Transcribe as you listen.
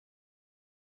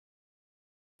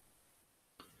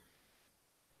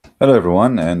Hello,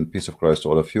 everyone, and peace of Christ to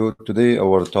all of you. Today,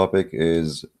 our topic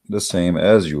is the same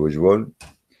as usual,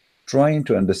 trying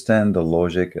to understand the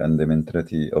logic and the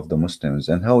mentality of the Muslims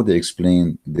and how they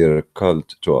explain their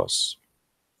cult to us.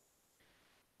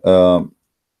 Um,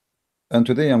 and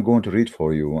today, I'm going to read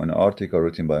for you an article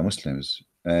written by Muslims.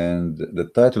 And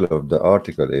the title of the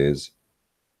article is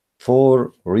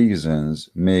Four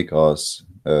Reasons Make Us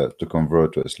to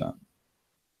Convert to Islam.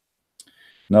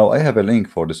 Now, I have a link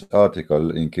for this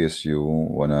article in case you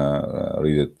want to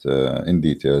read it in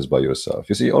details by yourself.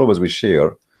 You see, always we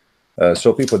share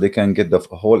so people they can get the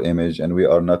whole image and we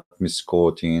are not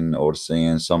misquoting or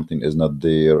saying something is not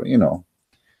there.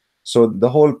 So the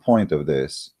whole point of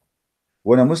this,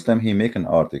 when a Muslim he make an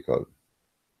article,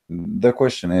 the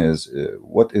question is,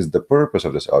 what is the purpose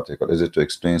of this article? Is it to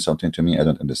explain something to me I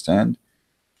don't understand?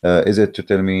 Is it to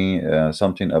tell me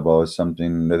something about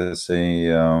something, let us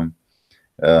say,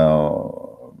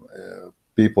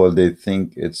 people they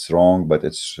think it's wrong but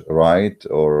it's right,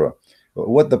 or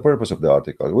what the purpose of the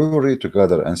article? We will read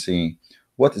together and see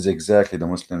what is exactly the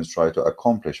Muslims try to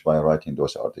accomplish by writing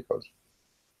those articles.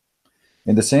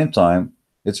 In the same time,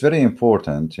 it's very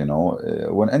important,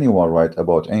 when anyone write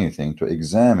about anything, to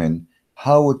examine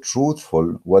how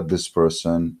truthful what this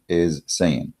person is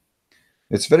saying.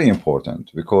 It's very important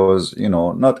because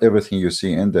not everything you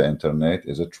see in the internet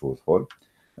is a truthful,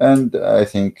 and I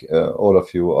think all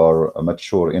of you are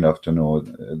mature enough to know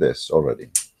this already.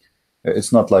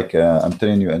 It's not like I'm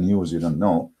telling you a news you don't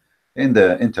know. In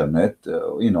the internet,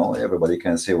 everybody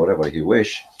can say whatever he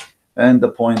wish, and the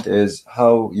point is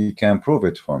how you can prove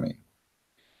it for me.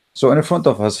 So in front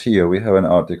of us here we have an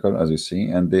article, as you see,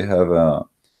 and they have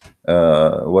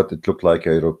what it looked like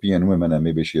a European woman, and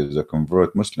maybe she is a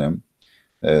convert Muslim,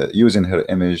 using her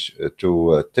image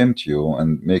to tempt you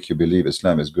and make you believe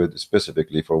Islam is good,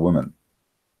 specifically for women.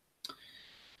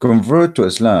 Convert to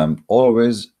Islam,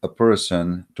 always a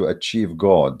person to achieve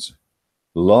God's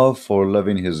love for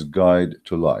loving his guide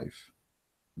to life,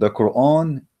 the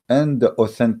Quran and the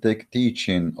authentic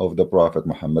teaching of the Prophet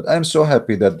Muhammad. I'm so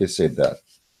happy that they said that.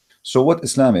 So what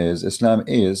Islam is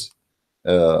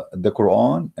the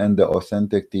Quran and the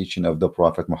authentic teaching of the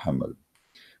Prophet Muhammad.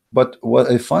 But what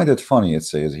I find it funny, it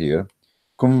says here,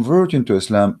 converting to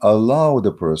Islam allow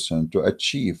the person to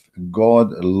achieve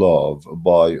God love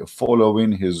by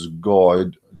following his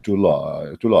guide to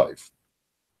life.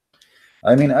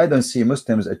 I mean, I don't see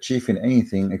Muslims achieving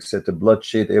anything except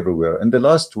bloodshed everywhere. In the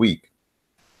last week,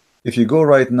 if you go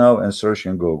right now and search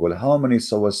in Google, how many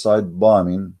suicide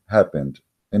bombing happened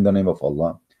in the name of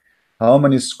Allah? How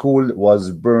many school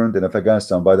was burned in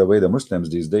Afghanistan? By the way, the Muslims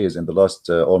these days, in the last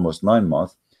almost 9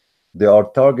 months, they are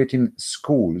targeting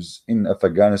schools in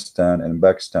Afghanistan and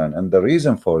Pakistan, and the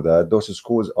reason for that, those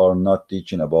schools are not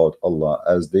teaching about Allah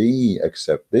as they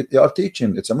accept. They are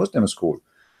teaching, it's a Muslim school,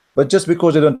 but just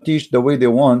because they don't teach the way they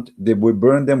want, we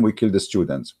burn them, we kill the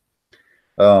students.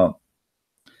 So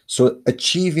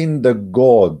achieving the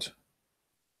God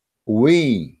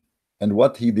way, and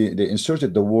what they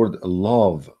inserted the word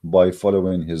love by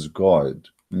following his guide.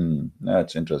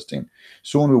 That's interesting.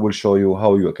 Soon we will show you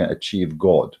how you can achieve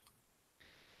God.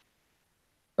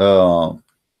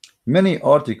 Many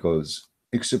articles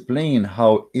explain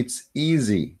how it's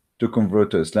easy to convert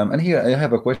to Islam. And here I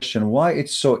have a question: why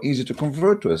it's so easy to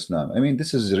convert to Islam? I mean,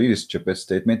 this is a really stupid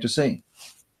statement to say.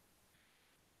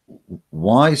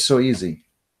 Why so easy?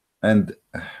 And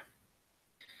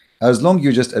as long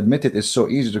you just admit it's so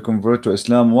easy to convert to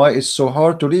Islam, why it's so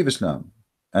hard to leave Islam?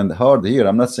 And hard here,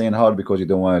 I'm not saying hard because you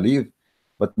don't want to leave,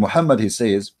 but Muhammad, he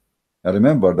says, and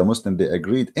remember the Muslim, they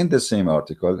agreed in the same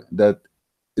article that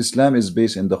Islam is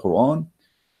based in the Quran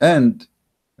and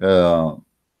the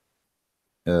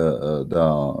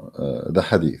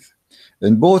Hadith.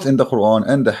 In both in the Quran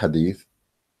and the Hadith,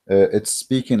 it's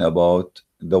speaking about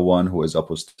the one who is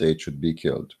apostate should be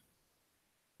killed.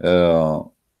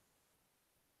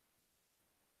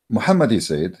 Muhammad, he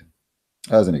said,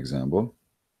 as an example,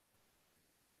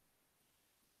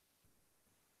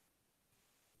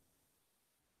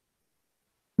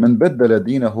 من بدل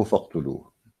دينه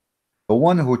فاقتلوه. The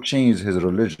one who changed his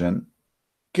religion,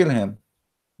 kill him.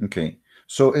 Okay,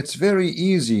 so it's very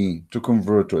easy to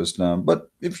convert to Islam, but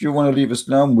if you want to leave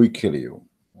Islam, we kill you.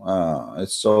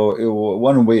 It's so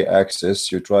one-way access.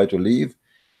 You try to leave.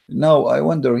 Now I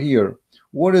wonder here,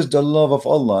 what is the love of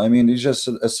Allah? I mean, it's just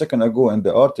a second ago in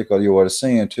the article you were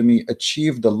saying to me,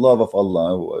 achieve the love of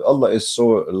Allah. Allah is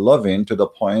so loving to the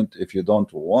point, if you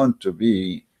don't want to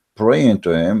be praying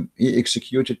to him, he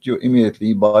executed you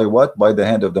immediately by what? By the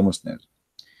hand of the Muslims.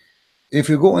 If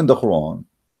you go in the Quran,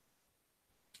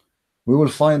 we will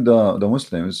find the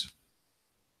Muslims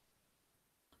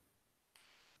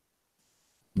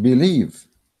believe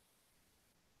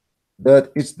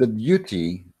that it's the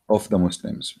duty of the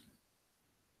Muslims.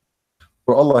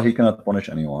 For Allah, He cannot punish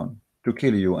anyone to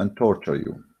kill you and torture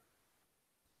you.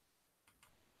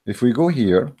 If we go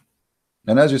here,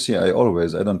 and as you see, I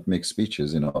don't make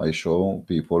speeches, I show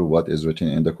people what is written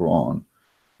in the Quran,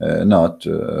 not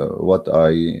what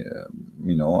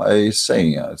I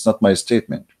say. It's not my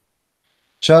statement.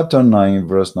 Chapter 9,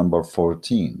 verse number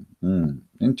 14.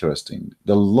 Interesting.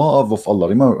 The love of Allah.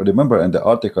 Remember in the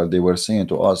article they were saying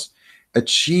to us,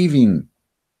 achieving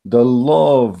the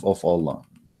love of Allah.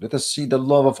 Let us see the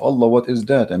love of Allah. What is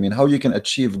that? I mean, how you can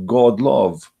achieve God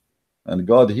love? And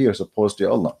God here supposed to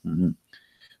Allah.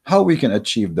 How we can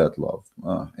achieve that love?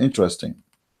 Interesting.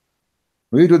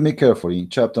 Read with me carefully.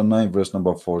 Chapter 9, verse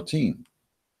number 14.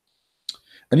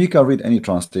 And you can read any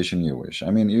translation you wish. I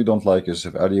mean, you don't like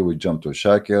Yusuf Ali, we jump to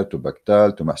Shakir, to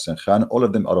Bakhtal, to Mahsen Khan. All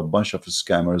of them are a bunch of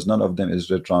scammers. None of them is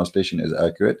the translation is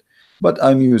accurate. But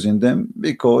I'm using them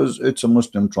because it's a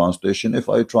Muslim translation. If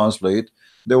I translate,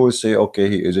 they will say, okay,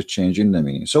 he is changing the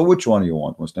meaning. So which one you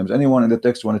want, Muslims? Anyone in the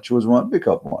text want to choose one? Pick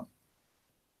up one.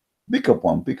 Pick up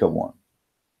one. Pick up one.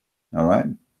 All right.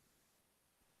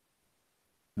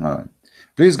 All right.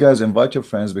 Please, guys, invite your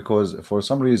friends, because for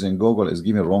some reason Google is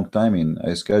giving wrong timing.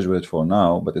 I scheduled it for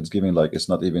now, but it's giving like it's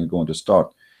not even going to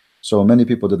start. So many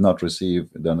people did not receive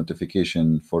the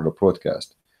notification for the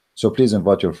broadcast. So please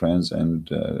invite your friends and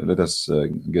let us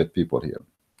get people here.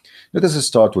 Let us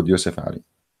start with Yusuf Ali.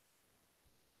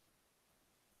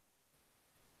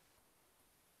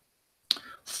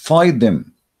 Fight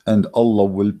them, and Allah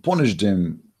will punish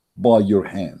them by your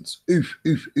hands. If.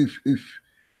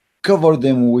 Cover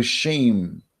them with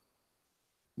shame.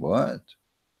 What?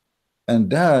 And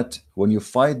that, when you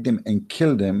fight them and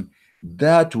kill them,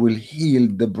 that will heal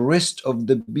the breast of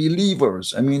the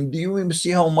believers. I mean, do you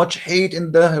see how much hate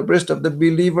in the breast of the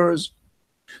believers?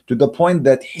 To the point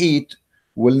that hate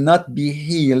will not be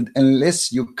healed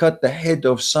unless you cut the head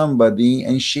of somebody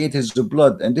and shed his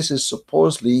blood. And this is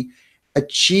supposedly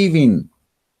achieving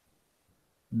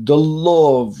the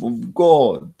love of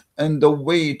God and the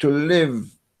way to live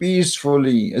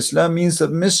peacefully. Islam means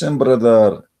submission,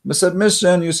 brother.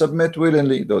 Submission, you submit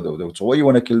willingly. So why you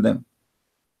want to kill them?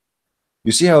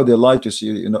 You see how they lie to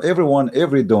you.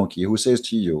 Every donkey who says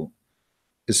to you,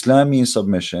 Islam means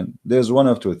submission, there's one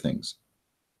of two things.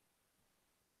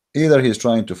 Either he's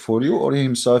trying to fool you, or he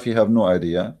himself, he have no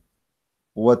idea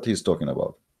what he's talking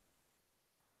about.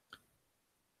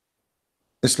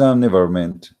 Islam never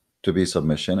meant to be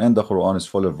submission, and the Quran is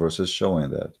full of verses showing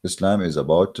that Islam is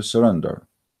about to surrender.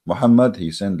 Muhammad,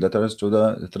 he sent letters to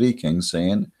the three kings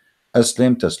saying,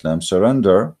 Aslim Taslam,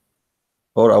 surrender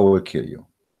or I will kill you.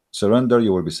 Surrender,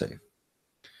 you will be safe.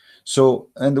 So,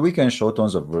 and we can show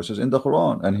tons of verses in the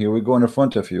Quran, and here we go in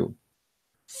front of you.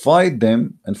 Fight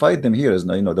them, and fight them here is,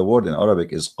 the word in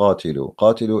Arabic is qatilu.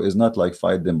 Qatilu is not like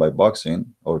fight them by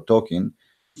boxing or talking.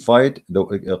 Fight, the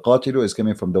qatilu is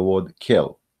coming from the word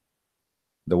kill.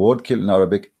 The word kill in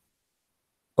Arabic,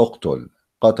 uqtul,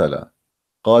 qatala.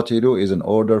 Qatilu is an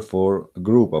order for a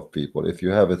group of people. If you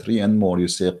have a three and more, you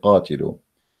say qatilu.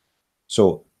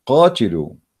 So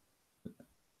qatilu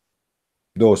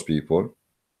those people,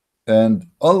 and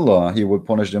Allah, he will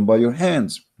punish them by your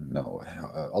hands. No,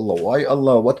 Allah, why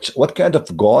Allah? What kind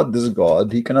of God? This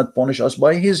God, he cannot punish us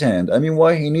by his hand. I mean,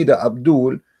 why he need a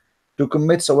Abdul to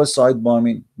commit suicide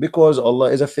bombing? Because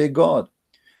Allah is a fake God.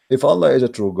 If Allah is a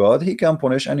true God, he can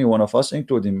punish any one of us,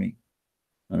 including me.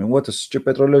 I mean, what a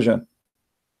stupid religion.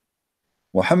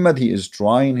 Muhammad, he is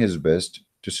trying his best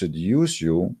to seduce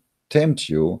you, tempt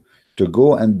you to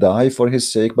go and die for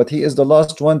his sake, but he is the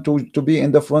last one to be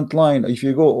in the front line. If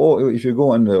you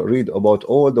go and read about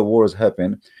all the wars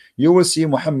happen, you will see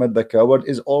Muhammad the coward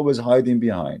is always hiding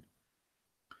behind.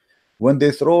 When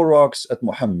they throw rocks at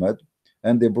Muhammad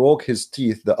and they broke his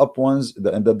teeth, the up ones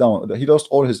and the down, he lost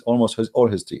almost all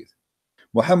his teeth.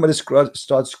 Muhammad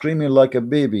starts screaming like a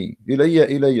baby, Ilayya,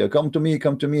 Ilayya, come to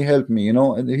me, help me,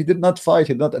 and he did not fight,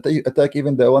 he did not attack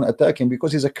even the one attacking,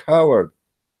 because he's a coward.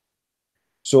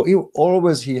 So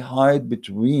he hide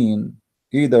between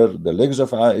either the legs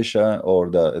of Aisha or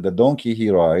the donkey he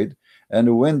ride,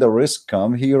 and when the risk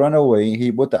come, he run away.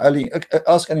 He put Ali,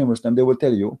 ask any Muslim, they will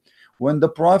tell you, when the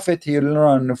Prophet he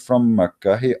ran from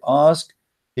Mecca,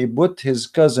 he put his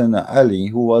cousin Ali,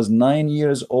 who was 9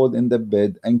 years old, in the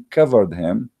bed and covered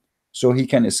him so he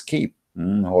can escape.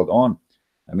 Hold on.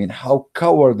 I mean, how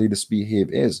cowardly this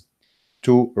behavior is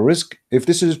to risk. If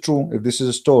this is true, if this is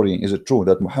a story, is it true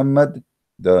that Muhammad,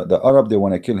 the Arab, they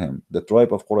want to kill him, the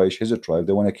tribe of Quraysh, his tribe,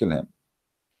 they want to kill him,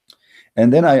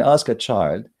 and then I ask a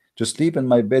child to sleep in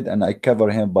my bed and I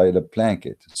cover him by the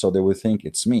blanket so they will think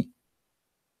it's me.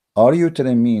 Are you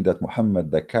telling me that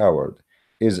Muhammad the coward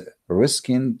is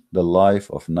risking the life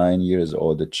of 9 years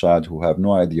old child who have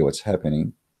no idea what's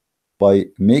happening by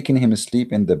making him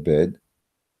sleep in the bed?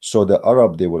 So the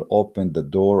Arab, they will open the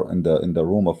door in the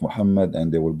room of Muhammad,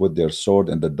 and they will put their sword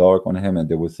in the dark on him, and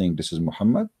they will think this is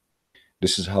Muhammad.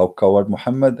 This is how coward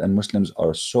Muhammad, and Muslims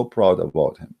are so proud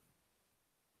about him.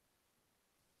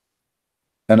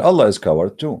 And Allah is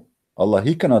coward too. Allah,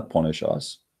 he cannot punish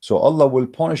us, so Allah will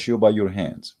punish you by your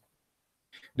hands.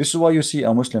 This is why you see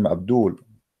a Muslim, Abdul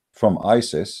from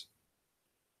ISIS,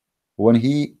 when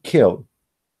he kill,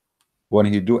 when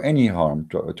he do any harm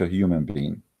to a human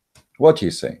being, what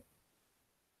he say?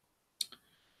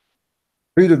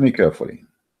 Read with me carefully.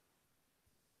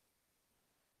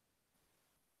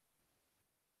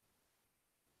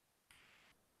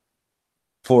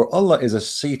 For Allah is a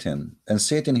Satan, and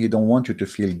Satan, he don't want you to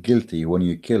feel guilty when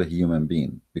you kill a human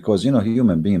being, because you know,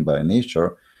 human being by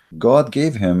nature, God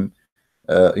gave him,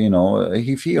 you know,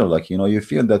 he feel like, you know, you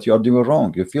feel that you are doing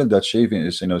wrong. You feel that shaving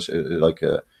is, you know, like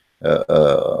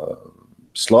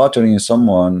slaughtering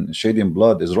someone, shedding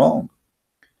blood is wrong.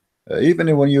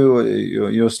 Even when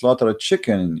you slaughter a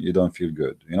chicken, you don't feel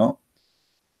good, you know.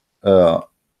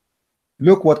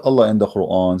 Look what Allah in the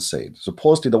Quran said.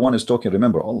 Supposedly the one is talking,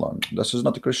 remember Allah, this is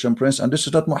not a Christian prince, and this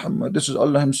is not Muhammad, this is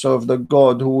Allah himself, the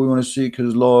God who we want to seek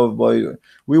his love by,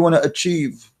 we want to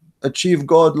achieve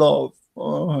God love.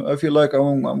 Oh, I feel like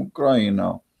I'm crying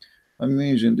now.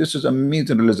 Amazing. This is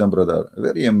amazing religion, brother.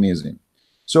 Very amazing.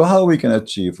 So how we can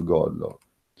achieve God love?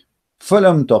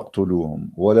 فلم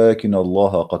تقتلوهم ولكن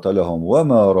الله قتلهم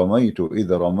وما رميت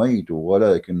إذ رميت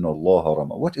ولكن الله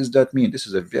رمى. What does that mean? This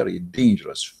is a very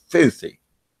dangerous, filthy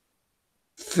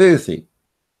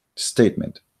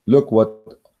statement. Look what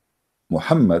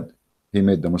Muhammad, he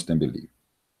made the Muslim believe.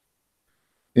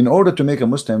 In order to make a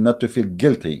Muslim not to feel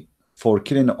guilty for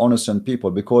killing innocent people,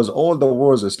 because all the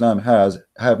wars Islam has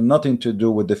have nothing to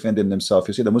do with defending themselves.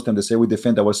 You see, the Muslims, they say we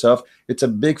defend ourselves. It's a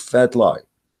big fat lie.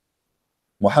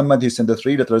 Muhammad, he sent the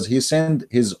 3 letters. He sent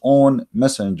his own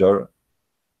messenger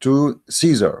to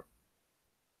Caesar,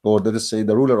 or let us say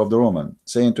the ruler of the Roman,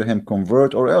 saying to him,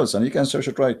 convert or else. And you can search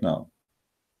it right now.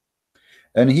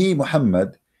 And he,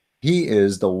 Muhammad, he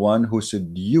is the one who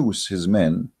seduced his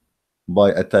men by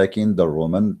attacking the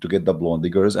Roman to get the blonde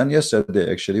diggers. And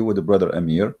yesterday, actually, with the brother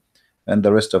Amir and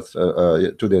the rest of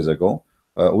 2 days ago,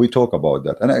 we talk about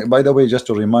that. And by the way, just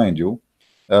to remind you,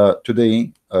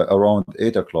 today around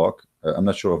 8 o'clock, I'm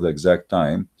not sure of the exact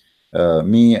time,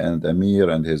 me and Amir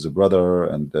and his brother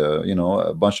and you know,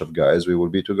 a bunch of guys, we will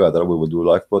be together. We will do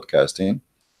live broadcasting.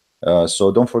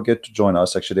 So don't forget to join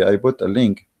us. Actually, I put a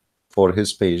link for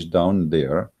his page down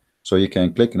there, so you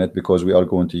can click on it, because we are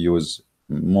going to use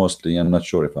mostly, I'm not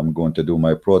sure if I'm going to do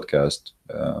my broadcast.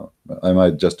 I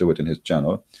might just do it in his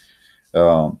channel.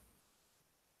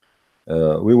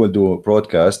 We will do a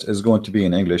broadcast. It's going to be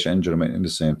in English and German in the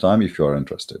same time, if you are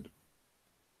interested.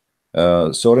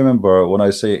 So remember, when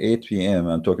I say 8 p.m.,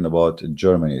 I'm talking about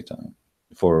Germany time.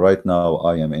 For right now,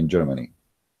 I am in Germany,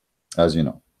 as you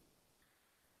know.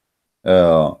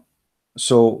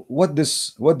 So what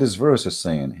this verse is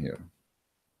saying here,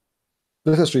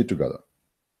 let us read together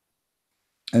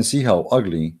and see how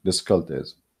ugly this cult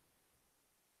is.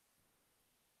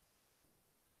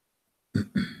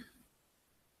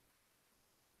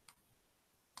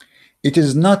 It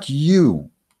is not you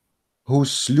who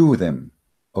slew them.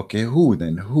 Okay, who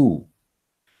then? Who?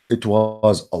 It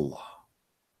was Allah.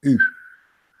 Ew.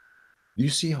 Do you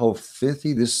see how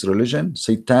filthy this religion,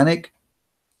 satanic?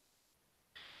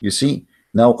 You see,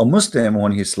 now a Muslim,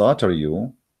 when he slaughter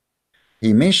you,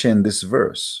 he mentioned this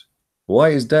verse. Why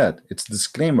is that? It's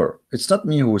disclaimer. It's not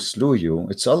me who slew you,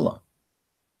 it's Allah.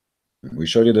 We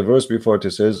showed you the verse before. It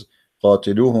says,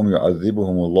 قَاتِلُوهُمْ يُعَذِّبُهُمُ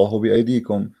اللَّهُ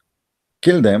بِأَيْدِيكُمْ.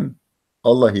 Kill them,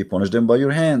 Allah, he punished them by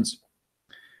your hands.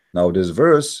 Now this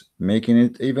verse making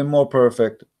it even more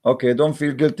perfect. Okay, don't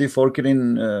feel guilty for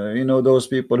killing you know, those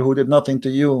people who did nothing to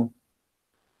you.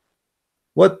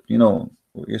 What, you know,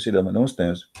 you see them in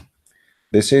Muslims,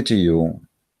 they say to you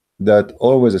that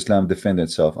always Islam defend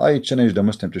itself. I challenge the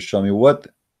Muslim to show me what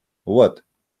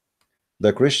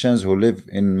the Christians who live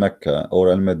in Mecca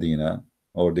or Al-Medina,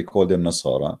 or they call them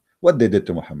Nasara, what they did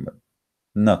to Muhammad.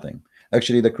 Nothing.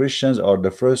 Actually, the Christians are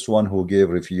the first one who gave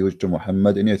refuge to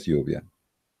Muhammad in Ethiopia.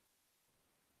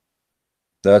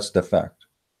 That's the fact.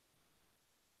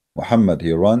 Muhammad,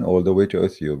 he ran all the way to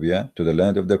Ethiopia, to the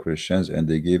land of the Christians, and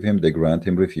they grant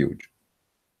him refuge.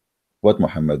 What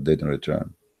Muhammad did in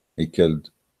return? He killed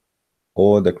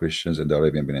all the Christians in the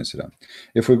Arabian Peninsula.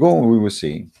 If we go, we will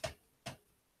see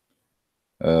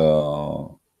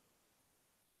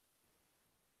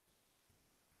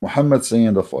Muhammad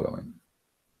saying the following.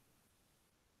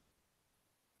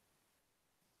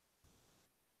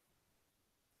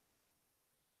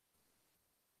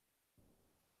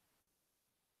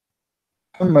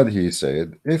 Muhammad, he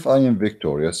said, if I am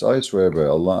victorious, I swear by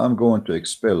Allah, I'm going to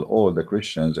expel all the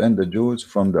Christians and the Jews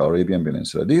from the Arabian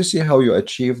Peninsula. Do you see how you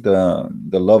achieve the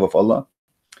love of Allah?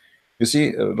 You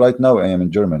see, right now I am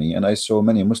in Germany and I saw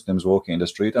many Muslims walking in the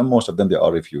street, and most of them, they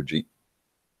are refugee.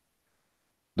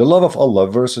 The love of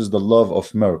Allah versus the love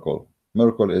of Merkel.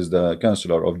 Merkel is the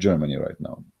chancellor of Germany right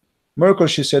now. Merkel,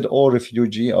 she said all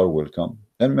refugees are welcome.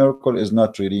 And Merkel is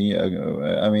not really,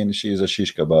 I mean, she is a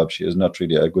shish kebab. She is not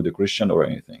really a good Christian or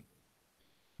anything.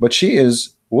 But she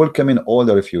is welcoming all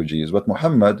the refugees. But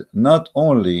Muhammad, not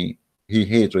only he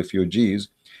hates refugees,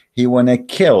 he want to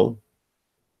kill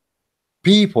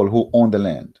people who own the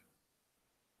land.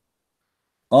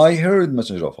 I heard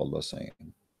Messenger of Allah saying,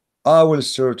 I will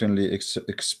certainly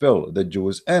expel the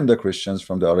Jews and the Christians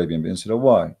from the Arabian Peninsula.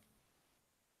 Why?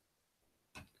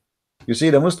 You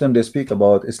see, the Muslim, they speak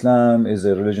about Islam is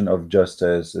a religion of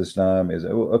justice. Islam is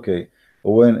okay.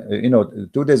 When you know,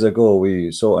 2 days ago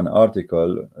we saw an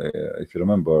article. If you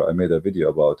remember, I made a video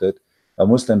about it. A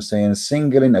Muslim saying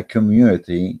singling a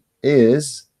community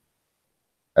is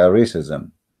a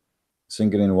racism.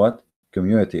 Singling what?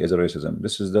 Community is a racism.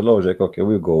 This is the logic. Okay,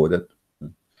 we'll go with it.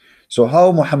 So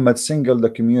how Muhammad singled the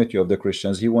community of the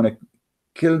Christians? He want to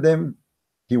kill them.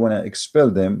 He want to expel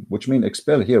them, which means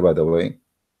expel here, by the way,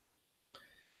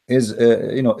 is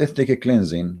you know, ethnic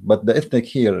cleansing. But the ethnic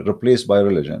here replaced by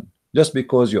religion. Just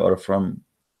because you are from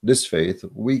this faith,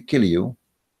 we kill you,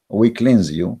 we cleanse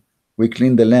you, we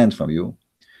clean the land from you.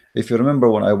 If you remember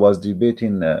when I was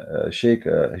debating Sheikh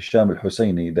Hisham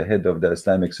al-Husseini, the head of the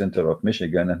Islamic Center of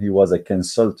Michigan, and he was a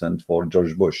consultant for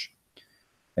George Bush,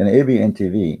 and ABN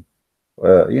TV,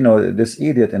 you know, this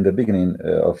idiot in the beginning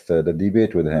of the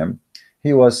debate with him,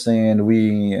 he was saying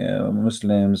we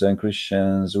Muslims and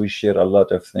Christians, we share a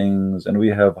lot of things and we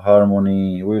have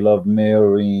harmony, we love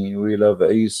Mary, we love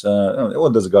Isa,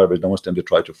 all this garbage the Muslims they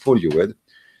try to fool you with.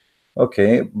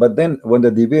 Okay, but then when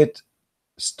the debate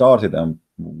started and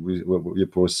we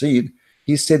proceed,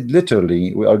 he said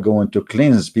literally, we are going to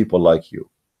cleanse people like you.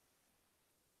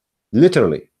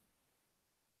 Literally.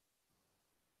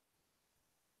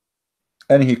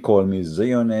 And he called me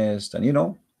Zionist, and you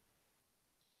know,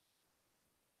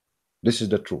 this is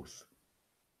the truth.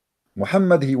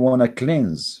 Muhammad, he wanna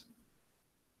cleanse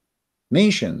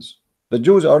nations. The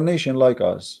Jews are nation like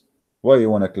us. Why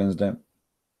you wanna cleanse them?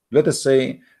 Let us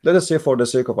say for the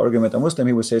sake of argument, a Muslim,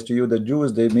 he will say to you, the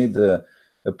Jews, they made a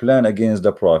plan against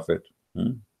the Prophet.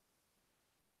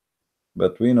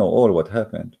 But we know all what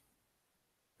happened.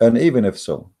 And even if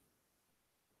so,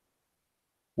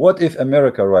 what if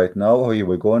America right now, here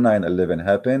we go, 9/11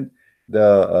 happened,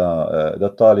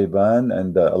 the Taliban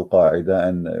and the Al-Qaeda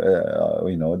and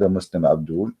you know, the Muslim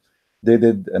Abdul, they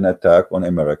did an attack on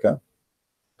America.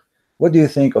 What do you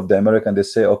think of the American? They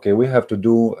say, okay, we have to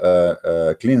do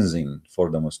cleansing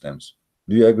for the Muslims.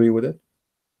 Do you agree with it?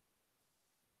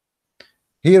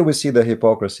 Here we see the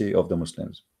hypocrisy of the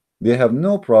Muslims. They have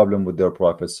no problem with their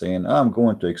prophet saying, I'm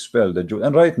going to expel the Jews.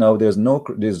 And right now there's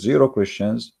zero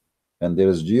Christians and there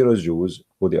is zero Jews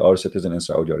who they are citizens in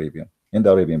Saudi Arabia, in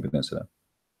the Arabian Peninsula.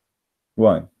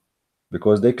 Why?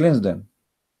 Because they cleansed them.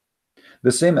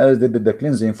 The same as they did the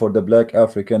cleansing for the black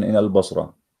African in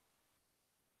Al-Basra.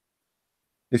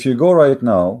 If you go right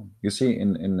now, you see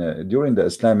during the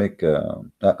Islamic,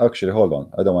 actually, hold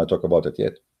on, I don't want to talk about it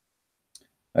yet.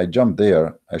 I jumped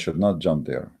there. I should not jump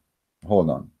there. Hold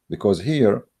on, because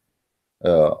here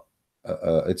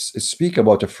it's speak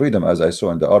about a freedom, as I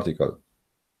saw in the article.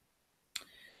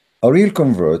 A real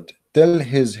convert tell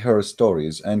her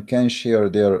stories and can share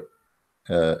their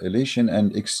elation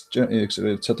and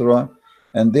etc.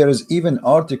 And there is even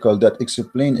article that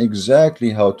explain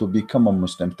exactly how to become a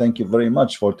Muslim. Thank you very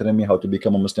much for telling me how to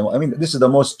become a Muslim. I mean, this is the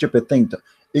most stupid thing.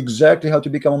 Exactly how to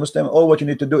become a Muslim. All what you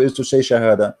need to do is to say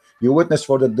Shahada. You witness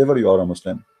for the devil, you are a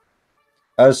Muslim.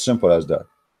 As simple as that.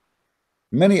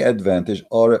 Many advantages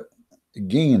are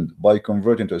gained by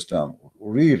converting to Islam.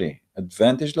 Really?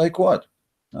 Advantage like what?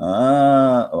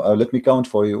 Let me count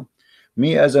for you.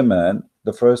 Me as a man,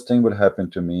 the first thing will happen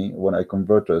to me when I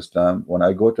convert to Islam, when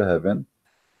I go to heaven,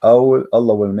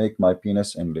 Allah will make my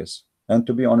penis endless. And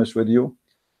to be honest with you,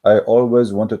 I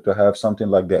always wanted to have something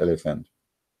like the elephant,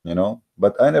 you know,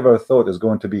 but I never thought it's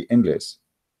going to be endless.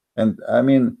 And I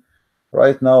mean,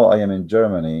 right now I am in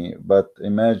Germany, but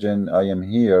imagine I am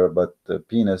here, but the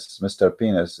penis, Mr.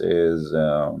 Penis, is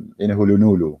in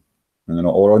Hulunulu, you know,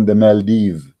 or on the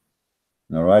Maldives,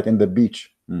 all right, in the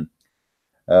beach.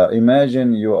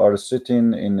 Imagine you are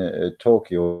sitting in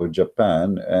Tokyo,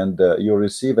 Japan, and you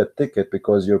receive a ticket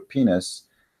because your penis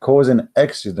caused an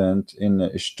accident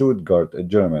in Stuttgart,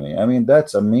 Germany. I mean,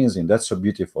 that's amazing. That's so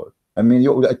beautiful. I mean,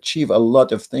 you will achieve a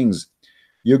lot of things.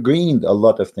 You gained a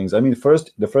lot of things. I mean,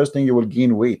 the first thing you will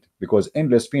gain weight because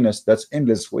endless penis, that's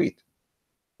endless weight.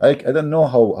 I don't know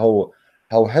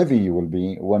how heavy you will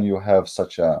be when you have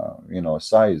such a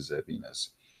size penis.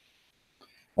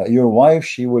 Your wife,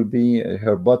 she will be,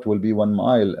 her butt will be 1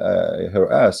 mile,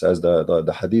 her ass, as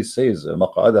the hadith says,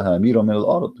 مقعدها ميل من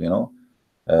الأرض,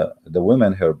 the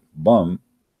women, her bum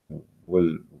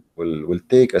will will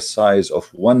take a size of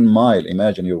 1 mile.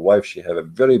 Imagine your wife, she have a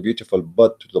very beautiful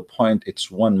butt to the point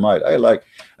it's 1 mile. I like,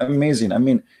 amazing. I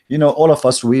mean, all of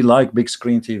us, we like big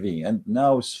screen TV, and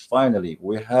now finally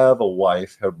we have a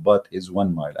wife, her butt is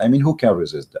 1 mile. I mean, who can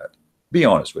resist that? Be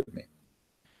honest with me.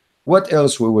 What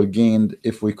else we will gain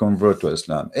if we convert to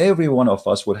Islam? Every one of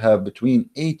us would have between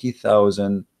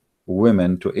 80,000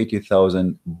 women to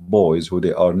 80,000 boys who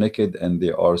they are naked and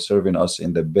they are serving us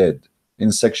in the bed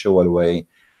in sexual way,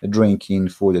 drinking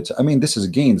food. I mean, this is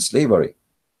gained slavery.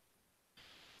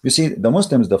 You see, the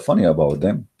Muslims, the funny about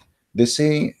them, they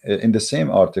say in the same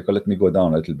article, let me go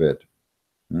down a little bit.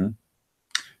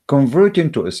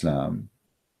 Converting to Islam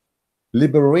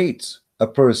liberates a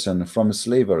person from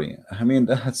slavery. I mean,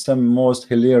 that's the most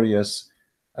hilarious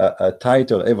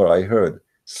title ever I heard.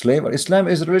 Slavery. Islam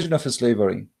is the religion of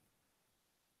slavery.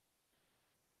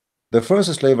 The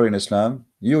first slavery in Islam,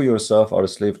 you yourself are a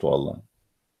slave to Allah.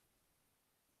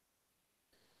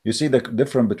 You see, the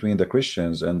difference between the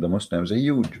Christians and the Muslims is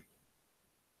huge.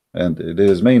 And there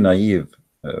is many naive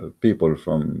people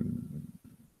from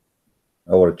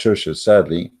our churches,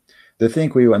 sadly. They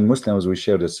think we and Muslims, we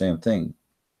share the same thing.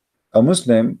 A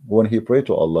Muslim, when he pray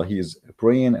to Allah, he is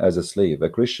praying as a slave. A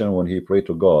Christian, when he pray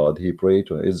to God, he pray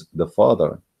to is the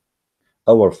Father,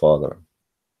 our Father.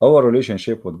 Our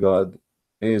relationship with God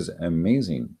is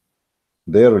amazing.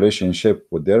 Their relationship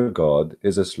with their God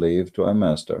is a slave to a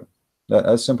master.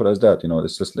 As simple as that.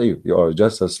 It's a slave. You are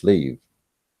just a slave.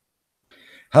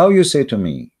 How you say to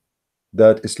me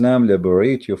that Islam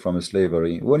liberate you from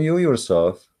slavery when you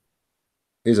yourself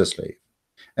is a slave,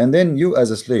 and then you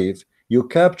as a slave, you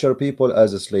capture people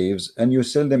as slaves and you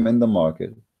sell them in the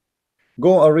market.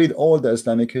 Go and read all the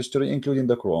Islamic history, including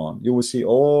the Quran. You will see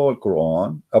all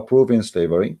Quran approving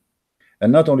slavery.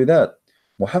 And not only that,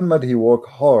 Muhammad, he worked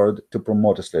hard to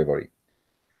promote slavery.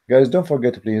 Guys, don't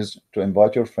forget, please, to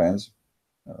invite your friends.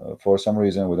 For some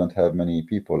reason, we don't have many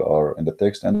people are in the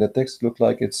text, and the text look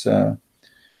like it's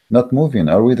not moving.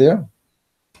 Are we there?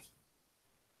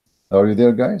 Are you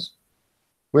there, guys?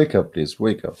 Wake up, please.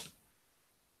 Wake up.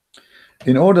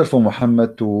 In order for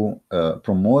Muhammad to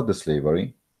promote the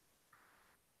slavery,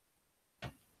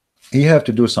 he have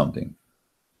to do something.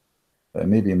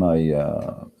 Maybe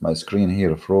my screen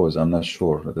here froze. I'm not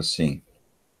sure. Let us see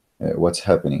what's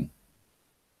happening.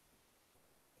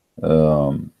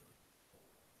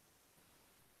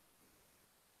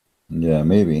 Yeah,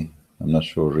 maybe. I'm not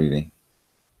sure really.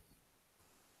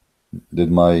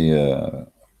 Did my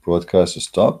broadcast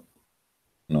stop?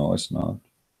 No, it's not.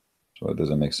 So it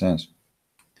doesn't make sense.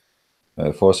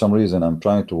 For some reason, I'm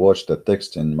trying to watch the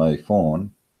text in my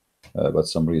phone, but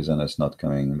some reason it's not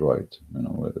coming right.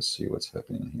 Let us see what's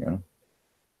happening here.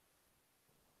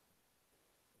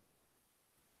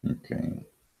 Okay.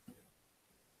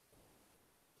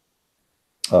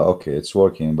 Okay, it's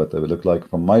working, but it looked like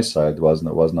from my side was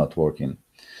not working.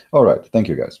 All right, thank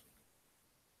you, guys.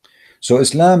 So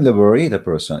Islam liberate a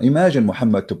person. Imagine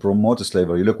Muhammad to promote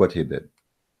slavery. Look what he did.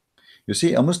 You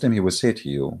see, a Muslim, he will say to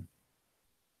you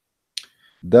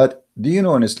that, do you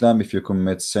know in Islam, if you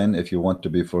commit sin, if you want to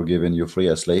be forgiven, you free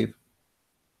a slave?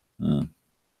 Let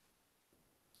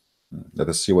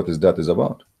us see what that is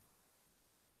about.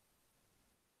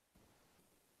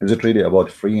 Is it really about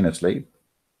freeing a slave?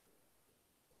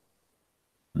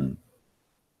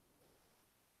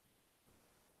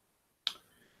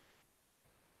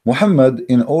 Muhammad,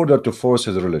 in order to force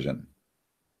his religion,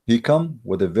 he come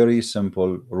with a very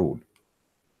simple rule.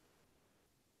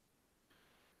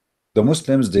 The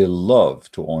Muslims, they love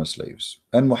to own slaves,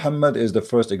 and Muhammad is the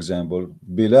first example.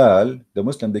 Bilal, the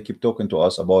Muslim, they keep talking to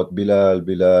us about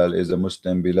Bilal is a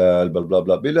Muslim, Bilal, blah blah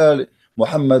blah. Bilal,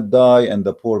 Muhammad died, and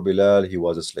the poor Bilal, he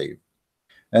was a slave.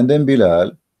 And then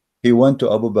Bilal, he went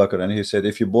to Abu Bakr and he said,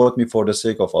 if you bought me for the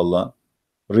sake of Allah,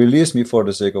 release me for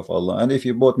the sake of Allah, and if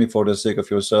you bought me for the sake of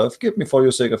yourself, keep me for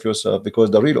your sake of yourself, because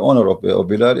the real owner of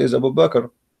Bilal is Abu Bakr.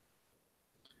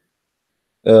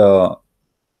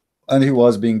 And he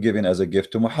was being given as a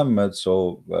gift to Muhammad.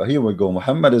 So here we go.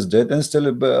 Muhammad is dead, and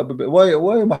still why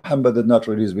Muhammad did not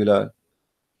release Bilal?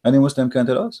 Any Muslim can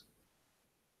tell us?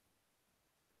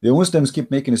 The Muslims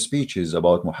keep making speeches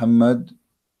about Muhammad.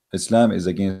 Islam is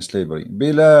against slavery.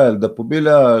 Bilal,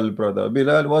 brother,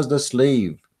 Bilal was the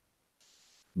slave.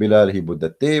 Bilal, he put the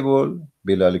table.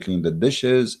 Bilal cleaned the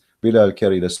dishes. Bilal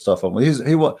carried the stuff.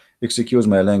 He was, excuse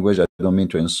my language, I don't mean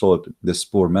to insult this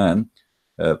poor man,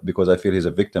 because I feel he's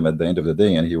a victim at the end of the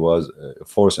day, and he was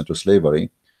forced into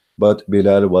slavery. But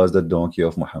Bilal was the donkey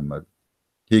of Muhammad.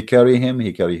 He carry him,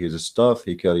 he carry his stuff,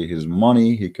 he carry his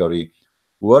money, he carry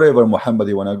wherever Muhammad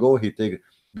he wanna go, he take.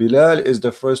 Bilal is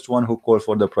the first one who called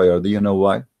for the prayer. Do you know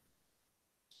why?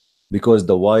 Because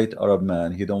the white Arab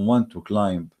man, he don't want to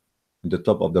climb the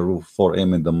top of the roof 4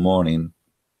 a.m. in the morning.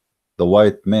 The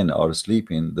white men are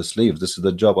sleeping, the slaves. This is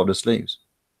the job of the slaves.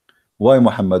 Why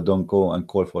Muhammad don't go and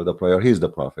call for the prayer? He's the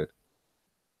prophet.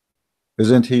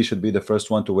 Isn't he should be the first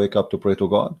one to wake up to pray to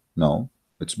God? No,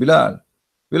 it's Bilal.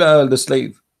 Bilal, the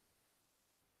slave.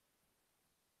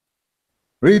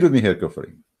 Read with me here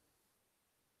carefully.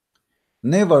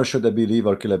 Never should a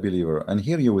believer kill a believer. And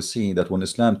here you will see that when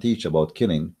Islam teach about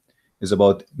killing, is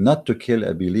about not to kill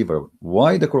a believer.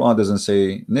 Why the Quran doesn't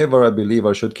say never a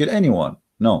believer should kill anyone?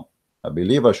 No, a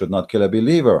believer should not kill a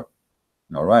believer.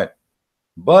 All right.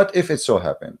 But if it so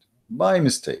happened by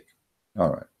mistake,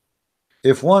 all right,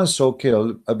 if one so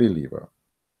killed a believer,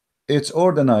 it's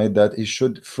ordained that he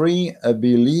should free a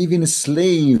believing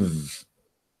slave.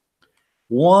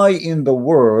 Why in the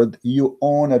world you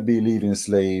own a believing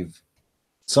slave?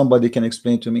 Somebody can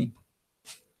explain to me?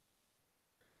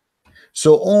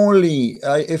 So only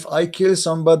if I kill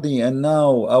somebody and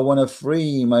now I want to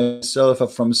free myself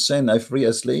from sin, I free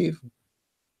a slave?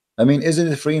 I mean, isn't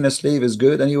it freeing a slave is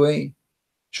good anyway?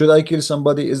 Should I kill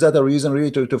somebody? Is that a reason really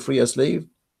to free a slave?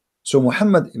 So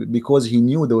Muhammad, because he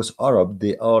knew those Arab,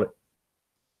 they are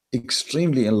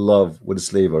extremely in love with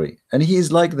slavery, and he is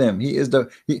like them. He is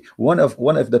one of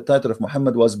the title of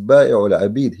Muhammad was Bai'ul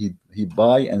Abid. He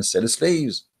buy and sell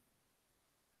slaves,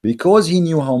 because he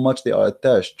knew how much they are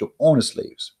attached to own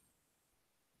slaves.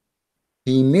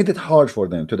 He made it hard for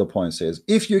them to the point says,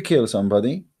 if you kill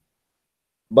somebody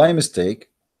by mistake,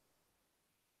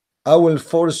 I will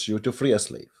force you to free a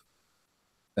slave.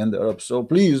 And the Arabs, so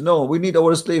please, no, we need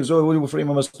our slaves. So we will free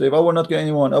my slave. I will not kill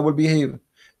anyone. I will behave.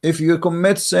 If you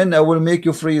commit sin, I will make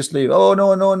you free a slave. Oh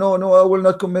no, no, no, no, I will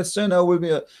not commit sin. I will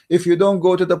be if you don't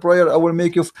go to the prayer, I will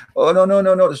make you oh no, no,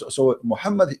 no, no. So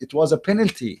Muhammad, it was a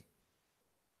penalty.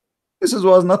 This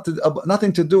was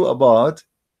nothing to do about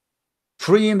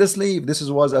freeing the slave. This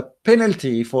was a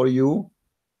penalty for you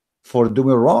for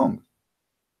doing wrong.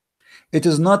 It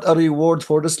is not a reward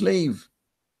for the slave.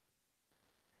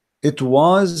 It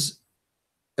was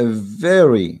a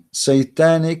very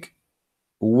satanic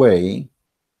way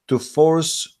to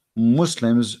force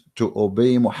Muslims to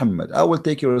obey Muhammad. I will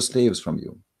take your slaves from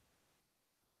you.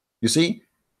 You see,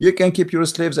 you can keep your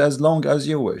slaves as long as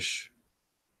you wish.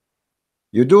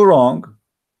 You do wrong,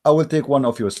 I will take one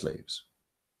of your slaves.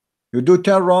 You do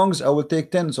 10 wrongs, I will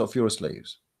take 10 of your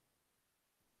slaves.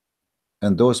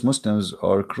 And those Muslims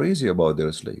are crazy about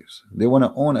their slaves. They want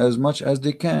to own as much as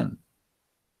they can.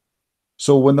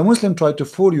 So when the Muslim tried to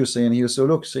fool you, saying here, so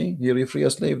look, see, here you free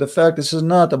a slave. The fact this is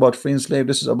not about freeing slave.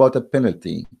 This is about a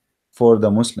penalty for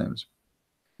the Muslims.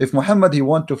 If Muhammad he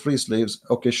want to free slaves,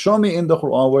 okay, show me in the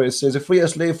Quran where it says free a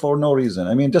slave for no reason.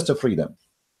 I mean, just to free them.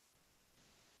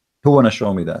 Who wanna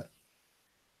show me that?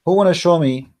 Who wanna show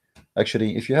me?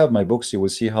 Actually, if you have my books, you will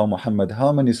see how Muhammad,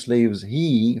 how many slaves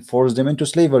he forced them into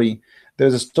slavery.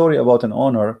 There's a story about an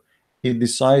owner. He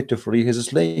decided to free his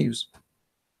slaves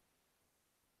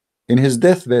in his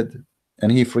deathbed,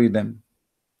 and he freed them.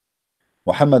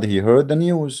 Muhammad, he heard the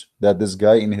news that this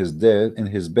guy in his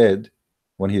bed,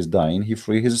 when he's dying, he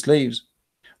freed his slaves.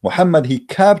 Muhammad, he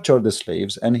captured the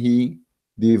slaves and he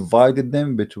divided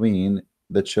them between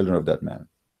the children of that man,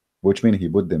 which means he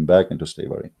put them back into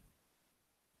slavery.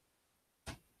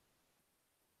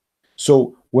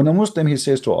 So when a Muslim he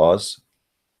says to us,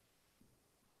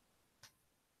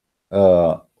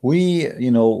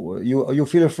 you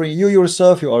feel free, you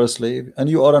yourself, you are a slave and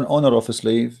you are an owner of a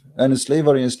slave, and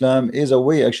slavery in Islam is a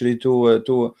way actually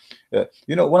to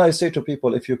when I say to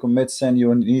people, if you commit sin,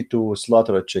 you need to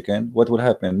slaughter a chicken, what will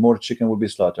happen? More chicken will be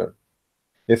slaughtered.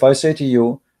 If I say to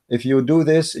you, if you do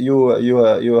this,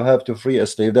 you have to free a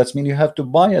slave, that means you have to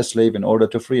buy a slave in order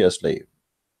to free a slave,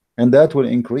 and that will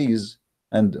increase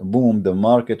and boom the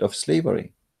market of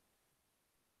slavery.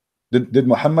 Did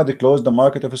Muhammad close the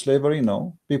market of slavery?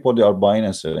 No. People, they are buying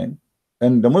and selling,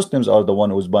 and the Muslims are the one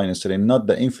who's buying and selling, not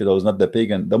the infidels, not the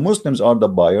pagan. The Muslims are the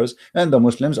buyers and the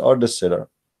Muslims are the seller.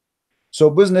 So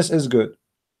business is good.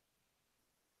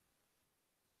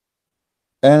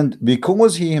 And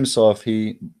because he himself,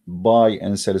 he buy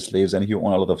and sell slaves, and he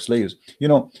own a lot of slaves. You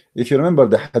know, if you remember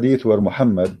the hadith where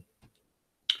Muhammad,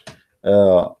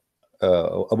 uh,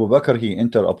 Abu Bakr, he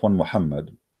entered upon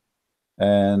Muhammad,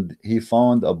 and he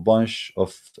found a bunch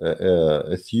of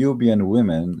Ethiopian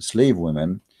women, slave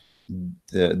women,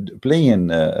 playing,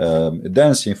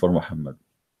 dancing for Muhammad.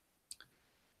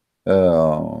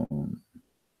 Uh,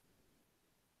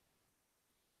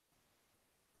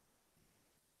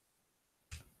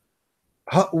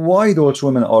 why those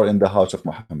women are in the house of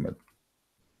Muhammad?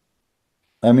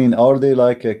 I mean, are they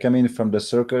like coming from the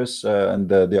circus, and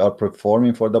they are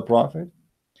performing for the Prophet?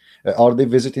 Are they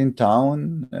visiting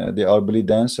town? They are belly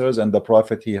dancers, and the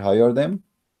Prophet he hired them?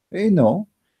 No,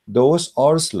 those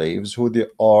are slaves who they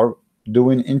are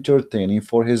doing entertaining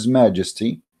for His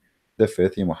Majesty, the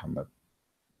faithful Muhammad.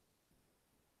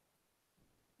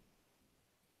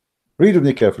 Read with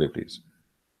me carefully, please.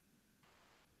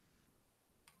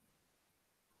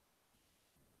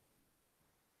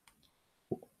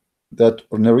 That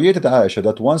narrated Aisha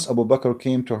that once Abu Bakr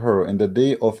came to her in the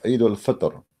day of Eid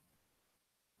al-Fitr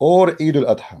or Eid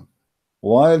al-Adha.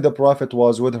 While the Prophet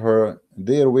was with her,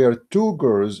 there were two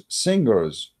girls,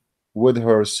 singers, with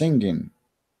her singing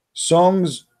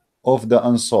songs of the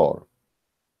Ansar.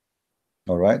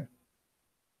 All right,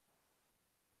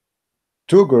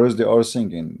 two girls, they are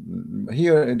singing.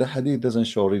 Here the hadith doesn't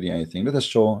show really anything. Let us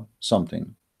show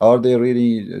something. Are they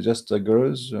really just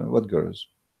girls? What girls?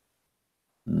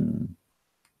 Hmm.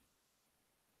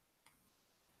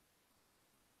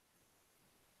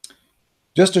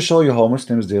 Just to show you how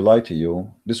Muslims they lie to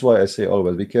you. This is why I say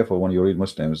always be careful when you read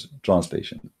Muslims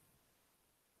translation.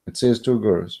 It says two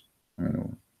girls. You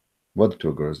know, what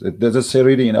two girls? It does it say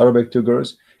really in Arabic two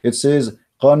girls? It says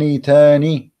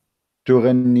qanitani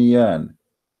tughniyan.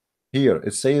 Here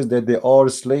it says that they are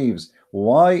slaves.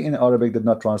 Why in Arabic did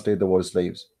not translate the word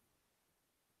slaves?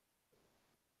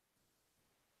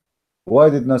 Why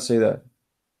did not say that?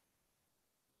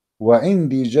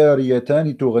 وعندي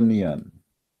جاريتان تغنيان.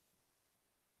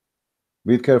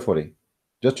 Read carefully,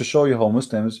 just to show you how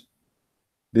Muslims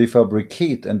they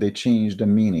fabricate and they change the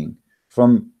meaning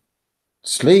from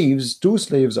slaves. Two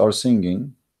slaves are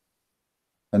singing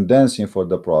and dancing for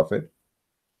the Prophet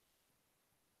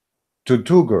to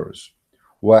two girls.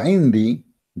 وعندي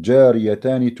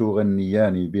جاريتان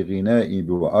تغنيان بغناء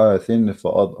بعاث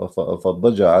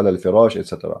فالضجع على الفراش,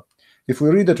 etc. If we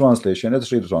read the translation,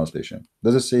 let's read the translation.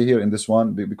 Does it say here in this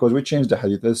one? Because we changed the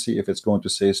hadith. Let's see if it's going to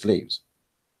say slaves.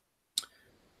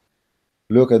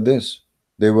 Look at this.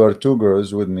 There were two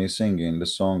girls with me singing the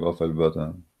song of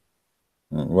Al-Bata.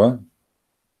 What?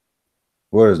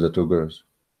 Where is the two girls?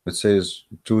 It says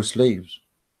two slaves.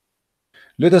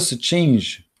 Let us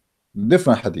change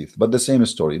different hadith, but the same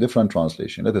story, different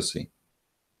translation. Let us see.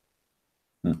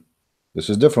 This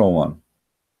is different one.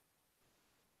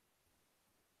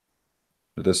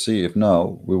 Let us see if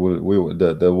now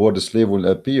the word slave will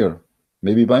appear,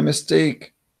 maybe by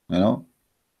mistake, you know.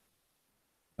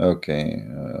 Okay,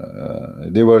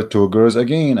 there were two girls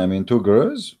again. I mean, two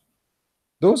girls.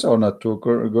 Those are not two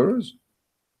girls.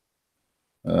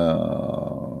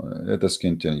 Let us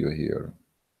continue here.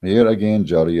 Here again,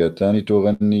 jariyatani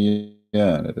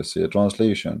tughniyan. Let us see a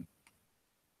translation.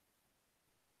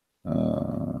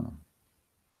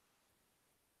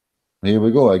 Here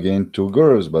we go again, two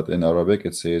girls, but in Arabic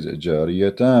it says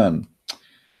jariyatan.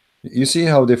 You see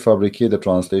how they fabricate the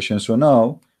translation. So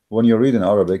now, when you read in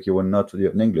Arabic, you will not,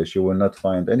 in English, you will not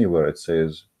find anywhere it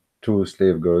says two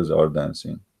slave girls are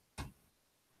dancing.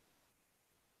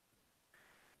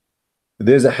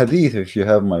 There's a hadith, if you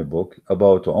have my book,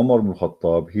 about Umar ibn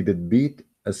Khattab. He did beat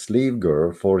a slave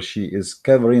girl for she is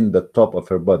covering the top of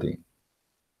her body.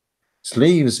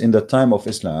 Slaves in the time of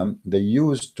Islam, they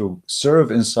used to serve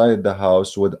inside the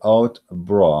house without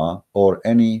bra or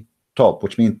any top,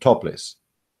 which means topless.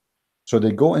 So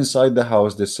they go inside the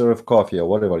house, they serve coffee or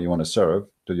whatever you want to serve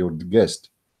to your guest,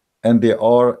 and they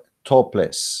are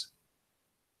topless.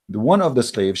 The one of the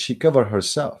slaves, she covered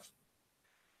herself.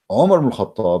 Umar ibn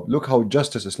Khattab, look how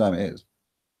justice Islam is.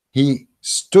 He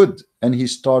stood and he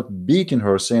started beating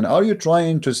her, saying, are you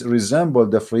trying to resemble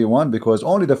the free one? Because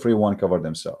only the free one covered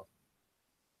themselves.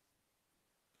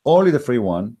 Only the free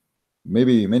one.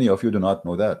 Maybe many of you do not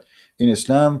know that. In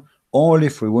Islam, only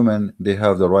free women, they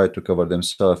have the right to cover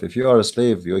themselves. If you are a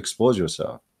slave, you expose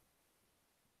yourself.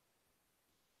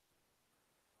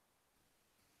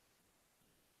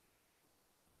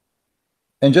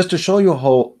 And just to show you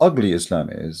how ugly Islam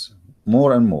is,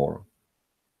 more and more,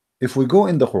 if we go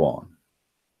in the Quran,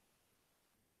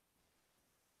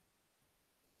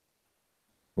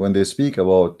 when they speak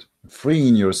about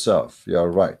freeing yourself, you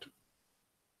are right.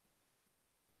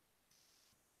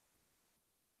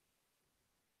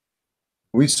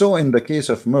 We saw in the case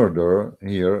of murder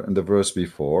here in the verse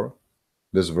before,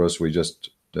 this verse we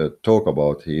just talk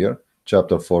about here,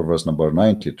 chapter 4, verse number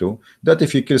 92, that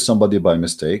if you kill somebody by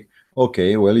mistake,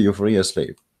 okay, well, you free a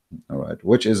slave, all right,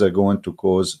 which is going to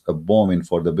cause a booming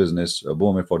for the business,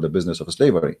 of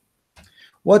slavery.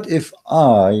 What if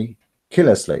I kill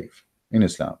a slave in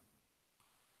Islam?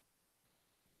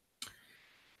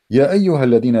 يا أيها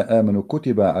الذين آمنوا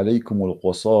كتب عليكم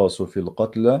القصاص في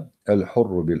القتلى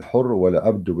الحر بالحر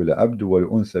والعبد بالعبد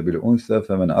والأنثى بالأنثى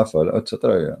فمن عفا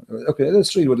etc. Okay,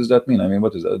 let's read. What does that mean? I mean,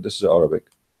 what is that? This is Arabic.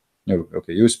 No,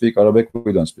 okay, you speak Arabic,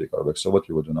 we don't speak Arabic. So what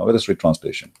we will do now? Let us read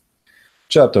translation.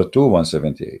 Chapter 2,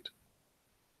 178.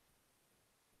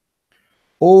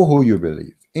 O who you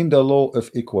believe in the law of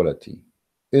equality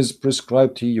is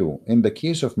prescribed to you in the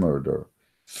case of murder,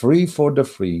 free for the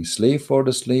free, slave for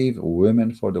the slave,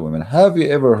 women for the women. Have you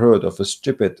ever heard of a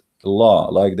stupid law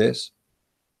like this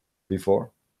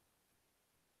before?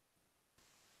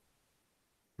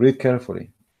 Read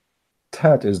carefully.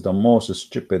 That is the most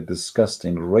stupid,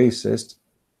 disgusting, racist,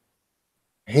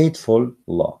 hateful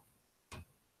law.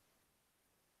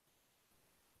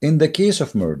 In the case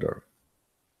of murder,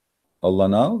 Allah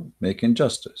now making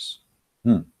justice.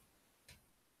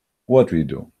 What we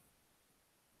do?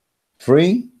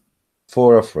 Free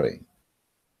for a free.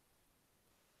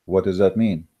 What does that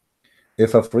mean?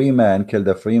 If a free man killed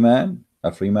a free man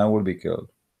will be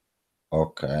killed.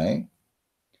 Okay.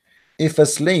 If a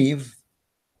slave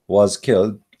was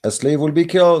killed, a slave will be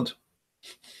killed.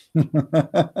 To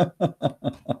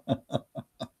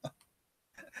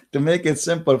make it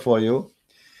simple for you,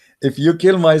 if you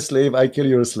kill my slave, I kill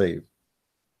your slave.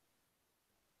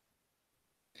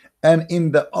 And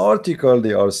in the article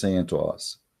they are saying to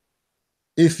us,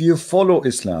 if you follow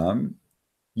Islam,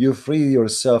 you free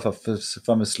yourself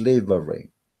from slavery.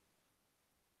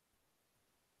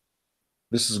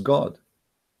 This is God.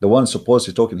 The one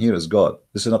supposedly talking here is God.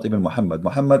 This is not even Muhammad.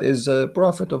 Muhammad is a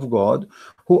prophet of God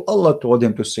who Allah told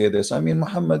him to say this. I mean,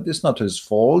 Muhammad, it's not his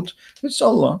fault. It's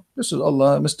Allah. This is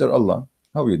Allah, Mr. Allah.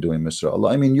 How are you doing, Mr.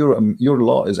 Allah? I mean, your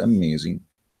law is amazing.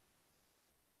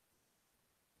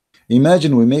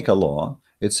 Imagine we make a law.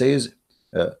 It says,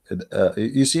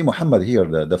 you see Muhammad here,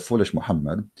 the foolish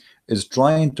Muhammad, is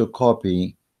trying to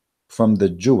copy from the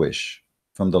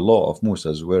law of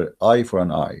Moses, where eye for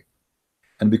an eye.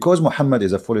 And because Muhammad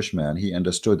is a foolish man, he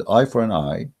understood eye for an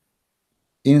eye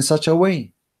in such a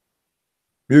way.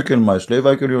 You kill my slave,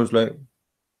 I kill your slave.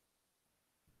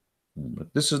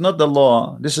 But this is not the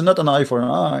law. This is not an eye for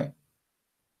an eye.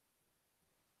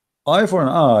 Eye for an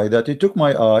eye, that he took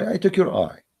my eye, I took your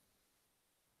eye.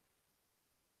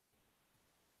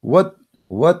 What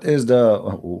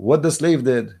the slave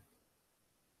did?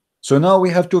 So now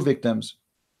we have two victims.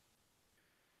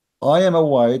 I am a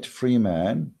white free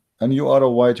man, and you are a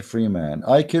white free man.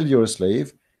 I kill your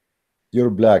slave,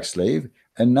 your black slave,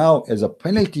 and now as a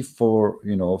penalty for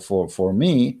for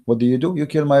me, what do? You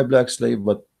kill my black slave,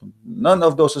 but none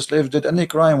of those slaves did any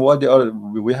crime. What they are?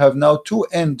 We have now two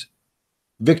end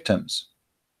victims.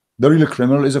 The real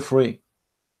criminal is free.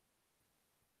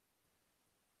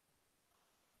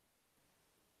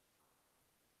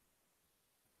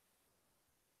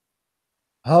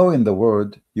 How in the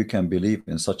world you can believe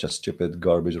in such a stupid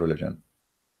garbage religion?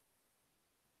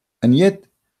 And yet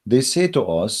they say to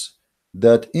us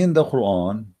that in the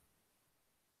Quran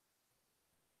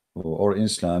or in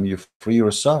Islam you free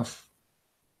yourself.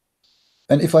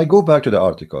 And if I go back to the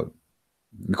article,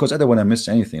 because I don't want to miss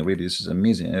anything, really, this is an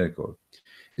amazing article.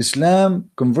 Islam,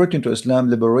 converting to Islam,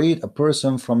 liberate a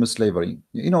person from slavery.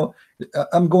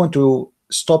 I'm going to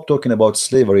stop talking about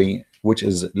slavery, which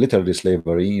is literally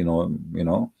slavery,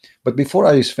 but before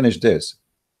I finish this,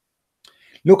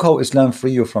 look how Islam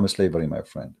free you from slavery, my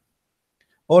friend.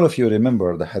 All of you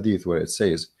remember the hadith where it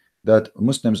says that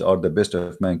Muslims are the best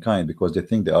of mankind because they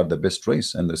think they are the best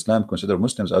race, and Islam consider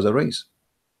Muslims as a race.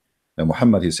 And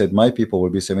Muhammad, he said, my people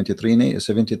will be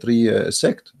 73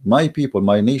 sect. My people,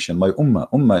 my nation, my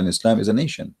ummah in Islam is a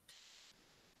nation.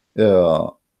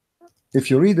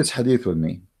 If you read this hadith with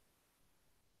me,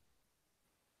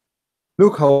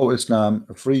 look how Islam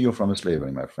free you from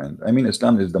slavery, my friend. I mean,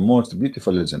 Islam is the most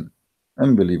beautiful religion.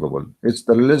 Unbelievable. It's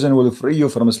the religion will free you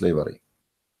from slavery.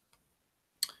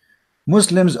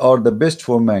 Muslims are the best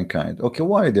for mankind. Okay,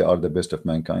 why they are the best of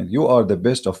mankind? You are the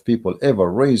best of people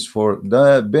ever raised for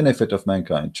the benefit of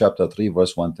mankind. Chapter 3,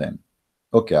 verse 110.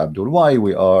 Okay, Abdul, why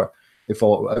we are, if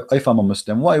I'm a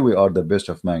Muslim, why we are the best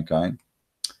of mankind?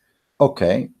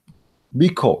 Okay,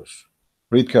 because,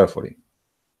 read carefully.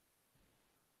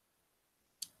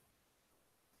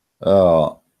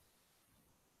 The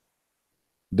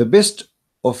best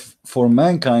for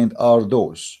mankind are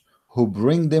those who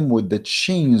bring them with the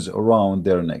chains around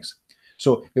their necks.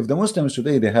 So if the Muslims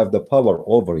today they have the power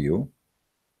over you,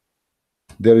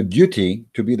 their duty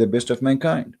to be the best of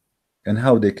mankind. And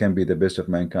how they can be the best of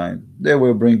mankind? They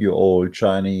will bring you all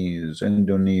Chinese,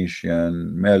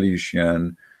 Indonesian,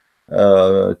 Malaysian,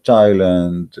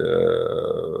 Thailand,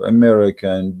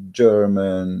 American,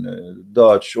 German,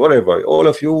 Dutch, whatever. All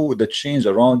of you with the chains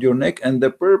around your neck, and the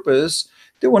purpose,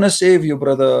 they want to save you,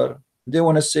 brother. They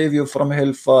want to save you from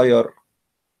hellfire.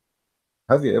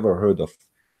 Have you ever heard of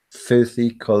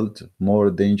filthy cult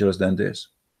more dangerous than this?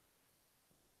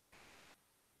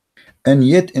 And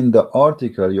yet in the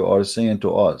article you are saying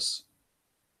to us,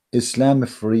 Islam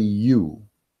free you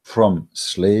from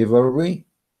slavery.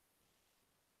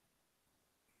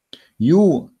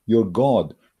 You, your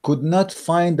God, could not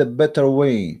find a better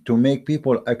way to make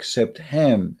people accept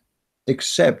him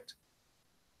except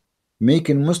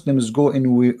making Muslims go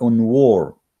on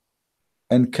war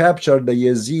and capture the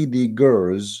Yazidi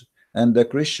girls and the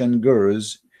Christian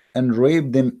girls and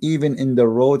rape them even in the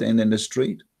road and in the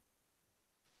street.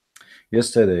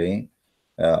 Yesterday,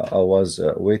 I was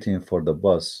waiting for the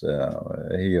bus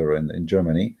here in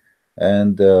Germany,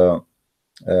 and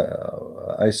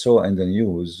I saw in the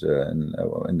news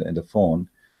in the phone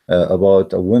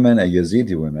about a woman, a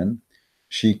Yazidi woman.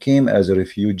 She came as a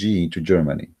refugee to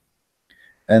Germany,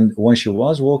 and when she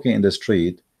was walking in the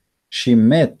street, she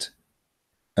met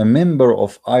a member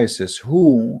of ISIS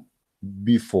who,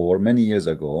 before many years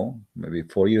ago, maybe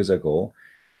 4 years ago,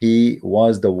 he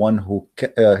was the one who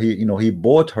he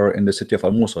bought her in the city of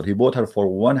Al-Mosul. He bought her for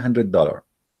 $100,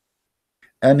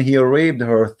 and he raped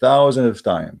her thousands of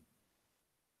times.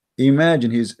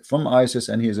 Imagine, he's from ISIS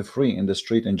and he is free in the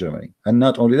street in Germany. And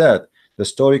not only that, the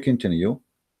story continue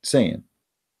saying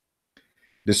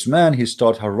this man, he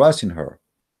started harassing her,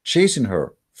 chasing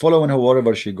her, following her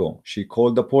wherever she go. She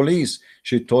called the police.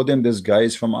 She told them this guy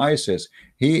is from ISIS.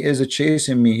 He is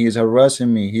chasing me. He is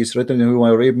harassing me. He's threatening, he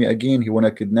want to rape me again. He want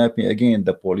to kidnap me again.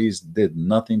 The police did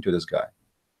nothing to this guy.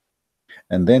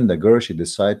 And then the girl, she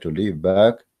decided to leave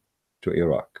back to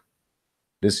Iraq.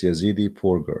 This Yazidi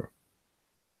poor girl.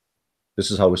 This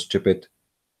is how stupid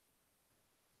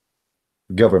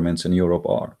governments in Europe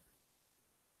are.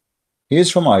 He is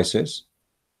from ISIS.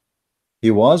 He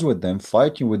was with them,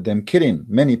 fighting with them, killing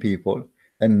many people,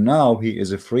 and now he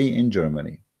is free in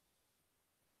Germany.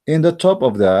 In the top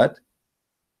of that,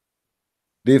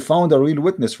 they found a real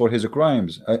witness for his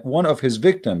crimes. One of his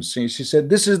victims, she said,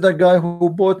 this is the guy who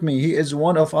bought me. He is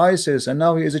one of ISIS, and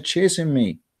now he is chasing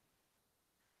me.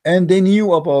 And they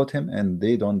knew about him, and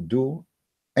they don't do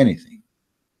anything.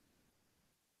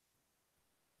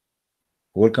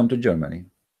 Welcome to Germany.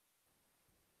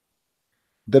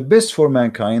 The best for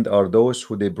mankind are those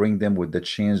who they bring them with the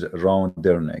chains around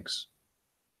their necks.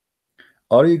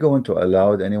 Are you going to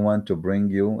allow anyone to bring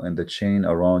you and the chain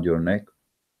around your neck?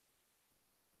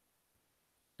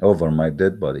 Over my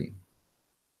dead body.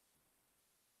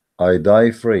 I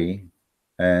die free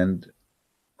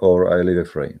or I live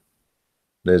free.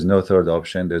 There's no third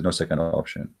option. There's no second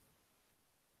option.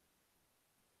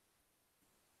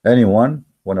 Anyone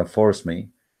want to force me?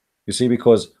 You see,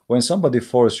 because when somebody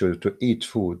forces you to eat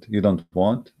food you don't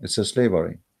want, it's a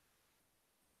slavery.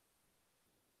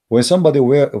 When somebody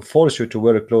force you to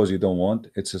wear clothes you don't want,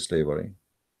 it's a slavery.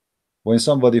 When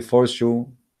somebody force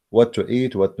you what to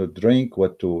eat, what to drink,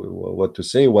 what to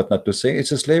say, what not to say,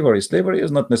 it's a slavery. Slavery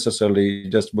is not necessarily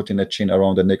just putting a chain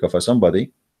around the neck of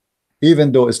somebody,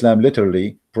 even though Islam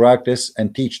literally practice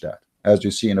and teach that, as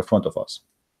you see in the front of us.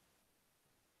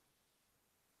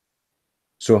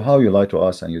 So how you lie to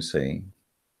us and you say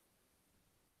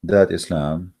that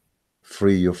Islam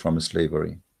free you from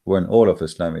slavery when all of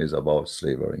Islam is about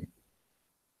slavery?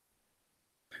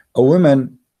 A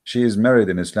woman, she is married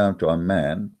in Islam to a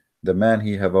man. The man,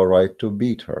 he have a right to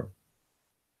beat her.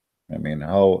 I mean,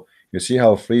 how you see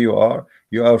how free you are?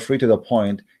 You are free to the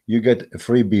point you get a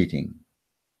free beating.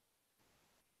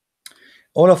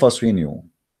 All of us, we knew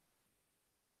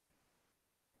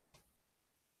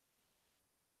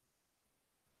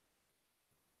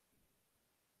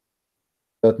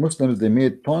that Muslims, they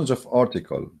made tons of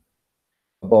articles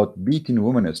about beating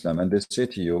women in Islam, and they say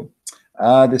to you,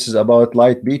 this is about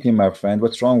light beating, my friend.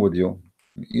 What's wrong with you?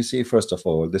 You see, first of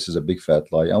all, this is a big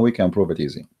fat lie, and we can prove it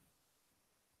easy.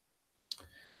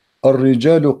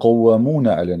 الرجال قوامون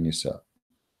على النساء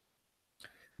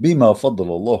بما فضل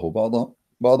الله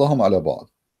بعضهم على بعض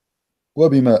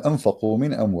وبما أنفقوا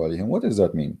من أموالهم. What does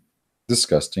that mean?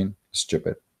 Disgusting,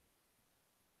 stupid.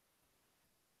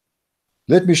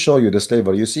 Let me show you the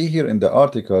slavery. You see here in the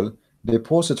article, they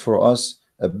posted for us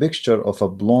a picture of a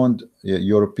blonde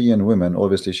European woman.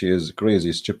 Obviously, she is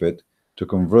crazy, stupid, to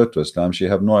convert to Islam. She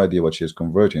have no idea what she is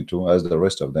converting to, as the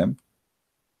rest of them.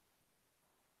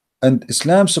 And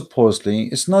Islam supposedly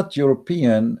it's not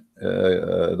European,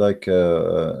 like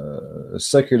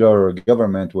secular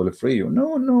government will free you. No,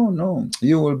 no, no.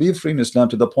 You will be free in Islam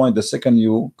to the point the second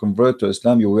you convert to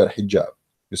Islam, you wear hijab.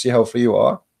 You see how free you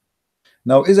are?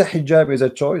 Now, is a hijab is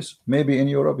a choice? Maybe in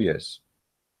Europe, yes.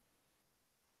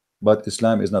 But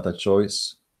Islam is not a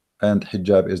choice, and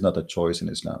hijab is not a choice in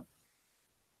Islam.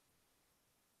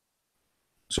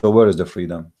 So where is the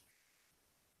freedom?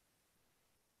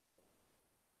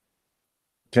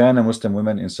 Can a Muslim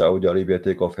woman in Saudi Arabia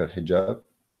take off her hijab?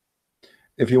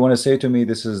 If you want to say to me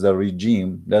this is the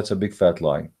regime, that's a big fat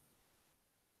lie.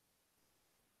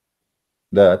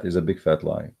 That is a big fat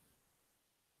lie.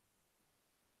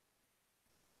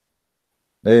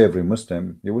 Every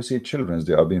Muslim, you will see children,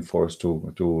 they are being forced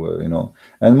to you know,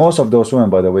 and most of those women,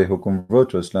 by the way, who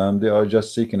convert to Islam, they are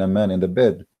just seeking a man in the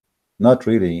bed, not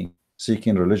really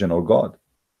seeking religion or God.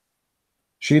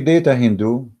 She dated a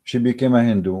Hindu, she became a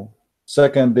Hindu.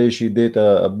 Second day she dated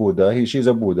a Buddha, she's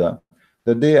a Buddha.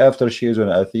 The day after she is an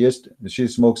atheist, she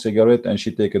smokes cigarette and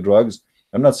she take drugs.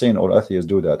 I'm not saying all atheists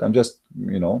do that. I'm just,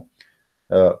 you know,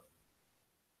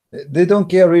 they don't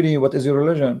care really what is your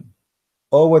religion.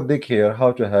 Or what they care,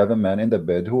 how to have a man in the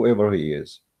bed, whoever he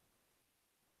is.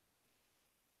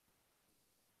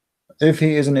 If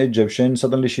he is an Egyptian,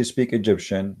 suddenly she speak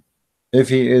Egyptian. If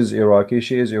he is Iraqi,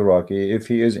 she is Iraqi. If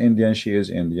he is Indian, she is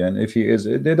Indian. If he is,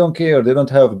 they don't care. They don't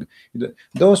have,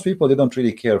 those people, they don't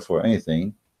really care for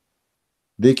anything.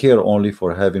 They care only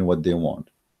for having what they want.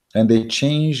 And they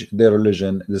change their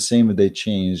religion the same way they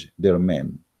change their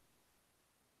men.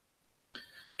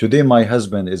 Today my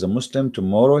husband is a Muslim,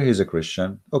 tomorrow he's a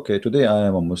Christian. Okay, today I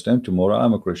am a Muslim, tomorrow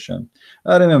I'm a Christian.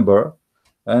 I remember,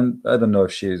 and I don't know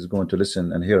if she is going to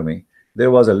listen and hear me, there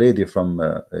was a lady from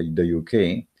the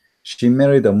UK. She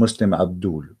married a Muslim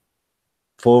Abdul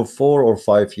for 4 or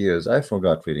 5 years. I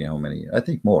forgot really how many, I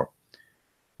think more,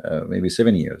 maybe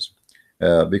 7 years,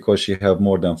 because she have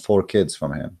more than 4 kids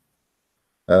from him.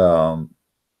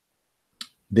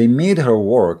 They made her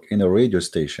work in a radio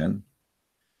station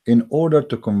in order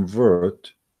to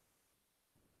convert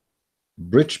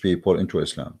rich people into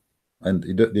Islam. And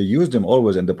they use them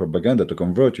always in the propaganda to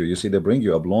convert you. You see, they bring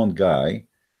you a blonde guy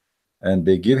and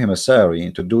they give him a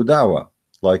salary to do dawah,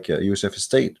 like Yusuf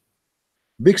State.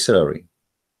 Big salary.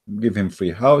 Give him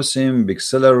free housing, big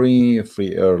salary,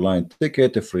 free airline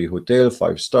ticket, a free hotel,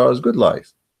 5 stars, good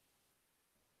life.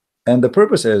 And the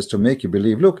purpose is to make you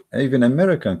believe, look, even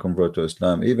American convert to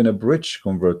Islam, even a British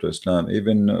convert to Islam,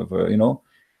 even, you know,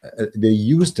 they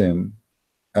use them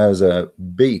as a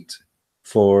bait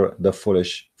for the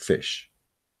foolish fish.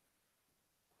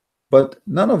 But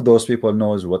none of those people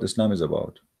knows what Islam is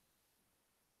about.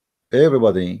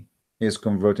 Everybody is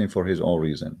converting for his own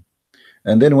reason.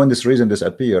 And then when this reason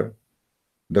disappear,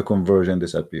 the conversion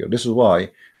disappear. This is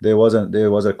why there was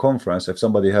a conference. If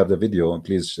somebody have the video,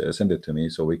 please send it to me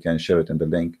so we can share it in the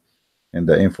link in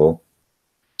the info.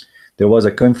 There was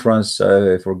a conference,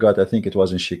 I forgot, I think it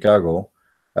was in Chicago.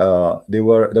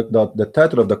 The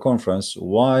title of the conference,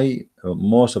 why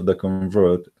most of the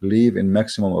convert leave in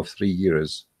maximum of 3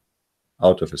 years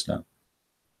out of Islam,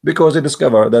 because they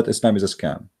discover that Islam is a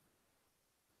scam.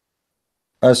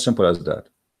 As simple as that.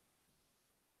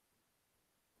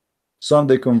 Some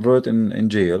they convert in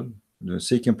jail,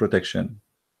 seeking protection.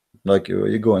 Like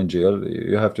you go in jail,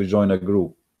 you have to join a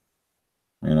group,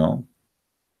 you know,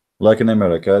 like in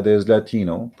America there's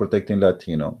Latino protecting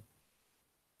Latino,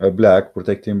 black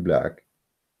protecting black,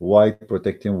 white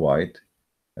protecting white,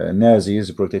 Nazis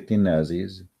protecting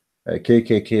Nazis,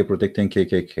 KKK protecting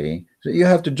KKK. So you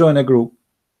have to join a group.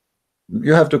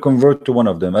 You have to convert to one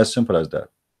of them. As simple as that.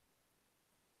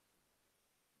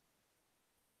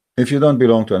 If you don't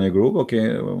belong to any group, okay,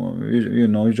 you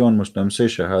know, you join Muslim, say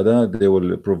Shahada, they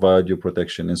will provide you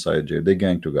protection inside jail. They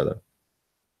gang together.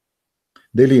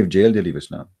 They leave jail, they leave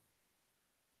Islam.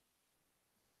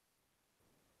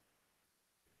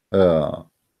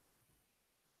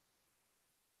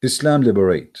 Islam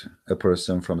liberate a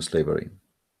person from slavery.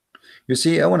 You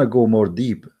see, I want to go more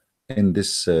deep in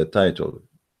this title.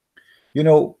 You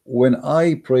know, when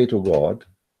I pray to God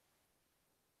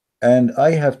and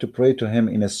I have to pray to him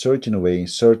in a certain way,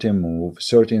 certain move,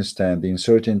 certain standing,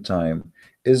 certain time,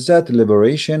 is that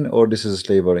liberation or this is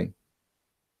slavery?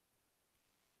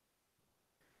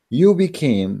 You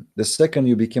became, the second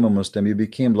you became a Muslim, you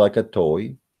became like a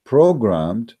toy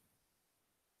programmed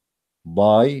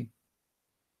by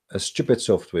a stupid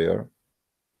software.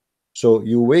 So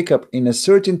you wake up in a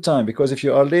certain time, because if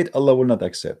you are late, Allah will not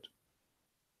accept.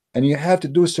 And you have to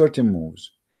do certain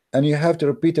moves. and you have to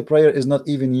repeat a prayer is not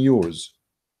even yours.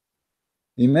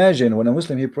 Imagine when a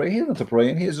Muslim he pray, he's not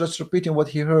praying, he is just repeating what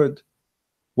he heard,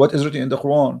 what is written in the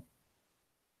Quran.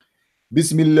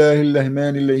 بسم الله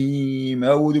الرحمن الرحيم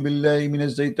أعوذ بالله من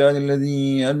الشيطان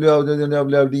الرجيم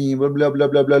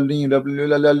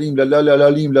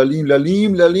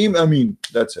Amin.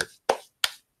 That's it.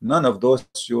 None of those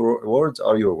your words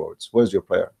are your words. Where's your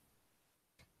prayer?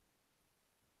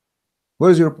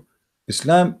 Where's your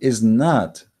Islam is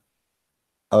not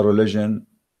a religion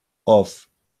of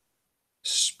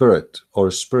spirit or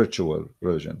spiritual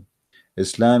religion.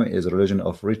 Islam is a religion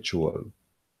of ritual.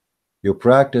 You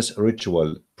practice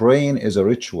ritual. Praying is a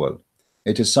ritual.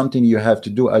 It is something you have to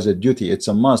do as a duty. It's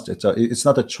a must. It's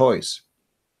not a choice.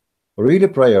 Really,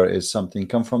 prayer is something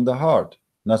come from the heart,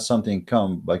 not something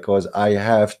come because I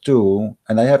have to,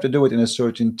 and I have to do it in a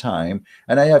certain time,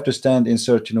 and I have to stand in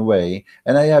certain way,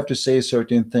 and I have to say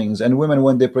certain things. And women,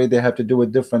 when they pray, they have to do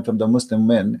it different from the Muslim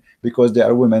men because they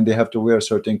are women. They have to wear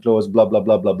certain clothes. Blah blah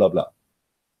blah blah blah blah.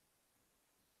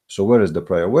 So where is the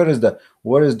prayer? Where is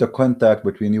the contact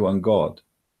between you and God?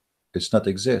 It's not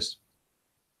exist.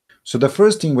 So the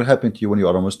first thing will happen to you when you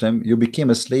are a Muslim, you became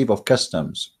a slave of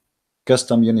customs,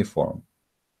 custom uniform,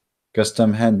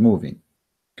 custom hand moving,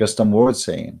 custom word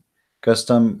saying,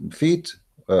 custom feet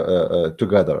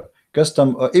together,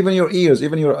 custom even your ears,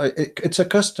 even your it's a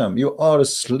custom. You are a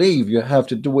slave. You have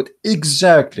to do it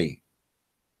exactly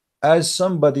as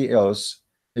somebody else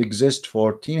exists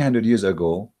 1400 years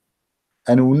ago,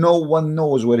 and no one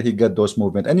knows where he got those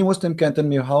movements. Any Muslim can tell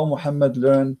me how Muhammad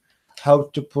learned how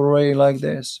to pray like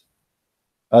this?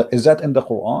 Is that in the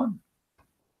Quran?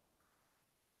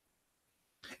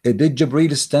 Did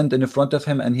Jibril stand in front of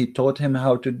him and he taught him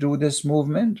how to do this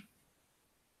movement?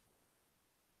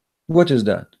 What is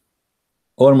that?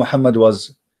 Or Muhammad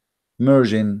was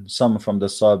merging some from the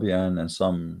Sabian and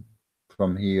some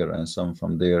from here and some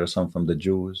from there, some from the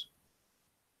Jews?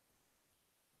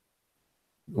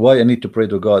 Why I need to pray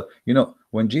to God? You know,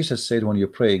 when Jesus said, when you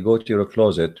pray, go to your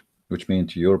closet, which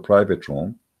means to your private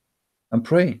room, and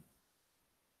pray.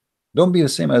 Don't be the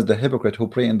same as the hypocrite who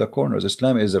pray in the corners.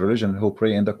 Islam is a religion who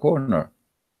pray in the corner.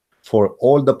 For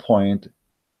all the point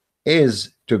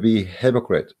is to be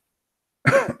hypocrite.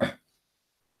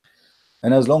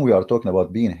 And as long we are talking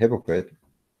about being hypocrite,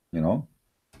 you know,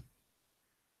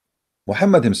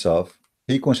 Muhammad himself,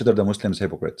 he considered the Muslims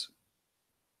hypocrites.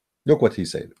 Look what he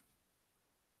said.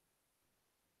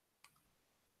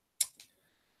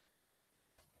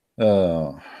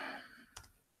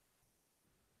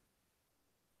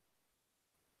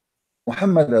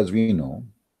 Muhammad, as we know,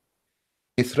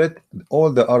 he threatened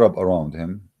all the Arab around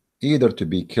him either to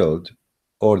be killed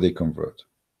or they convert.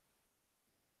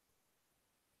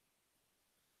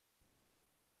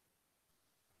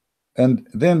 And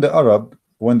then the Arab,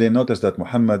 when they noticed that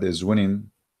Muhammad is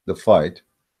winning the fight,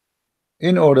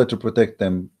 in order to protect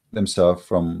themselves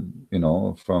from, you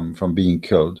know, from being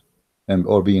killed and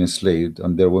or being enslaved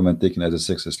and their women taken as a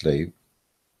sex slave,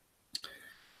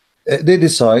 they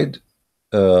decide,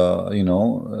 to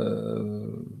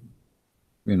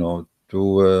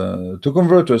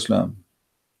convert to Islam.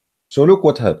 So look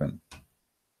what happened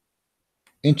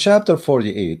in chapter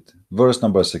 48, verse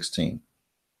number 16.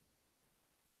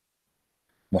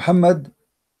 Muhammad,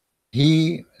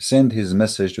 he sent his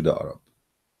message to the Arab,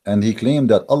 and he claimed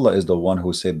that Allah is the one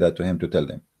who said that to him to tell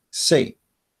them, say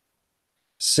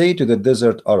to the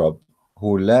desert Arab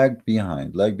who lagged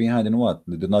behind in what?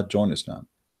 They did not join Islam.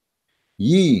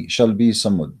 Ye shall be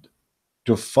summoned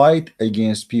to fight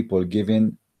against people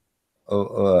given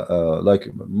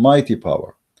like mighty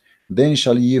power. Then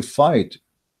shall ye fight,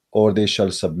 or they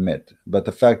shall submit. But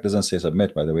the fact doesn't say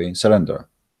submit, by the way, surrender.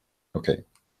 Okay.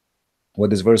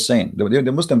 What is verse saying?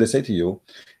 The Muslim, they say to you,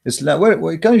 Islam,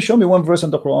 where, can you show me one verse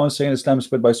in the Quran saying Islam is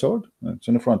split by sword? It's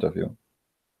in front of you.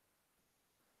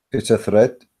 It's a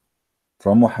threat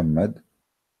from Muhammad,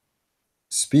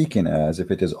 speaking as if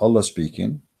it is Allah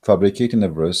speaking, fabricating a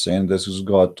verse saying this is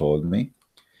God told me.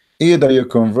 Either you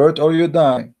convert or you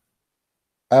die.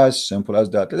 As simple as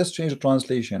that. Let's change the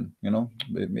translation. You know,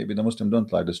 maybe the Muslim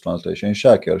don't like this translation.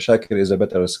 Shakir is a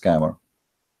better scammer.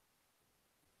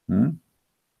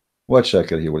 What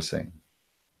Shakir he will say?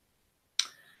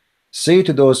 Say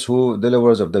to those who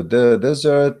deliverers of the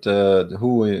desert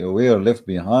who were left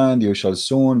behind, you shall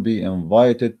soon be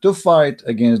invited to fight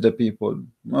against the people.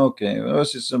 Okay,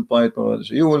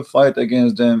 you will fight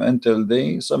against them until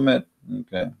they submit.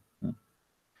 Okay.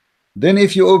 Then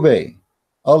if you obey,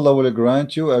 Allah will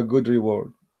grant you a good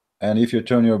reward. And if you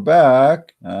turn your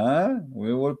back,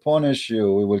 we will punish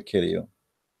you, we will kill you.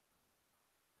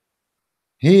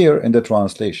 Here in the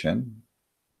translation,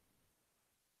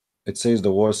 It says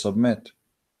the word submit.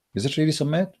 Is it really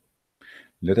submit?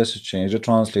 Let us change the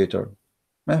translator.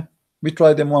 Eh, we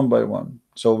try them one by one.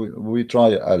 So we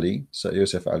try Ali, so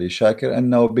Yusuf Ali Shakir, and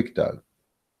now Bigtal.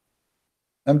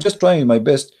 I'm just trying my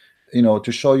best,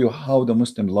 to show you how the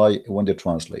Muslim lie when they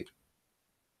translate.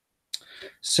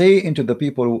 Say into the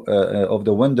people of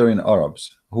the wandering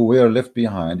Arabs who were left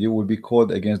behind, you will be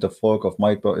called against the folk of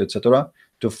my people, etc.,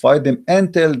 to fight them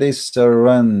until they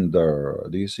surrender.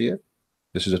 Do you see it?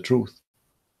 This is the truth.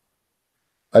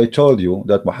 I told you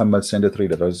that Muhammad sent 3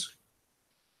 letters,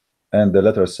 and the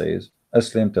letter says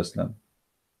Aslim Taslam.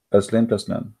 Aslim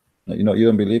Taslam. You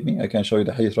don't believe me? I can show you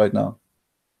the hadith right now.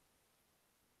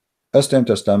 Aslim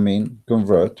Taslam mean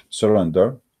convert,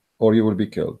 surrender, or you will be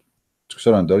killed.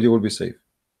 Surrender, you will be safe.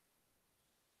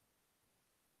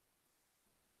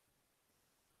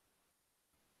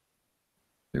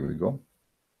 Here we go.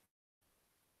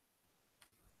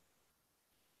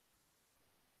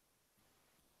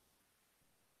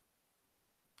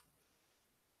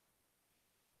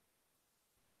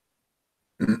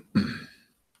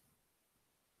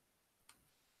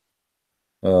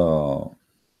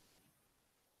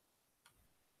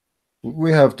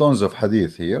 We have tons of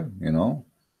hadith here,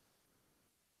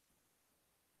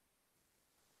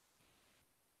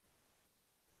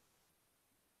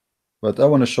 but I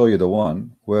want to show you the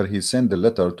one where he sent the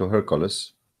letter to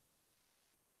Hercules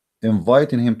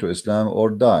inviting him to Islam or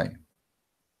die.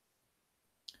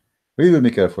 Read with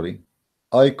me carefully.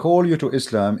 I call you to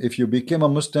Islam. If you become a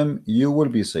Muslim, you will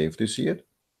be safe. Do you see it?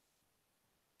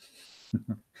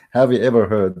 Have you ever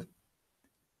heard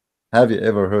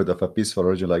of a peaceful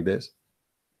religion like this?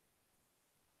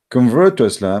 Convert to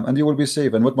Islam and you will be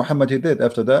safe. And what Muhammad he did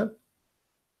after that?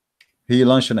 He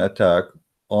launched an attack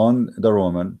on the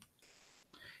Roman.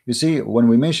 You see, when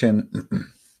we mention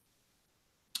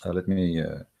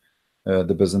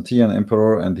the Byzantine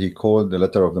emperor, and he called the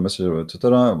letter of the messenger,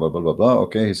 etc., blah blah blah blah.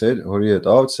 Okay, he said, who read it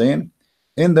out, saying,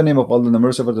 in the name of Allah the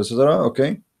merciful, etc.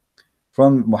 Okay,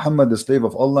 from Muhammad the slave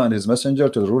of Allah and his messenger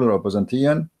to the ruler of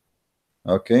Byzantine.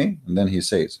 Okay, and then he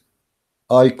says,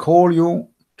 I call you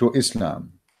to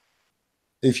Islam.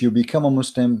 If you become a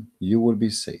Muslim, you will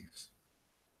be safe,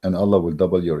 and Allah will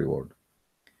double your reward.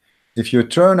 If you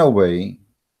turn away,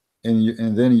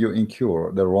 and then you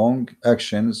incur the wrong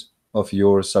actions of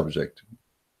your subject.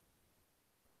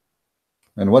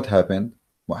 And what happened?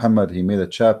 Muhammad, he made a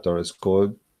chapter. It's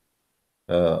called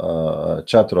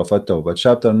chapter of At-Tawbah.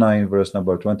 Chapter 9 verse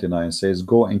number 29 says,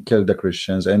 go and kill the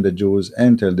Christians and the Jews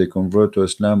until they convert to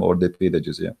Islam or they pay the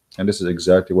jizya. And this is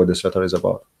exactly what this letter is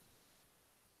about.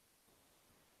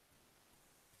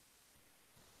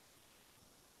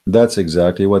 That's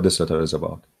exactly what this letter is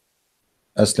about.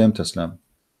 Aslam Taslam.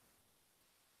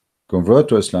 Convert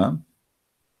to Islam,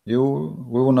 we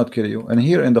will not kill you. And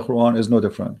here in the Quran is no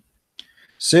different.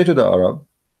 Say to the Arab,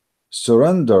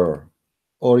 surrender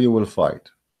or you will fight.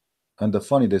 And the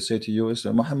funny they say to you is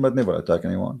Muhammad never attack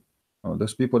anyone. Oh,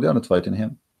 those people, they are not fighting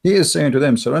him. He is saying to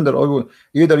them, surrender or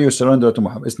either you surrender to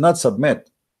Muhammad. It's not submit.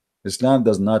 Islam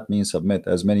does not mean submit,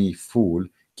 as many fools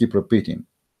keep repeating.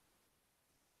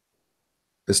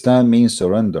 Islam means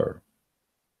surrender.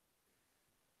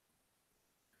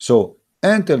 So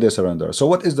until they surrender. So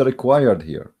what is the required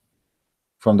here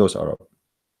from those Arab?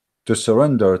 To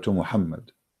surrender to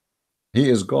Muhammad. He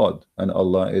is God and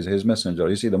Allah is his messenger.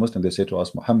 You see, the Muslim, they say to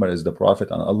us, Muhammad is the prophet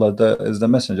and Allah is the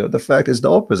messenger. The fact is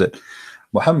the opposite.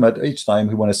 Muhammad, each time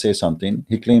he want to say something,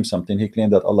 he claims something, he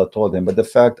claimed that Allah told him, but the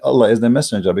fact Allah is the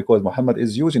messenger, because Muhammad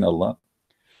is using Allah,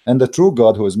 and the true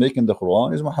God who is making the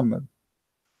Quran is Muhammad.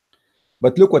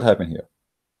 But look what happened here.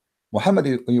 Muhammad,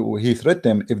 he threatened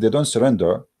them, if they don't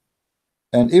surrender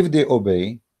and if they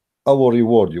obey, I will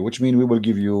reward you, which means we will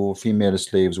give you female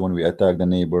slaves when we attack the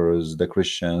neighbors, the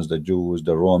Christians, the Jews,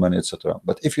 the Roman, etc.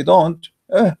 But if you don't,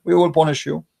 we will punish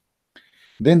you.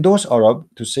 Then those Arab,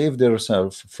 to save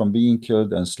themselves from being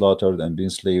killed and slaughtered and being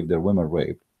enslaved, their women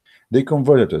raped, they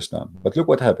converted to Islam. But look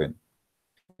what happened.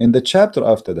 In the chapter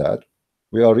after that,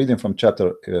 we are reading from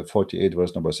chapter 48,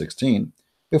 verse number 16.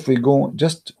 If we go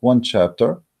just one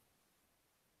chapter,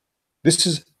 this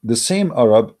is the same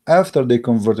Arab after they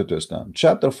converted to Islam.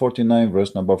 Chapter 49,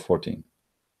 verse number 14.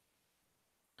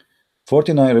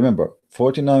 49, remember,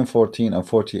 49, 14, and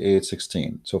 48,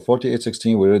 16. So 48,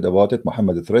 16, we read about it.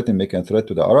 Muhammad threatened, making a threat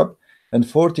to the Arab. And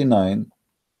 49,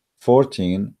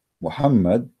 14,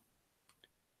 Muhammad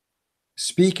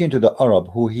speaking to the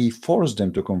Arab who he forced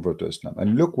them to convert to Islam.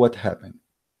 And look what happened.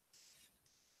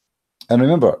 And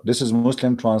remember, this is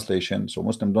Muslim translation, so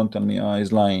Muslim don't tell me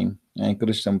he's lying and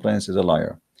Christian Prince is a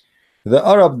liar. The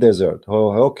Arab desert.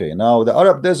 Oh, okay. Now the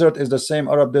Arab desert is the same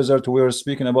Arab desert we were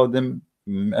speaking about them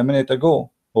a minute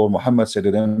ago. Or Muhammad said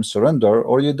to them, surrender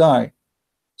or you die.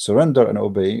 Surrender and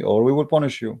obey, or we will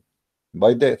punish you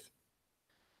by death.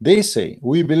 They say,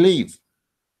 we believe.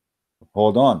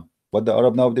 Hold on. What the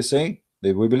Arab now they say?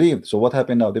 We believe. So what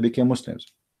happened now? They became Muslims.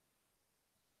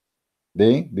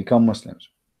 They become Muslims.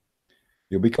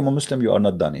 You become a Muslim, you are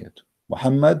not done yet.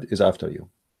 Muhammad is after you.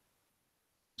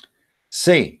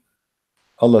 Say,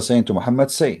 Allah saying to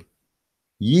Muhammad, say,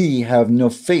 ye have no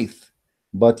faith,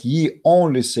 but ye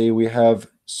only say we have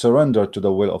surrendered to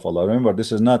the will of Allah. Remember,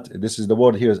 this is the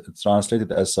word here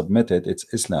translated as submitted. It's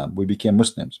Islam. We became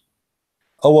Muslims.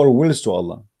 Our wills to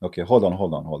Allah. Okay, hold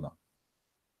on.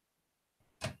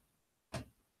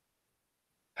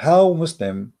 How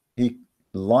Muslim he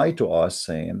lied to us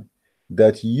saying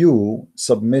that you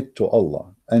submit to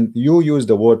Allah, and you use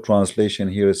the word translation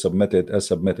here submitted as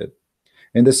submitted.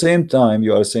 In the same time,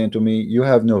 you are saying to me, you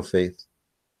have no faith.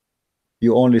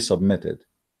 You only submitted.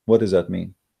 What does that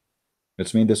mean?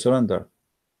 It means the surrender.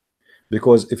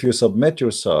 Because if you submit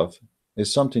yourself,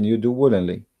 it's something you do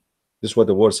willingly. This is what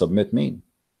the word submit mean.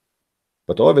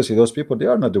 But obviously, those people, they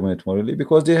are not doing it willingly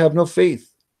because they have no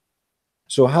faith.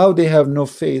 So how they have no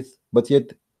faith, but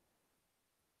yet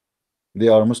they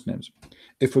are Muslims?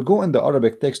 If we go in the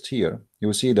Arabic text here, you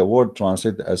will see the word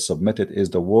translated as submitted is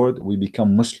the word we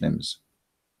become Muslims.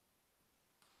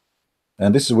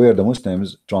 And this is where the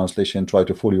Muslims translation try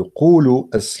to fool you. Qulu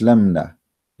aslamna.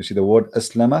 You see the word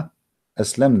aslama?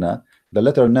 Aslamna. The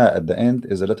letter na at the end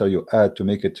is a letter you add to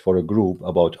make it for a group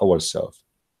about ourselves,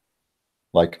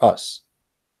 like us.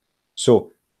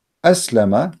 So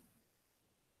aslama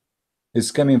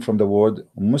is coming from the word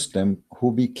Muslim,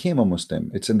 who became a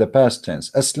Muslim. It's in the past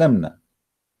tense. Aslamna.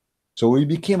 So we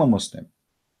became a Muslim.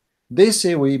 They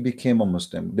say we became a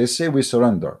Muslim. They say we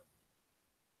surrender.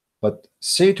 But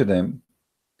say to them,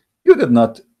 you did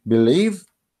not believe.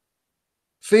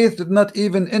 Faith did not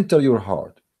even enter your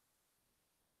heart.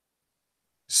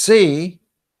 Say,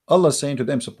 Allah saying to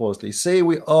them supposedly, say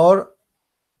we are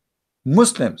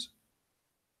Muslims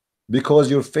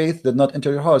because your faith did not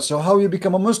enter your heart. So how you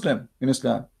become a Muslim in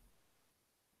Islam?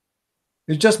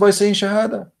 It's just by saying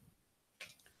Shahada.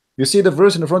 You see the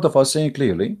verse in front of us saying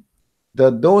clearly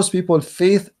that those people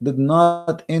faith did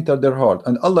not enter their heart,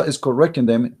 and Allah is correcting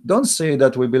them. Don't say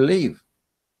that we believe.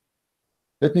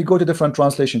 Let me go to different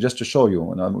translation just to show you.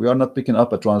 We are not picking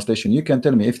up a translation. You can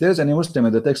tell me if there's any Muslim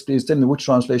in the text. Please tell me which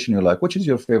translation you like. Which is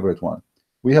your favorite one?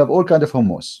 We have all kind of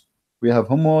hummus. We have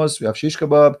hummus. We have shish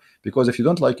kebab. Because if you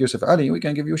don't like Yusuf Ali, we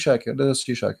can give you Shakir. Let us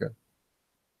see Shakir.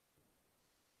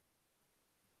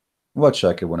 What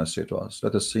Shakir want to say to us?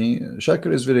 Let us see.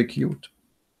 Shakir is very cute.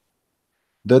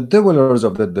 The dwellers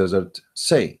of the desert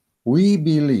say, we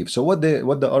believe. So what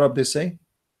the Arab they say?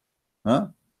 Huh?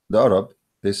 The Arab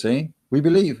they say, we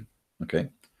believe. Okay.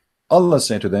 Allah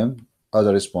said to them as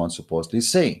a response, supposedly,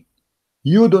 say,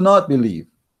 you do not believe.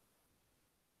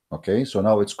 Okay, so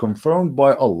now it's confirmed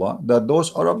by Allah that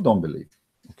those Arab don't believe.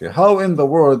 Okay, how in the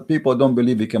world people don't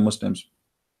believe become Muslims?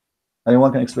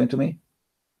 Anyone can explain to me?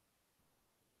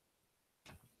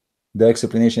 The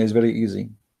explanation is very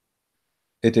easy.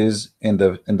 It is in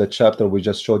the chapter we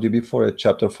just showed you before, at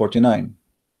chapter 49,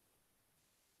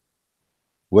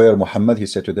 where Muhammad he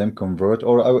said to them, convert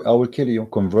or I will kill you,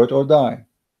 convert or die.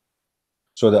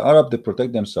 So the Arab, they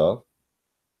protect themselves.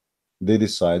 They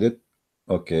decided,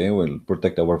 okay, we'll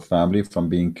protect our family from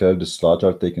being killed,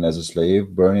 slaughtered, taken as a slave,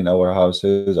 burning our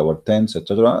houses, our tents,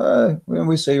 etc. When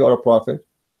we say you are a prophet,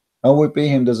 and we pay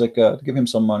him the zakat, give him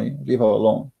some money, leave her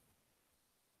alone.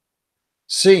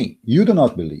 Say, you do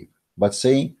not believe, but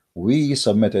say, we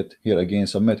submitted, here again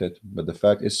submitted, but the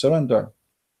fact is surrender.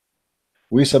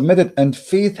 We submitted, and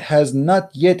faith has not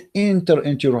yet entered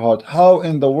into your heart. How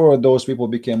in the world those people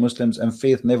became Muslims and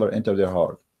faith never entered their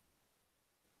heart?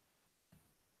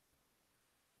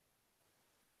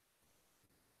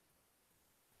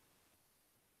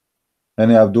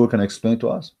 Any Abdul can explain to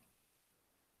us?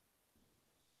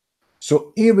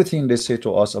 So everything they say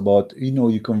to us about,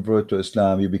 you convert to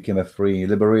Islam, you became a free,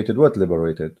 liberated. What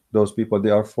liberated? Those people,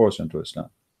 they are forced into Islam.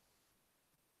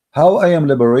 How I am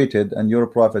liberated, and your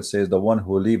prophet says the one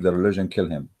who leave the religion, kill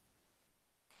him.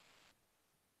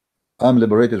 I'm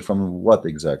liberated from what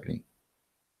exactly?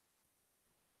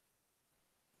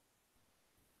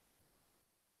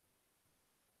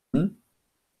 I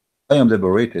am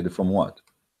liberated from what?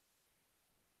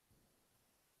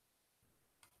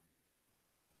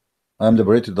 I'm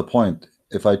liberated to the point,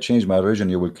 if I change my religion,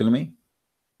 you will kill me?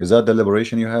 Is that the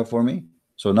liberation you have for me?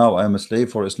 So now I am a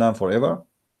slave for Islam forever?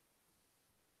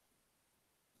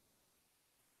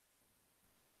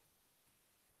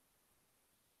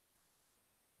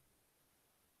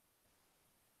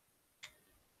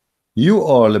 You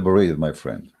are liberated, my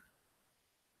friend.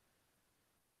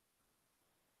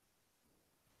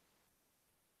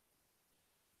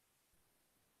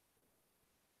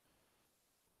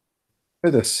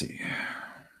 Let us see.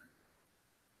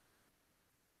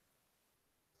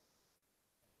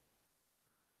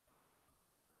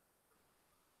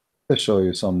 Let's show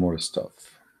you some more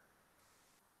stuff.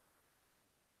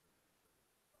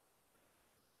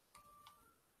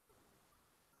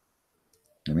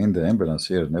 I mean, the ambulance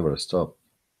here never stopped.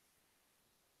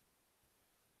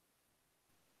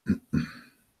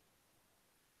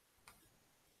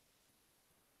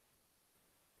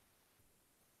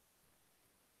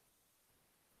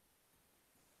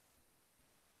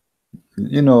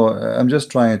 You know, I'm just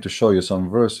trying to show you some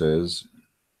verses.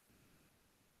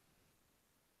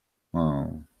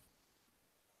 Oh.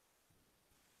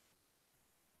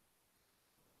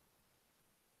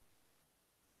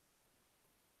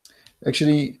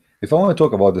 Actually, if I want to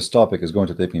talk about this topic, it's going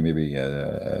to take me maybe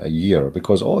a year,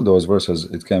 because all those verses,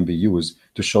 it can be used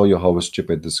to show you how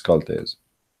stupid this cult is.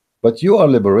 But you are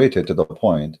liberated to the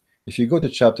point. If you go to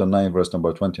chapter 9, verse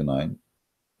number 29,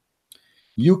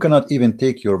 you cannot even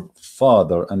take your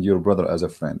father and your brother as a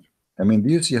friend. I mean,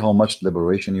 do you see how much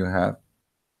liberation you have?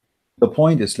 The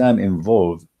point Islam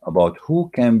involved about who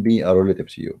can be a relative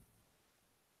to you.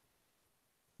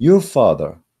 Your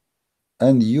father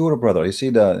and your brother. You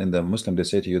see that in the Muslim, they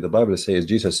say to you, the Bible says,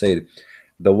 Jesus said,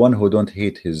 the one who don't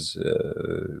hate his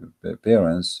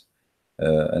parents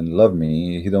and love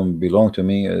me, he don't belong to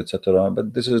me, etc.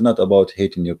 But this is not about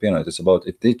hating your parents. It's about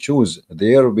if they choose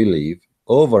their belief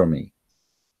over me.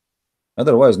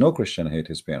 Otherwise, no Christian hate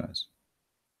his parents.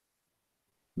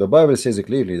 The Bible says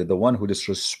clearly that the one who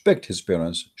disrespect his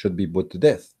parents should be put to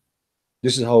death.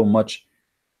 This is how much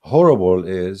horrible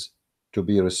it is to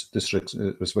be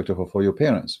disrespectful for your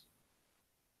parents.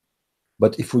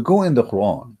 But if we go in the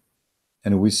Quran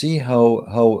and we see how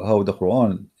the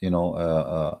Quran, you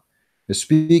know,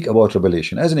 speak about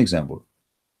revelation, as an example,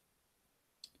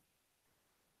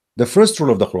 the first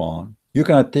rule of the Quran, you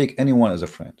cannot take anyone as a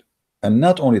friend. And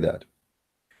not only that,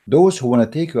 those who want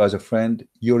to take you as a friend,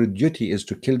 your duty is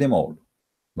to kill them all.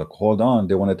 But hold on,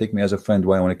 they want to take me as a friend,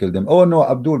 why I want to kill them? Oh no,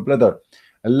 Abdul, brother,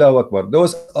 Allahu Akbar,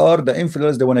 those are the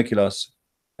infidels, they want to kill us,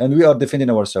 and we are defending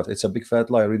ourselves. It's a big fat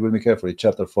lie. Read with me carefully,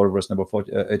 chapter 4, verse number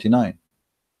 89.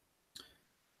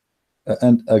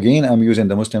 And again, I'm using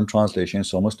the Muslim translation,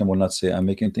 so Muslim will not say I'm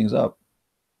making things up.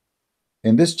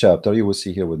 In this chapter, you will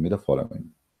see here with me the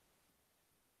following.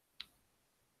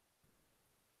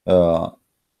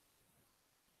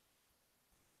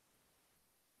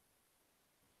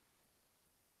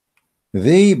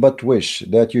 They but wish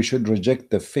that you should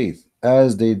reject the faith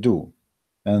as they do,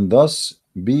 and thus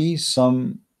be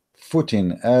some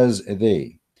footing as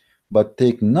they, but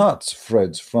take not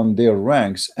threads from their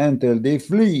ranks until they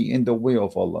flee in the way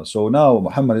of Allah. So now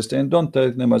Muhammad is saying, don't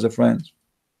take them as a friend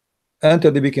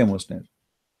until they became Muslims.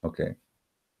 Okay.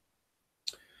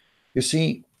 You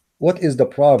see, what is the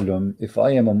problem if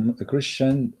I am a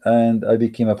Christian and I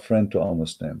became a friend to a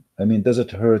Muslim? I mean, does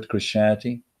it hurt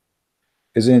Christianity?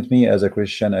 Isn't it me as a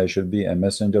Christian, I should be a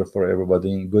messenger for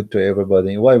everybody, good to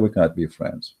everybody? Why we cannot be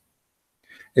friends?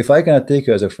 If I cannot take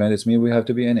you as a friend, it's mean we have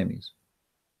to be enemies.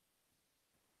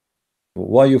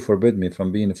 Why you forbid me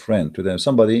from being a friend to them?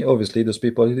 Somebody, obviously, those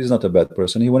people, he's not a bad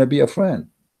person. He want to be a friend.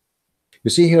 You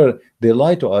see here, they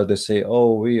lie to us. They say,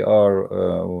 "Oh, we are,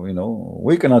 you know,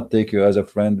 we cannot take you as a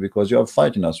friend because you are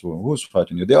fighting us." Who's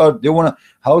fighting you? They are. They want to.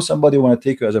 How somebody want to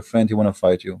take you as a friend? He want to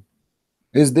fight you?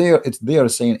 Is there? It's they are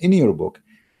saying in your book,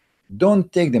 don't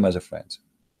take them as a friend.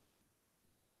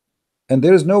 And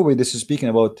there is no way this is speaking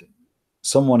about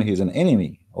someone he's an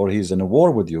enemy or he's in a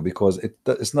war with you, because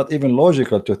it's not even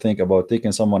logical to think about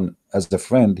taking someone as a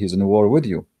friend he's in a war with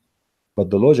you. But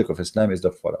the logic of Islam is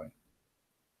the following: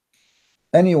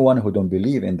 anyone who don't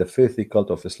believe in the filthy cult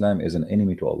of Islam is an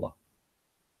enemy to Allah,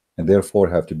 and therefore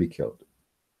have to be killed.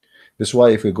 This is why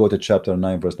if we go to chapter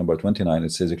 9 verse number 29,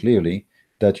 it says clearly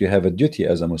that you have a duty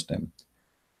as a Muslim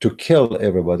to kill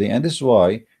everybody. And this is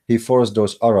why he forced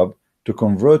those Arab to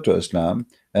convert to Islam,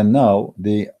 and now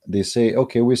they say,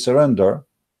 okay, we surrender,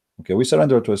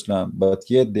 to Islam, but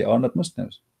yet they are not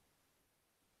Muslims.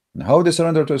 And how they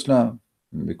surrender to Islam?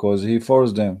 Because he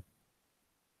forced them.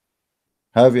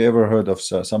 Have you ever heard of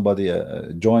somebody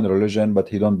join a religion but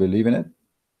he don't believe in it?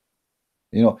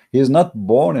 You know, he is not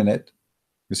born in it.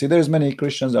 You see, there's many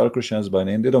Christians that are Christians by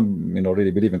name. They don't, you know,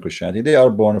 really believe in Christianity. They are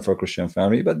born from a Christian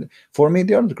family, but for me,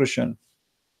 they aren't Christian.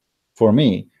 For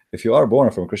me, if you are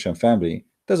born from a Christian family,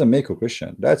 it doesn't make you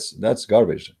Christian. That's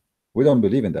garbage. We don't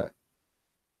believe in that.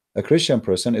 A Christian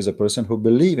person is a person who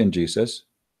believes in Jesus,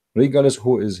 regardless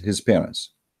who is his parents.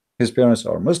 His parents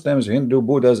are Muslims, Hindu,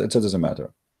 Buddhas, it doesn't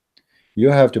matter.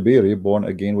 You have to be reborn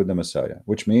again with the Messiah,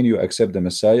 which means you accept the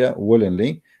Messiah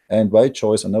willingly and by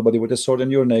choice, and nobody with a sword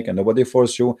in your neck, and nobody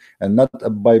force you, and not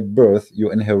by birth you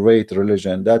inherit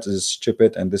religion. That is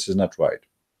stupid, and this is not right.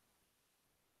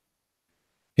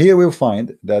 Here we'll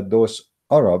find that those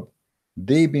Arab,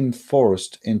 they've been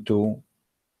forced into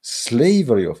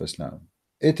slavery of Islam.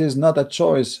 It is not a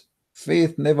choice.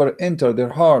 Faith never entered their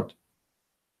heart,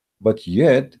 but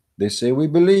yet they say we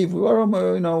believe. We are,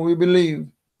 we believe.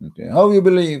 Okay, how you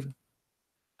believe?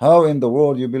 How in the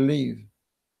world you believe?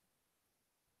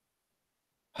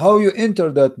 How you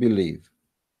enter that belief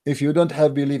if you don't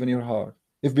have belief in your heart?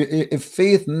 If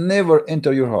faith never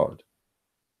enter your heart,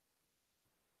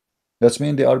 that's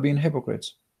mean they are being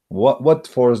hypocrites. What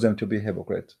forced them to be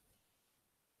hypocrites?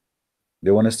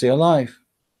 They want to stay alive.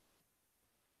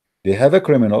 They have a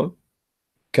criminal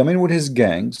come in with his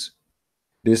gangs.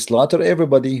 They slaughter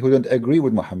everybody who don't agree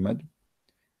with Muhammad.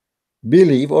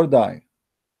 Believe or die.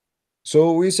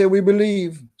 So we say we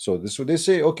believe. So this is what they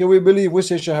say. Okay, we believe. We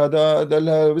say Shahada,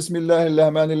 Bismillah,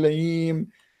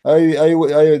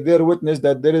 I bear witness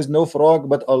that there is no frog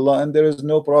but Allah, and there is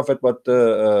no prophet but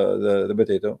the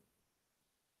potato.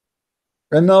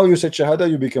 And now you said Shahada,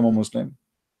 you become a Muslim.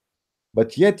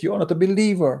 But yet you are not a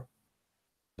believer.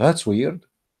 That's weird.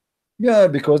 Yeah,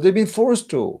 because they've been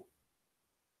forced to.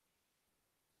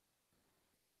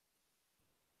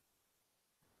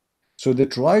 So they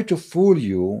try to fool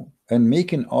you and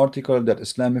make an article that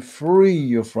Islam free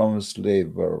you from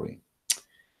slavery.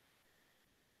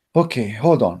 Okay,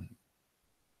 hold on.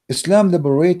 Islam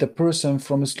liberate a person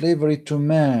from slavery to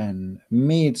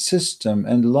man-made system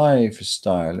and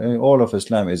lifestyle. All of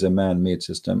Islam is a man-made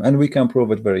system, and we can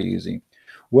prove it very easy.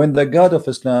 When the God of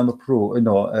Islam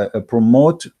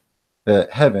promote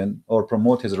heaven or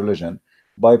promote his religion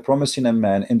by promising a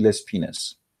man endless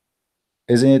penis,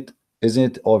 isn't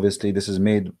it obviously this is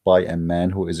made by a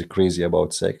man who is crazy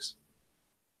about sex?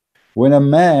 When a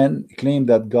man claimed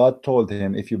that God told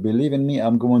him, if you believe in me,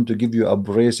 I'm going to give you a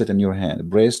bracelet in your hand.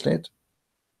 Bracelet?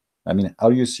 I mean,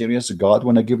 are you serious? God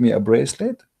want to give me a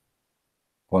bracelet?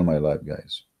 All my life,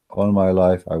 guys. All my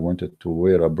life, I wanted to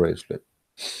wear a bracelet.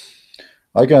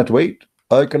 I cannot wait.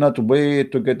 I cannot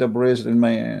wait to get a bracelet in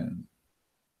my hand.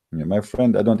 Yeah, my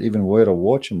friend, I don't even wear a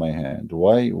watch in my hand.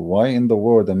 Why in the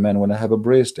world a man want to have a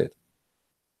bracelet?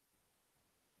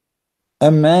 A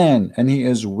man, and he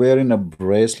is wearing a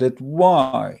bracelet.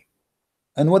 Why?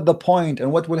 And what the point,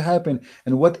 and what will happen,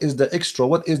 and what is the extra,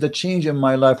 what is the change in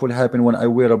my life will happen when I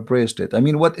wear a bracelet? I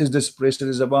mean, what is this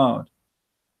bracelet is about?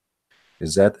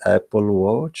 Is that Apple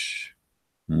Watch?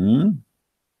 No,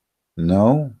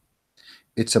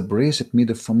 it's a bracelet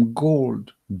made from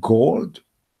gold. Gold?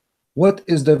 What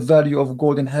is the value of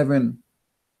gold in heaven?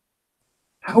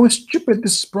 How stupid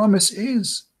this promise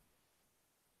is.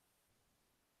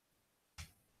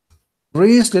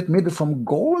 Bracelet made from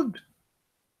gold?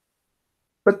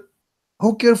 But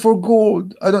who care for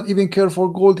gold? I don't even care for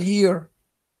gold here.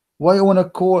 Why I want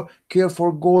to care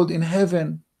for gold in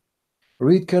heaven?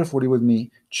 Read carefully with me.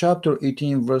 Chapter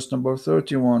 18, verse number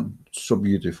 31. So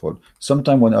beautiful.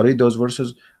 Sometime when I read those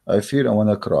verses, I feel I want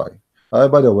to cry.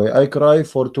 By the way, I cry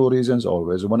for two reasons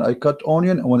always. When I cut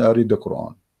onion and when I read the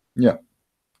Quran. Yeah.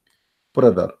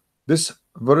 Brother, this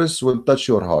verse will touch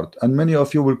your heart, and many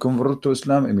of you will convert to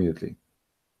Islam immediately.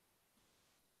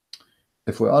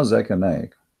 If we ask Zakir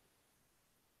Naik,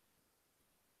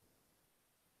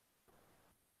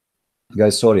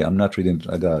 guys, sorry, I'm not reading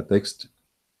the text.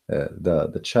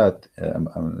 The chat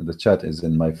is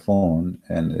in my phone,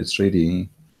 and it's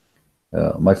really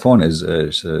my phone is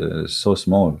so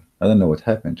small. I don't know what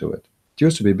happened to it. It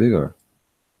used to be bigger.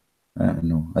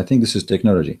 No, I think this is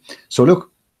technology. So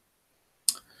look,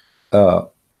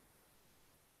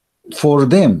 for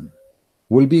them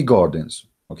will be gardens.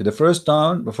 Okay, the first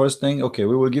thing, okay,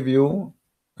 we will give you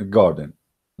a garden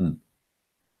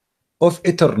of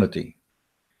eternity.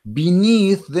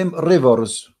 Beneath them,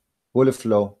 rivers will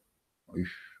flow.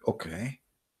 Okay.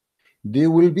 They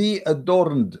will be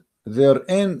adorned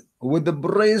therein with the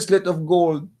bracelet of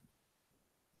gold.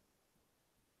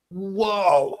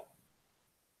 Wow.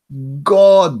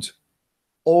 God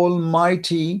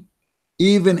Almighty,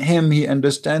 even him, he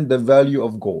understands the value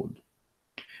of gold.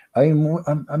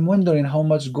 I'm wondering how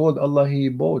much gold Allah he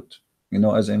bought,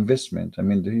 as investment. I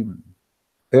mean,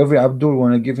 every Abdul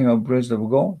want to give him a bracelet of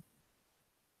gold.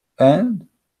 And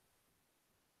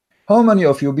how many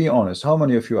of you, be honest, how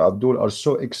many of you, Abdul, are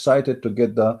so excited to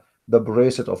get the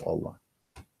bracelet of Allah?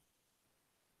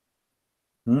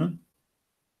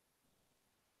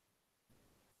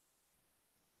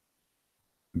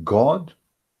 God?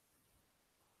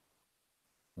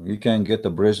 You can get a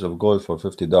bracelet of gold for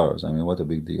 $50. I mean, what a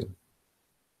big deal.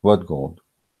 What gold?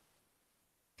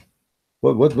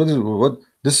 What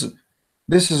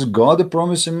this is God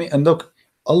promising me. And look,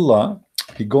 Allah,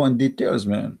 he go in details,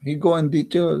 man. He go in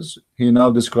details. He now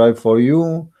describe for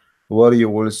you where you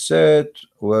will sit,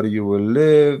 where you will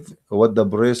live, what the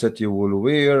bracelet you will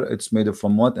wear, it's made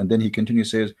from what, and then he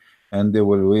continues says, and they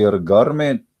will wear a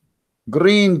garment,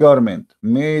 green garment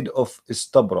made of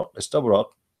istabrak. Istabrak,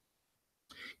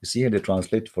 you see here they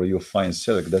translate for you fine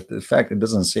silk. That in fact it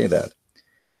doesn't say that.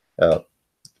 Uh,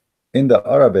 in the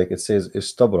Arabic it says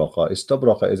istabraqa.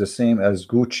 Istabraqa is the same as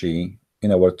Gucci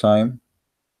in our time,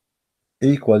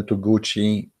 equal to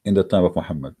Gucci in the time of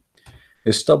Muhammad.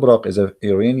 Istabrak is an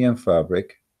Iranian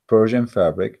fabric, Persian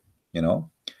fabric, you know,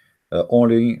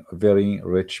 only very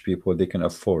rich people they can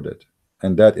afford it,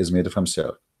 and that is made from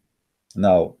silk.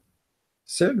 Now,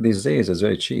 silk these days is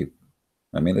very cheap.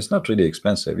 I mean, it's not really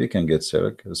expensive. You can get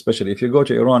silk, especially if you go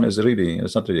to Iran. It's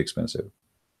not really expensive.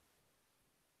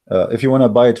 If you want to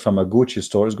buy it from a Gucci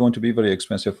store, it's going to be very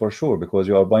expensive for sure because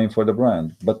you are buying for the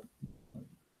brand. But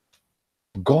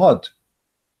God,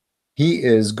 he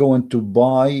is going to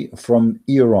buy from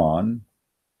Iran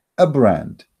a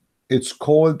brand. It's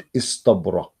called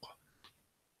Istabrak.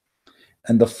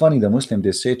 And the Muslim,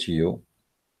 they say to you,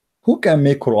 who can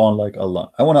make Quran like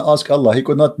Allah? I want to ask Allah, he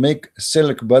could not make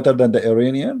silk better than the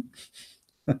Iranian?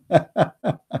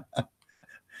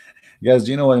 Guys,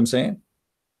 do you know what I'm saying?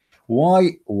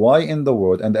 Why in the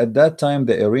world? And at that time,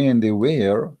 the Iranian, they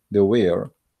wear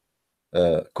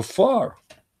kuffar.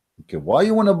 Okay, why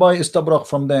you want to buy istabrak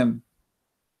from them?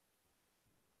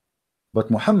 But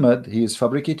Muhammad, he is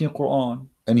fabricating Quran,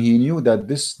 and he knew that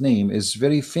this name is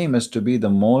very famous to be the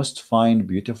most fine,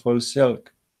 beautiful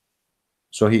silk.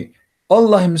 So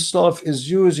Allah himself is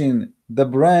using the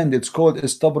brand, it's called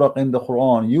istabrak in the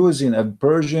Quran, using a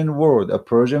Persian word, a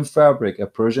Persian fabric, a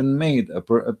Persian made, a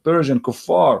Persian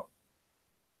kuffar,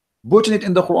 putting it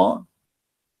in the Quran.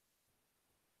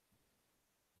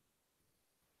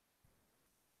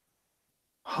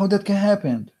 How that can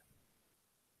happen?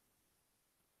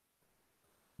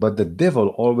 But the devil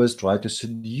always tries to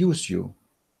seduce you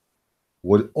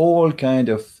with all kind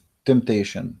of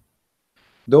temptation.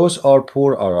 Those are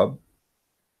poor Arab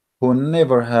who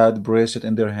never had bracelet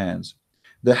in their hands.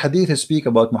 The hadith speak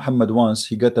about Muhammad once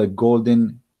he got a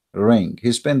golden ring.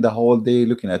 He spent the whole day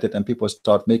looking at it and people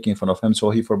start making fun of him,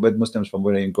 so he forbade Muslims from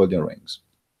wearing golden rings.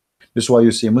 This is why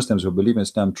you see Muslims who believe in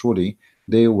Islam truly,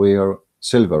 they wear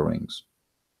silver rings.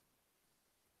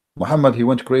 Muhammad, he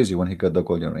went crazy when he got the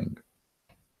golden ring.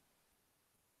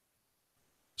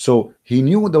 So he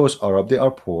knew those Arab, they are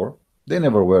poor, they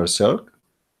never wear silk,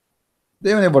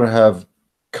 they never have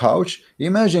couch.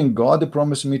 Imagine God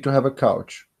promised me to have a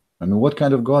couch. I mean, what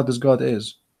kind of God this God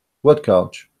is? What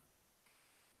couch?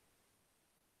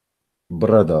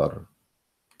 Brother,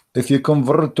 if you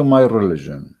convert to my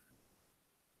religion,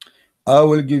 I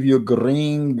will give you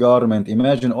green garment.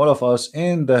 Imagine all of us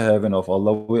in the heaven of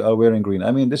Allah, we are wearing green.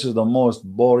 I mean, this is the most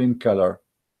boring color.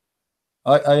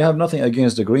 I have nothing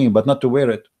against the green, but not to wear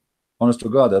it. Honest to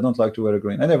God, I don't like to wear a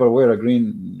green. I never wear a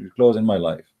green clothes in my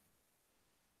life.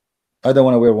 I don't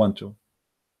want to wear one too.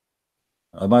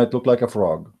 I might look like a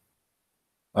frog.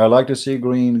 I like to see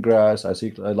green grass. I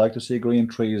like to see green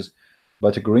trees,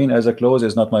 but green as a clothes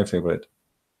is not my favorite.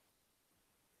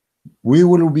 We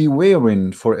will be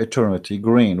wearing for eternity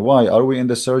green. Why? Are we in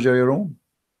the surgery room?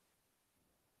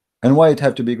 And why it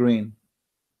have to be green?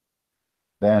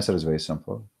 The answer is very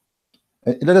simple.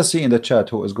 Let us see in the chat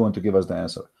who is going to give us the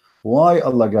answer. Why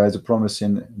Allah, guys,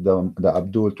 promising the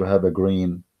Abdul to have a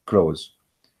green clothes?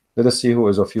 Let us see who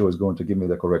is of you is going to give me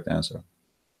the correct answer.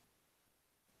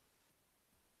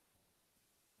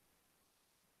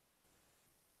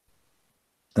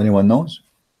 Anyone knows?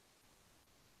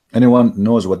 Anyone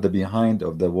knows what the behind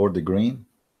of the word green?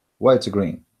 Why it's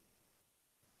green?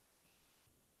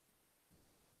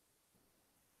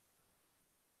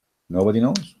 Nobody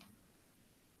knows?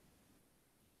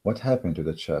 What happened to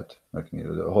the chat? Okay,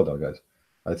 hold on, guys.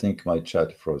 I think my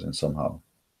chat frozen somehow.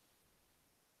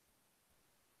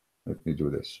 Let me do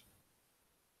this.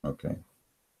 Okay.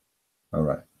 All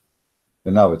right.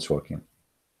 And now it's working.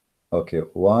 Okay.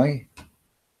 Why?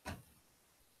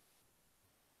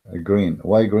 Green.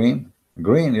 Why green?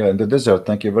 Green, yeah, in the desert.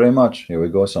 Thank you very much. Here we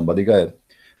go. Somebody got it.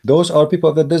 Those are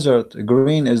people of the desert.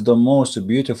 Green is the most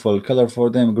beautiful color for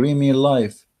them. Green mean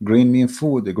life. Green mean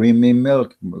food. Green mean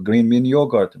milk. Green mean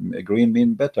yogurt. Green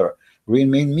mean butter. Green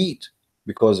mean meat,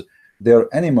 because their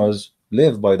animals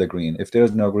live by the green. If there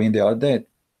is no green, they are dead.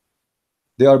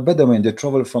 They are Bedouin. They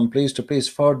travel from place to place,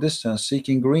 far distance,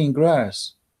 seeking green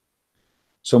grass.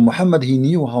 So Muhammad, he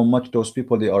knew how much those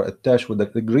people, they are attached with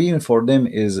the green. For them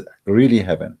is really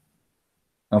heaven.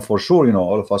 And for sure,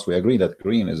 all of us, we agree that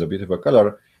green is a beautiful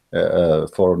color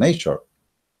for nature.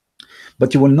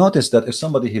 But you will notice that if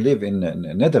somebody he live in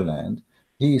Netherlands,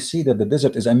 he see that the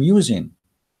desert is amusing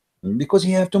because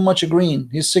he have too much green.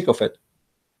 He's sick of it.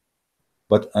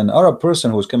 But an Arab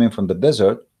person who's coming from the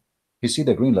desert, he see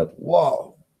the green like,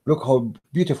 wow, look how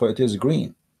beautiful it is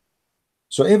green.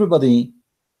 So everybody,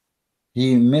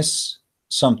 he miss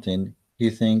something. He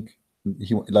think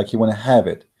he want to have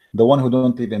it. The one who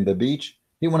don't live in the beach,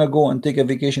 he want to go and take a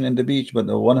vacation in the beach. But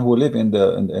the one who live in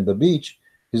the beach,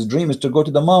 his dream is to go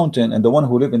to the mountain. And the one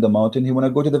who live in the mountain, he want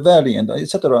to go to the valley, and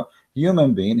etc.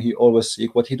 Human being, he always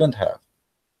seek what he don't have.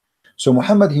 So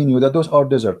Muhammad, he knew that those are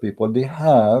desert people. They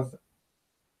have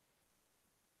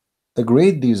a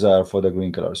great desire for the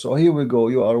green color. So here we go.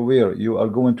 You are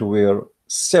going to wear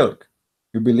silk.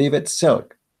 You believe it?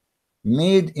 Silk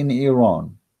made in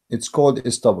Iran. It's called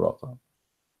istabraqa.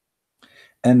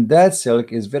 And that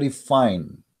silk is very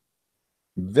fine,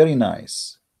 very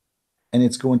nice, and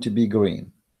it's going to be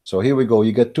green. So here we go.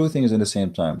 You get two things in the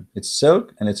same time. It's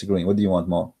silk and it's green. What do you want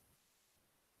more?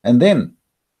 And then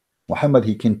Muhammad,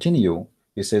 he continue.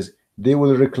 He says, they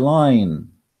will recline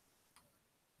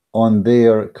on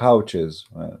their couches.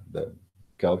 The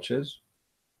couches.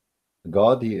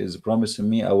 God, he is promising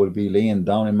me I will be laying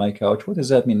down in my couch. What does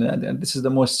that mean? And this is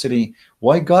the most silly.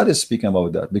 Why God is speaking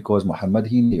about that? Because Muhammad,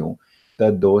 he knew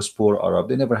that those poor Arab,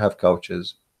 they never have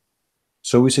couches.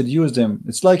 So we should use them.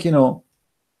 It's like,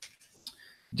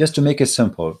 just to make it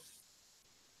simple,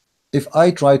 if I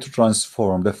try to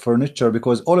transform the furniture,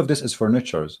 because all of this is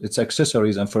furnitures, it's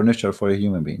accessories and furniture for a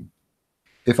human being.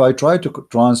 If I try to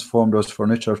transform those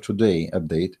furniture today,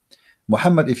 update,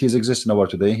 Muhammad, if he's existing in our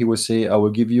today, he will say, I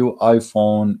will give you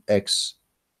iPhone X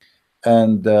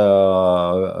and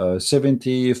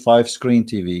 75 screen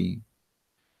TV,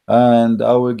 and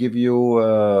I will give you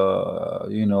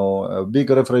a big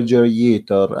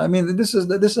refrigerator. I mean, this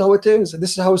is how it is.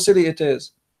 This is how silly it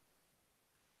is.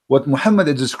 What Muhammad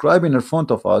is describing in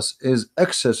front of us is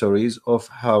accessories of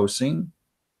housing,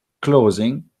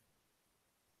 clothing.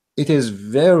 It is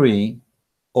very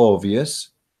obvious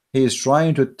he is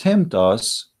trying to tempt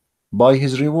us by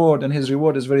his reward, and his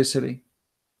reward is very silly.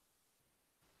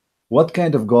 What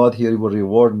kind of God here will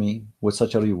reward me with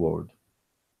such a reward?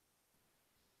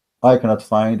 I cannot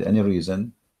find any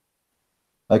reason.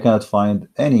 I cannot find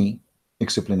any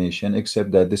explanation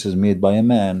except that this is made by a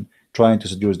man trying to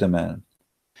seduce the man.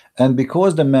 And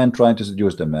because the man trying to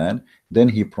seduce the man, then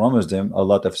he promised them a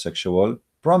lot of sexual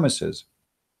promises.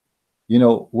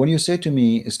 When you say to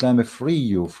me, Islam free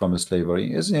you from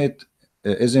slavery, isn't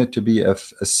it to be a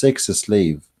sex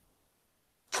slave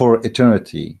for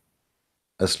eternity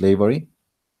a slavery?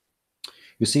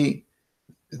 You see,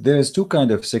 there's two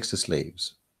kind of sex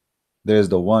slaves. There's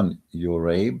the one you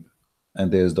rape,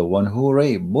 and there's the one who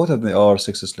rape. Both of them are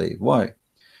sex slave. Why?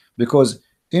 Because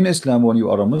in Islam, when you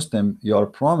are a Muslim, you are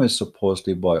promised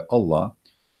supposedly by Allah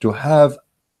to have,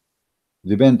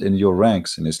 depend in your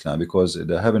ranks in Islam, because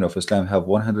the heaven of Islam have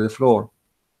 100 floor.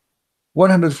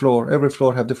 100 floor. Every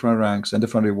floor have different ranks and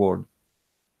different reward.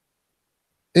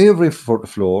 Every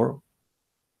floor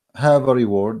have a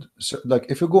reward. So, like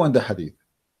if you go in the hadith,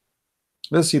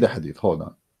 let's see the hadith. Hold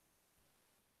on.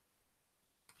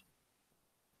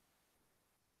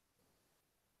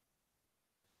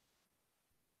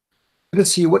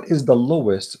 Let's see what is the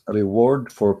lowest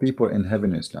reward for people in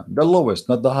heaven in Islam. The lowest,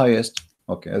 not the highest.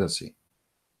 Okay, let's see.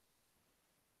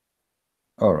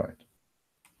 All right.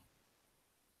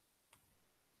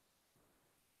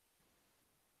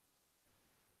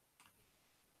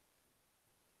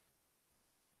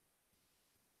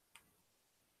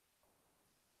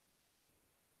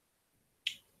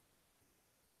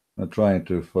 I'm trying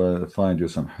to find you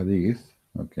some hadith.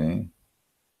 Okay.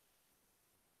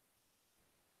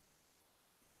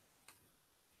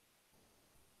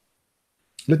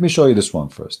 Let me show you this one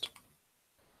first.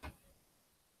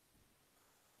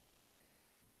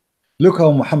 Look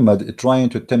how Muhammad is trying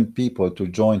to tempt people to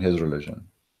join his religion.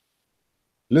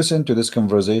 Listen to this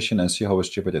conversation and see how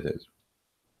stupid it is.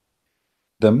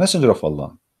 The Messenger of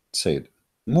Allah said,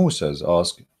 Moses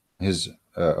asked his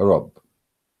Rabb.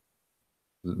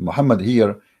 Muhammad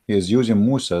here, he is using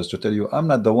Moses to tell you, I'm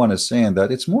not the one is saying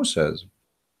that, it's Moses.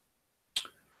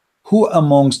 Who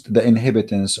amongst the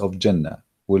inhabitants of Jannah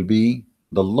will be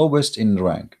the lowest in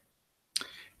rank?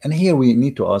 And here we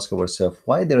need to ask ourselves,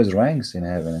 why there is ranks in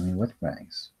heaven? I mean, what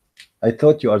ranks? I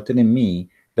thought you are telling me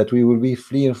that we will be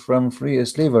free from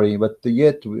slavery, but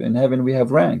yet in heaven we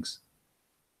have ranks.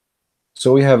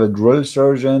 So we have a drill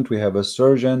sergeant, we have a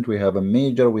sergeant, we have a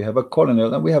major, we have a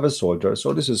colonel, and we have a soldier.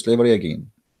 So this is slavery again.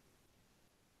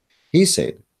 He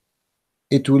said,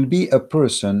 it will be a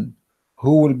person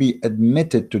who will be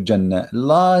admitted to Jannah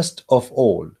last of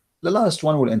all. The last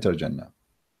one will enter Jannah.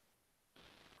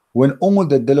 When all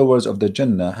the dwellers of the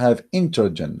Jannah have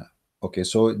entered Jannah. Okay,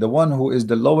 so the one who is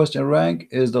the lowest in rank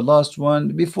is the last one.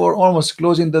 Before almost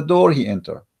closing the door, he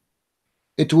enter.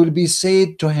 It will be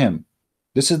said to him,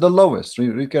 this is the lowest,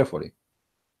 read carefully,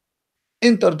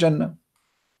 enter Jannah.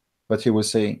 But he will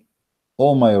say,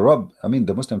 oh my Rabb. I mean,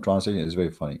 the Muslim translation is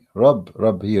very funny.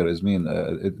 Rabb here is mean,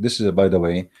 this is, by the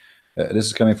way, this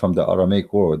is coming from the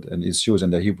Aramaic word and it's used in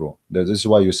the Hebrew. This is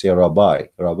why you say Rabbi.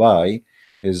 Rabbi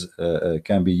is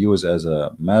can be used as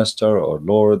a master or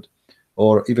Lord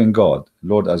or even God,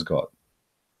 Lord as God.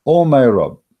 Oh my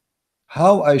Rabb,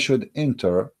 how I should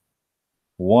enter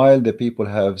while the people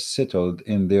have settled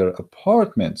in their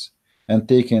apartments and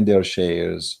taken their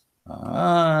shares.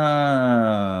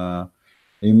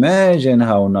 Imagine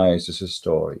how nice this is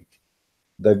story.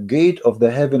 The gate of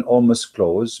the heaven almost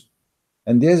closed,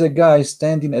 and there's a guy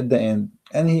standing at the end,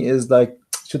 and he is like,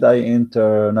 should I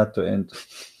enter, not to enter?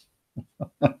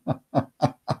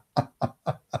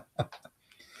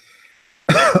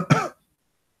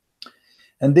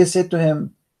 And they said to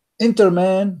him, enter,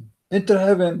 man, enter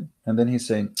heaven. And then he's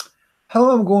saying,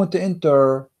 how am I going to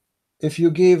enter if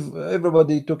you gave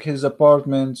everybody took his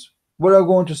apartments? Where are you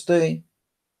going to stay?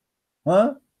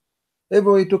 Huh?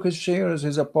 Everybody took his shares,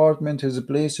 his apartment, his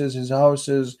places, his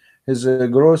houses, his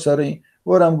grocery.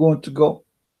 Where I'm going to go?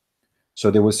 So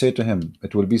they will say to him,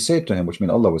 it will be said to him, which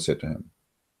means Allah will say to him,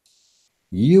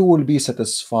 you will be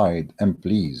satisfied and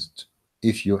pleased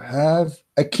if you have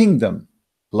a kingdom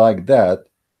like that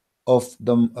of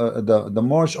the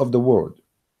march of the world.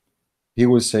 He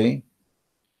will say,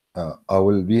 I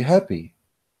will be happy.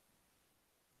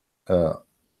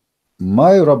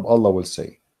 My Rabb, Allah will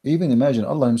say, even imagine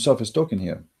Allah himself is talking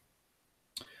here,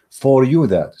 for you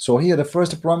that. So here the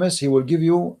first promise, he will give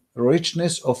you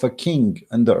richness of a king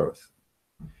in the earth.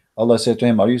 Allah said to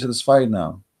him, are you satisfied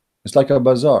now? It's like a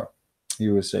bazaar. He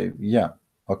will say, yeah,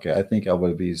 okay, I think I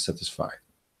will be satisfied.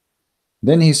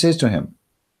 Then he says to him,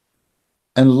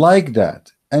 and like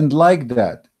that, and like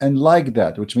that, and like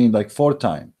that, which means like 4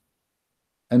 times,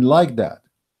 and like that,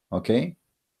 okay?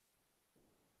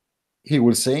 He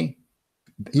will say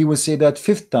that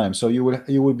 5th time, so you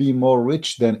will be more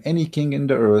rich than any king in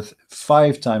the earth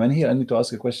 5 times. And here I need to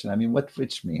ask a question. I mean, what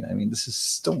rich mean? I mean, this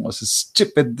is the most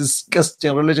stupid,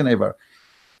 disgusting religion ever.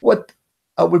 What,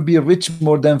 I will be rich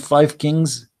more than 5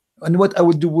 kings? And what I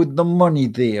would do with the money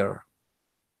there?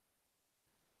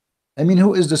 I mean,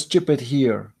 who is the stupid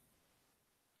here?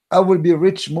 I will be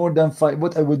rich more than 5.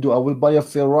 What I will do? I will buy a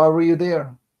Ferrari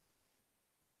there.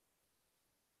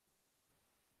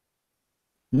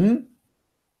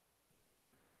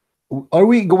 Are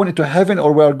we going into heaven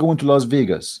or we are going to Las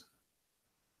Vegas?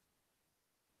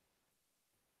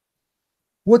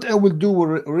 What I will do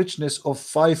with richness of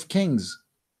 5 kings?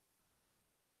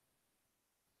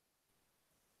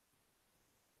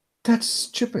 That's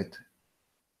stupid.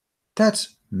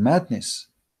 That's madness.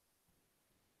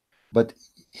 But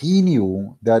he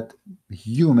knew that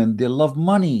human, they love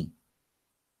money.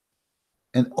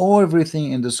 And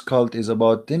everything in this cult is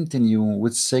about tempting you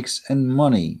with sex and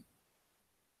money.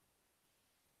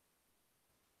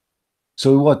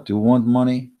 So what? Do you want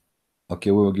money?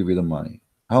 Okay, we will give you the money.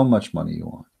 How much money you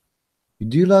want?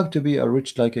 Do you like to be a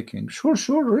rich like a king? Sure,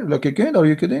 sure. Like a king? Are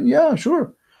you kidding? Yeah,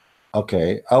 sure.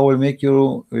 Okay, I will make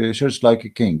you church like a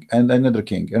king, and another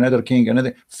king, another king,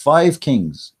 another 5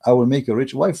 kings. I will make you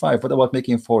rich. Why 5? What about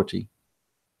making 40?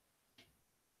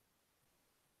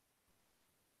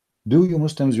 Do you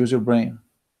Muslims use your brain?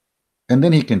 And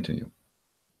then he continued.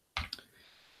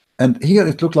 And here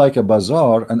it looked like a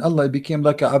bazaar, and Allah became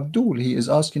like a Abdul. He is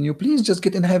asking you, please just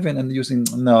get in heaven, and using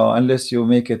no, unless you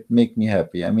make me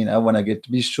happy. I mean, I want to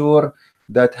be sure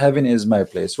that heaven is my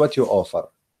place. What you offer?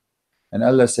 And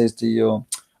Allah says to you,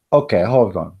 okay,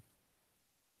 hold on.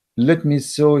 Let me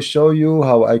show you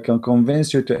how I can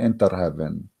convince you to enter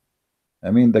heaven. I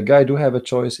mean, the guy do have a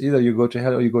choice. Either you go to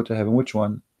hell or you go to heaven. Which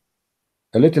one?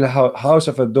 A little house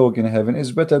of a dog in heaven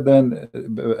is better than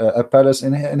a palace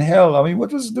in hell. I mean,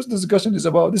 what was this discussion is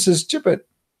about? This is stupid.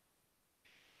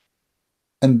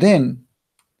 And then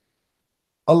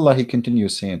Allah, he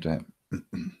continues saying to him,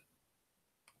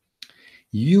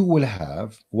 you will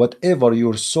have whatever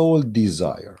your soul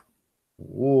desire.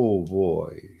 Oh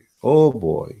boy, oh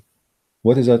boy.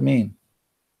 What does that mean?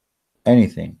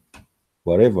 Anything,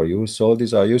 whatever your soul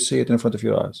desire, you see it in front of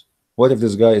your eyes. What if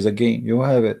this guy is a game? You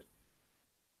have it.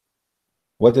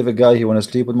 What if a guy he want to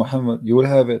sleep with Muhammad? You will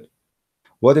have it.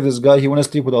 What if this guy he want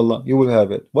to sleep with Allah? You will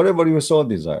have it. Whatever your soul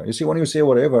desire. You see, when you say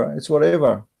whatever, it's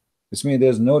whatever. It's mean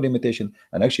there's no limitation.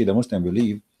 And actually, the Muslim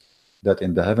believe that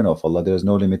in the heaven of Allah there is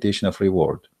no limitation of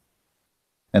reward,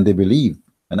 and they believe.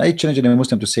 And I challenge any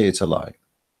Muslim to say it's a lie.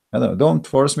 Don't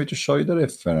force me to show you the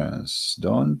reference.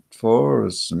 Don't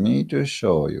force me to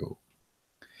show you.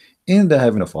 In the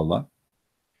heaven of Allah,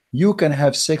 you can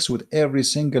have sex with every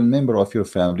single member of your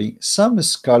family. Some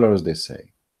scholars they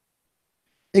say,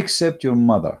 except your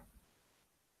mother.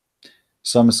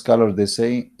 Some scholars they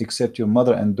say, except your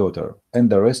mother and daughter, and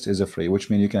the rest is free, which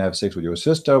means you can have sex with your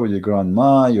sister, with your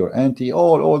grandma, your auntie,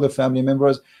 all the family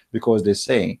members, because they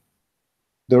say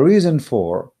the reason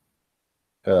for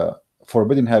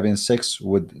forbidden having sex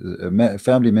with a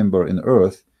family member in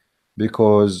earth,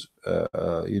 because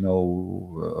Allah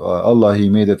he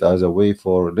made it as a way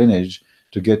for lineage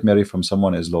to get married from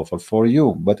someone is lawful for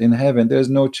you, but in heaven there is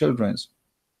no children's,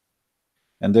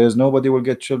 and there is nobody will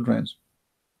get children's.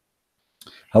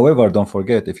 However, don't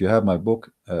forget, if you have my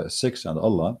book Sex and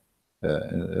Allah,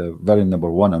 very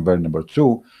number 1 and very number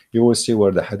 2, you will see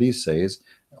where the hadith says,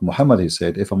 Muhammad he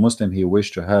said, if a Muslim he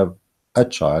wish to have a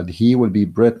child, he will be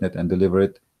pregnant and deliver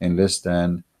it in less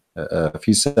than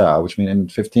fi sa'a, which means in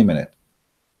 15 minutes.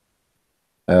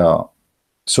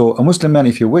 So a Muslim man,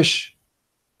 if you wish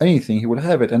anything, he will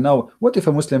have it. And now, what if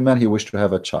a Muslim man he wish to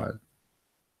have a child?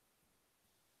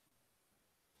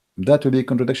 That will be a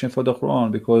contradiction for the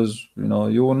Quran, because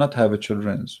you will not have a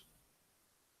children's.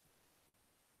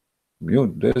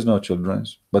 There is no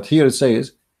children's. But here it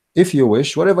says, if you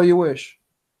wish, whatever you wish.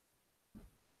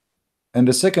 And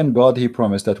the second God he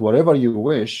promised that whatever you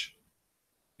wish,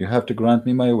 you have to grant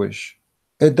me my wish.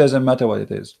 It doesn't matter what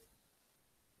it is.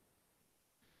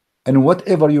 And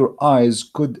whatever your eyes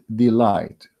could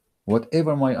delight,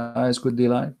 whatever my eyes could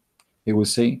delight, he will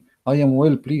say, I am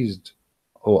well pleased,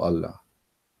 O Allah.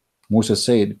 Musa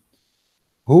said,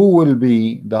 who will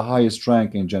be the highest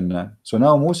rank in Jannah? So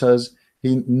now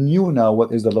he knew now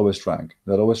what is the lowest rank.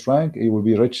 The lowest rank, he will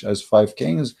be rich as 5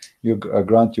 kings. You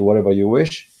grant you whatever you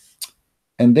wish.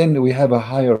 And then we have a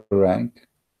higher rank.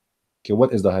 Okay,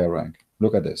 what is the higher rank?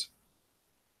 Look at this.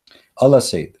 Allah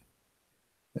said,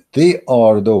 they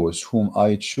are those whom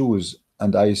I choose,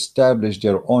 and I establish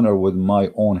their honor with my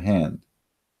own hand.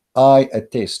 I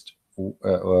attest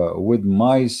with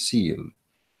my seal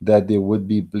that they would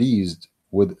be pleased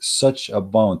with such a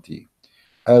bounty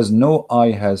as no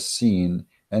eye has seen,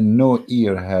 and no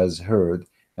ear has heard,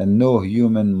 and no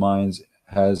human mind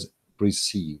has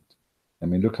perceived. I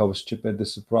mean, look how stupid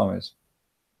this promise.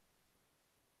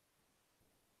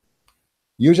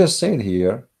 You just said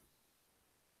here,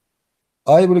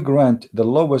 I will grant the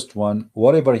lowest one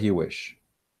whatever he wish.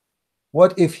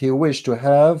 What if he wished to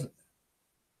have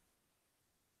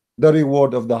the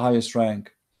reward of the highest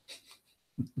rank?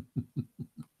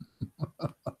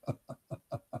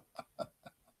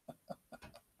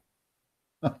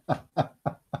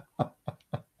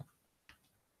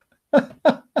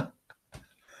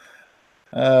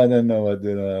 I don't know what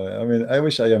to know. I mean, I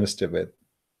wish I am stupid.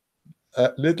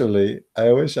 Literally,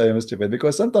 I wish I am stupid,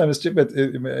 because sometimes stupid,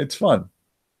 it's fun.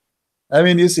 I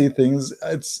mean, you see things,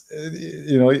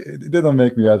 it didn't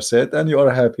make me upset, and you are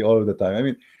happy all the time. I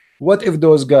mean, what if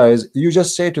those guys, you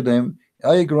just say to them,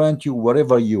 I grant you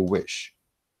whatever you wish,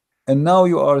 and now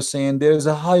you are saying there's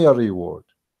a higher reward.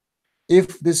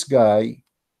 If this guy,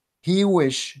 he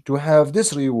wish to have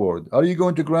this reward, are you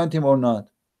going to grant him or not?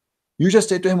 You just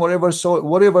say to him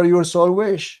whatever your soul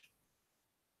wish.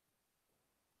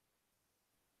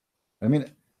 I mean,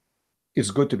 it's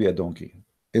good to be a donkey.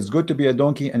 It's good to be a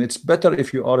donkey, and it's better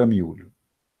if you are a mule.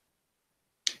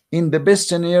 In the best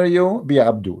scenario, be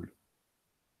Abdul.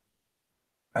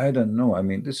 I don't know. I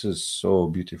mean, this is so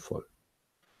beautiful.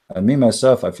 And me,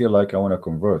 myself, I feel like I want to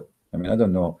convert. I mean, I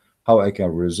don't know how I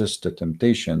can resist the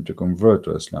temptation to convert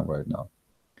to Islam right now.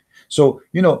 So,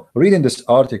 reading this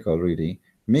article really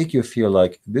make you feel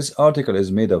like this article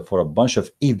is made up for a bunch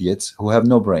of idiots who have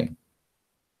no brain.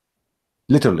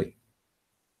 Literally.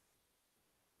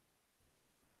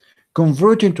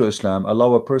 Converting to Islam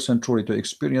allow a person truly to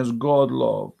experience God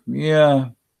love. Yeah,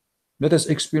 let us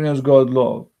experience God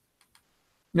love.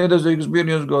 Let us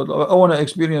experience God love. I want to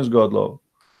experience God love.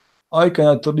 I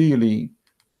cannot really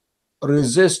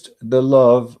resist the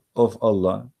love of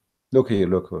Allah. Look here,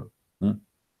 look here.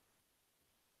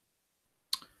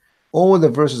 All the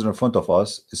verses in front of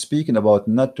us is speaking about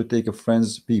not to take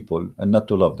friends people and not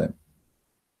to love them.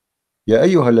 يا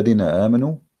أيها الذين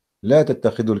آمنوا لا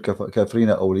تتخذوا الكافرين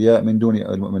أولياء من دون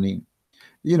المؤمنين.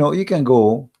 You can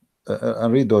go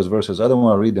and read those verses. I don't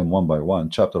want to read them one by one.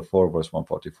 Chapter 4, verse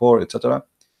 144, etc.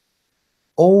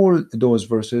 All those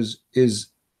verses is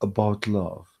about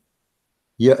love.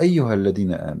 يا أيها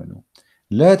الذين آمنوا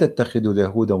لا تتخذوا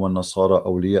اليهود والنصارى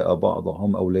أولياء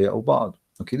بعضهم أولياء بعض.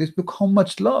 Okay, look how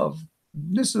much love.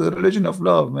 This is a religion of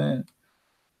love, man.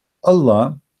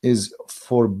 Allah is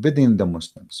forbidding the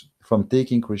Muslims from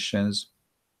taking Christians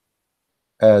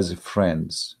as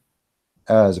friends,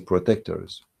 as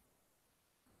protectors.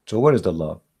 So where is the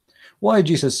love? Why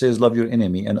Jesus says love your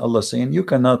enemy, and Allah saying you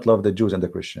cannot love the Jews and the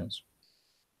Christians,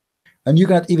 and you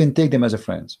cannot even take them as a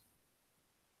friends?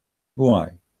 Why?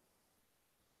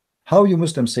 How you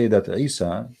Muslims say that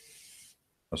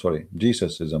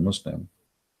Jesus is a Muslim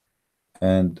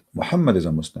and Muhammad is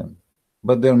a Muslim,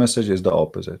 but their message is the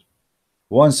opposite.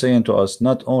 One saying to us,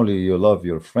 not only you love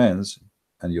your friends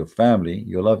and your family,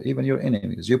 you love even your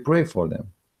enemies. You pray for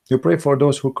them. You pray for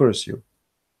those who curse you,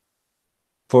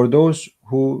 for those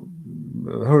who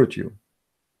hurt you.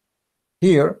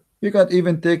 Here, you can't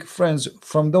even take friends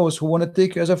from those who want to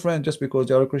take you as a friend just because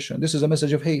they are a Christian. This is a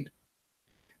message of hate.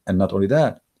 And not only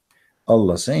that,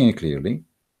 Allah saying clearly,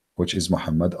 which is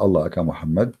Muhammad, Allah aka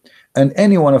Muhammad, and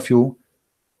any one of you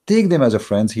take them as a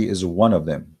friend, he is one of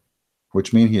them,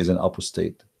 which means he is an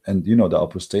apostate. And you know the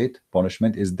apostate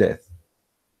punishment is death.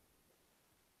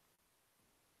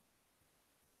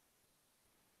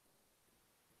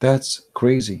 That's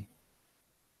crazy.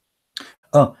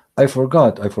 I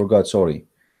forgot, sorry.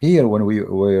 Here, when we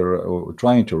were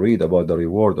trying to read about the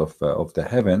reward of the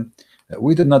heaven,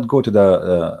 we did not go to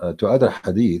the to other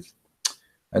hadith.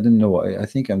 I don't know. I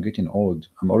think I'm getting old.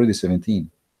 I'm already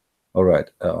 17. All right.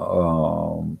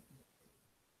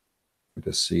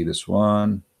 Let's see this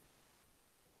one.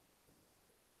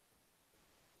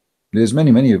 There's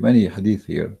many hadith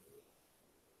here.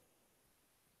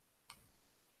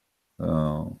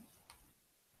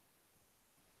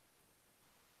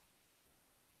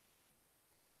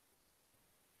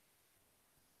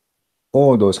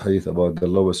 All those hadith about the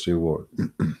lowest reward.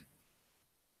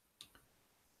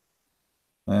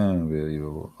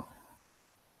 Unbelievable.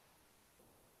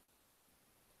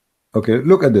 Okay,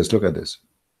 look at this. Look at this.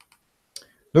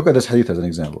 Look at this hadith as an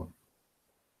example.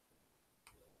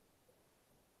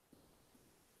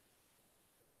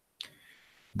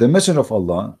 The Messenger of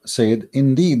Allah said,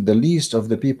 indeed, the least of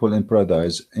the people in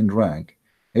paradise in rank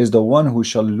is the one who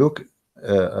shall look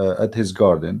at his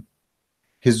garden,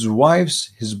 his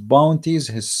wives, his bounties,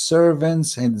 his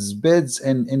servants, his beds,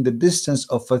 and in the distance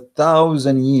of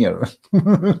 1,000 years.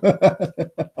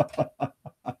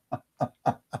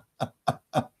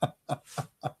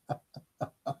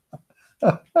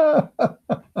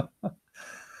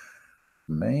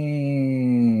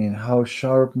 Man, how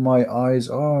sharp my eyes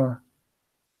are.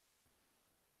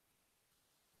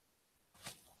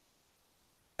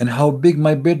 And how big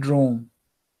my bedroom.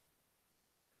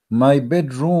 My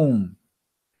bedroom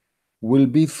will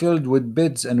be filled with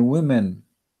beds and women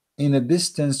in a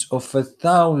distance of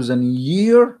 1,000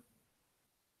 years.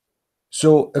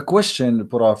 So a question,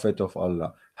 Prophet of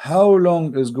Allah, how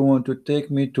long is going to take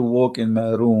me to walk in my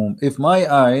room if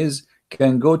my eyes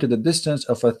can go to the distance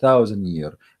of 1,000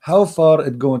 years? How far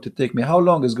it going to take me? How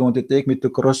long is going to take me to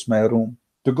cross my room,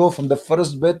 to go from the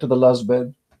first bed to the last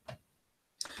bed?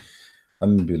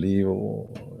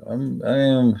 Unbelievable.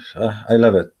 I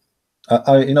love it.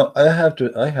 I have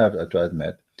to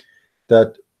admit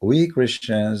that we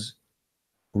Christians,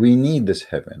 we need this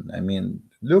heaven. I mean,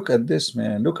 look at this,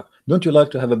 man. Look, don't you like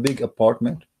to have a big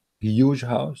apartment, huge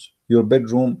house, your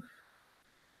bedroom?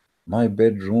 My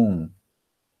bedroom,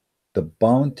 the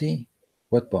bounty.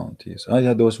 What bounties? I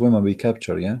had those women we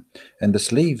capture, yeah, and the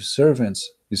slaves,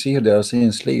 servants. You see here they are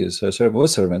saying slaves, what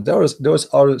servants? Those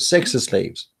are sex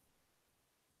slaves.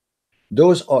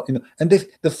 Those are, and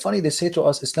the funny, they say to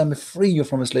us, Islam will free you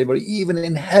from slavery. Even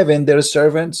in heaven, there are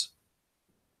servants.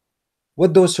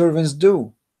 What those servants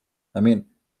do? I mean,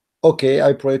 okay,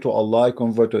 I pray to Allah, I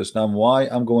convert to Islam. Why?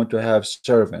 I'm going to have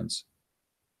servants.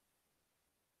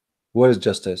 Where is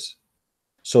justice?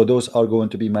 So those are going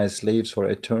to be my slaves for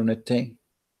eternity,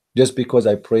 just because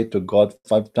I prayed to God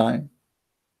 5 times?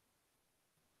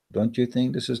 Don't you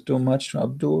think this is too much,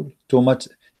 Abdul? Too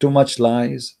much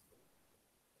lies?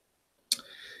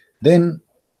 Then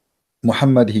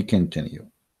Muhammad, he continued,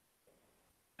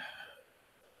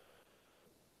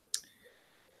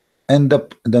 and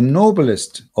the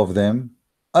noblest of them,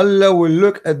 Allah will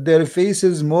look at their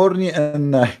faces morning and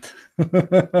night.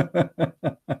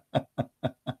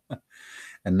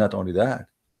 And not only that,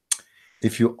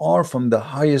 if you are from the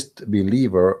highest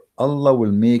believer, Allah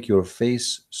will make your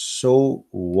face so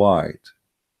white,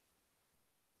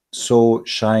 so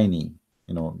shiny,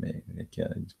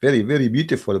 it's very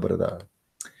beautiful, brother.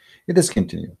 Let us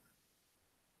continue.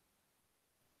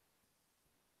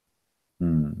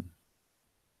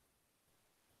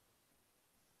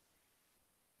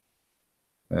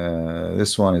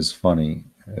 This one is funny,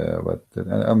 but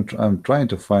I'm trying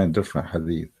to find different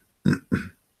hadith.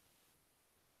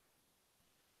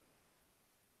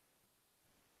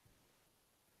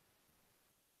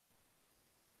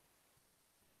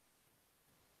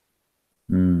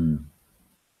 Hmm.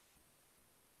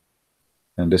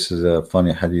 And this is a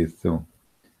funny hadith too.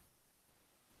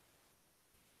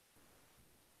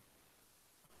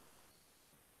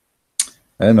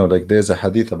 I know, like there's a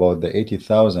hadith about the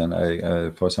 80,000. I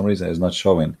for some reason is not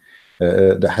showing.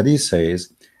 The hadith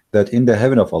says that in the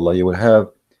heaven of Allah you will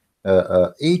have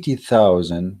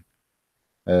 80,000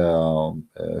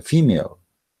 female.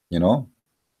 You know,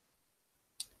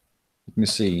 let me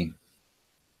see.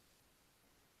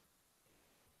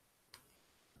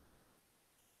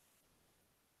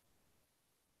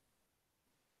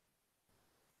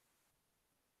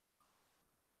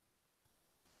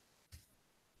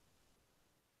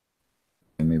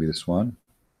 Maybe this one.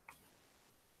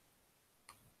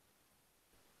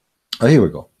 Oh, here we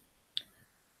go.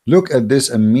 Look at this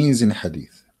amazing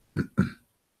hadith.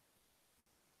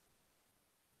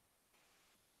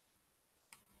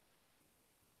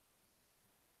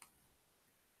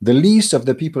 The least of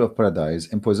the people of paradise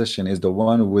in possession is the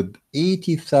one with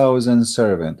 80,000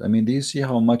 servants. I mean, do you see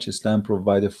how much Islam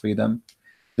provided freedom?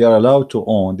 They are allowed to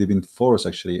own, they've been forced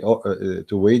actually to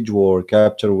wage war,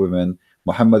 capture women.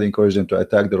 Muhammad encouraged them to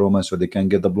attack the Romans so they can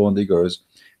get the blonde diggers.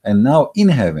 And now in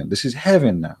heaven, this is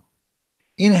heaven now.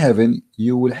 In heaven,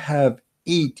 you will have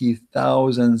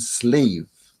 80,000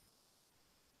 slaves.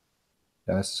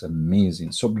 That's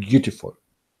amazing. So beautiful.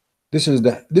 This is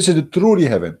the truly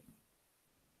heaven.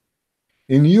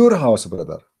 In your house,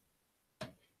 brother,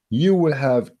 you will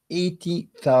have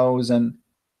 80,000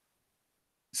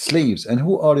 slaves. And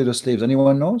who are those slaves?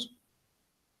 Anyone knows?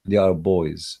 They are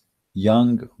boys,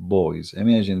 young boys.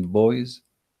 Imagine boys.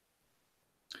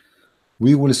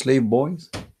 We will slave boys.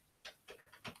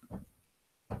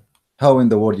 How in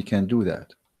the world you can do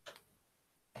that?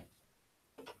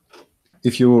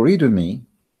 If you read with me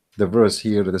the verse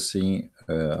here, let's see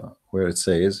where it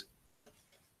says.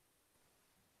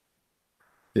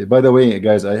 By the way,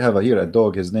 guys, I have here a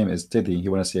dog. His name is Teddy. He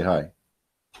want to say hi.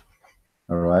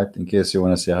 All right, in case you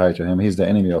want to say hi to him, he's the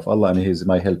enemy of Allah and he's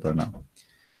my helper now.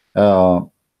 Uh,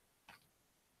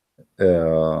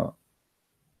 uh,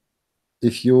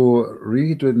 if you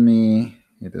read with me,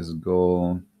 it is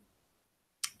go.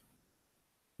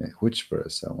 Which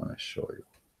verse I want to show you?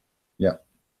 Yeah.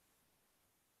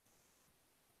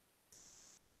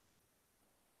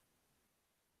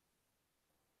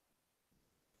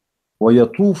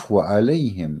 ويطوف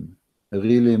عليهم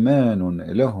غلمان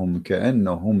لهم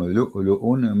كأنهم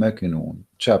لؤلؤ مكنون.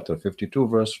 Chapter 52,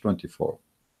 verse 24.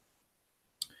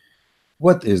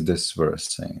 What is this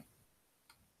verse saying?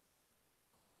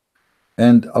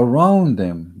 And around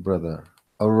them, brother,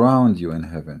 around you in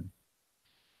heaven,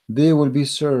 they will be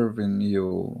serving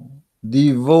you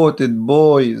devoted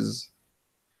boys.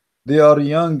 They are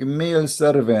young male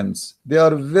servants. They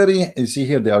are very, you see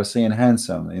here they are saying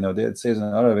handsome. You know, it says in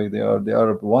Arabic they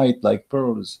are white like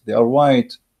pearls. They are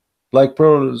white like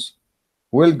pearls,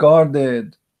 well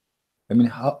guarded. I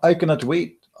mean, I cannot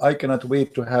wait. I cannot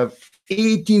wait to have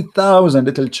 80,000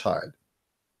 little child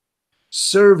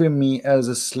serving me as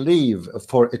a slave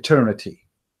for eternity.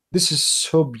 This is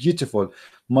so beautiful.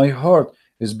 My heart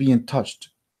is being touched.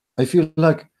 I feel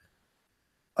like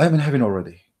I'm in heaven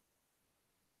already.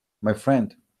 My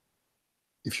friend,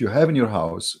 if you have in your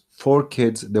house 4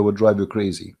 kids, they will drive you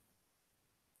crazy.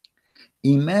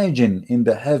 Imagine in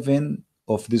the heaven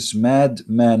of this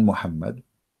madman Muhammad,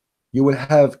 you will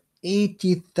have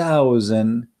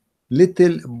 80,000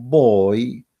 little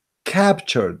boy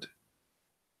captured,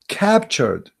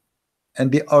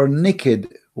 and they are naked,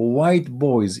 white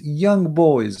boys, young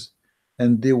boys,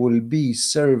 and they will be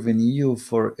serving you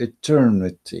for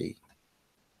eternity.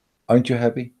 Aren't you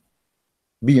happy?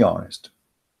 Be honest.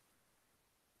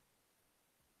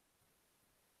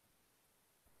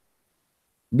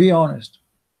 Be honest.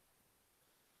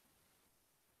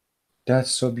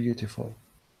 That's so beautiful.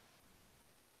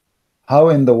 How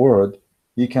in the world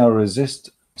you can resist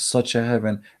such a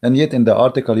heaven? And yet in the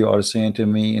article you are saying to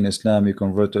me, in Islam, you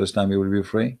convert to Islam, you will be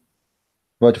free.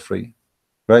 What free?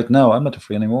 Right now I'm not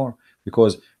free anymore,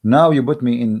 because now you put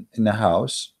me in a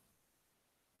house.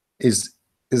 Is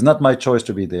not my choice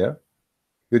to be there.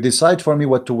 You decide for me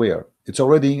what to wear. It's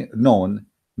already known,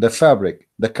 the fabric,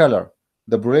 the color,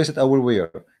 the bracelet I will wear,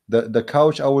 the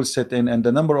couch I will sit in, and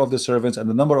the number of the servants and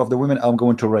the number of the women I'm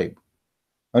going to rape.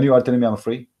 And you are telling me I'm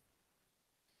free?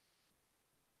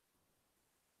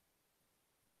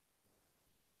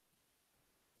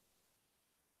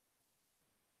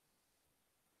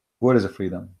 Where is the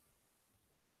freedom?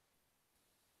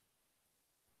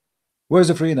 Where's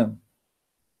the freedom?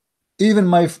 Even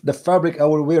the fabric I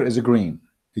will wear is green.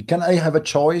 Can I have a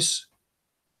choice?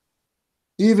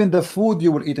 Even the food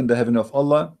you will eat in the heaven of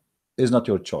Allah is not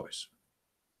your choice.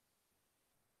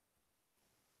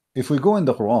 If we go in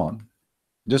the Quran,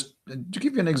 just to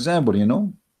give you an example, you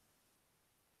know,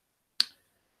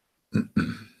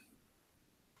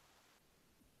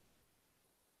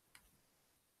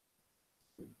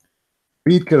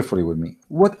 read carefully with me.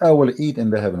 What I will eat in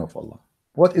the heaven of Allah?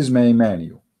 What is my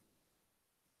menu?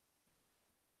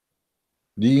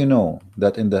 Do you know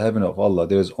that in the heaven of Allah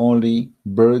there is only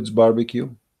birds barbecue?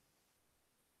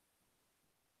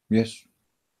 Yes.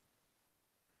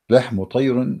 لحم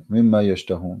طير مما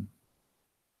يشتهون.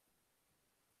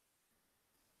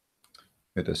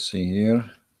 Let us see here.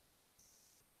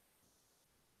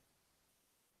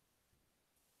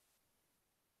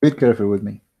 Read carefully with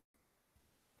me.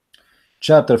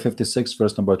 Chapter 56,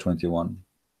 verse number 21.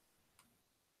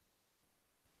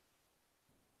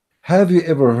 Have you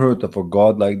ever heard of a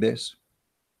God like this?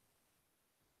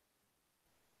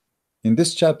 In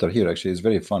this chapter here, actually, it's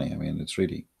very funny. I mean, it's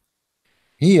really.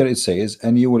 Here it says,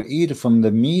 and you will eat from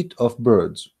the meat of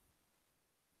birds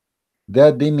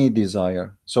that they may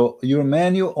desire. So your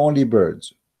menu only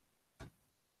birds.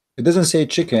 It doesn't say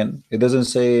chicken. It doesn't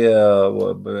say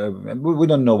we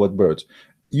don't know what birds.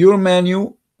 Your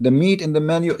menu, the meat in the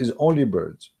menu is only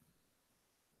birds.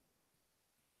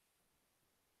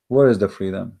 Where is the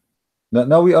freedom?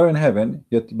 Now we are in heaven,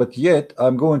 yet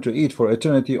I'm going to eat for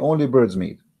eternity only birds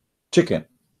meat, chicken.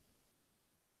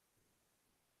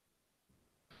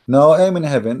 Now I'm in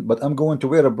heaven, but I'm going to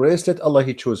wear a bracelet Allah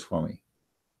He chose for me.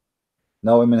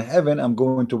 Now I'm in heaven, I'm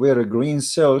going to wear a green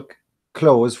silk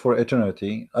clothes for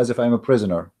eternity, as if I'm a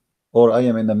prisoner, or I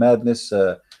am in a mad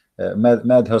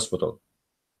hospital,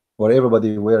 where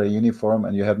everybody wear a uniform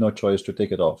and you have no choice to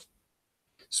take it off.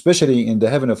 Especially in the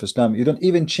heaven of Islam, you don't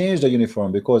even change the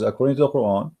uniform, because according to the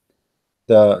Quran,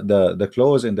 the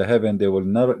clothes in the heaven, they will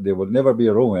never be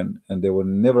ruined, and they will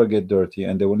never get dirty,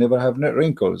 and they will never have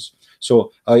wrinkles.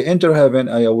 So I enter heaven,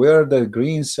 I wear the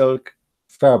green silk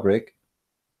fabric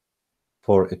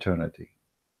for eternity.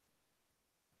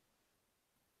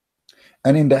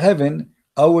 And in the heaven,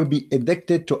 I will be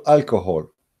addicted to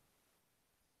alcohol,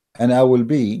 and I will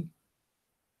be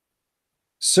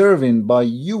serving by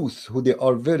youth who they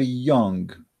are very young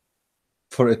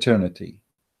for eternity.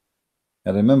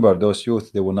 And remember, those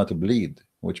youth, they will not bleed,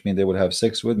 which means they will have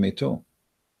sex with me too.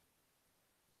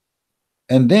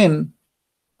 And then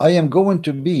I am going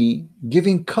to be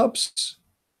giving cups,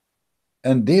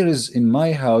 and there is in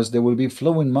my house there will be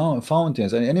flowing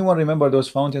fountains. And anyone remember those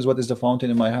fountains? What is the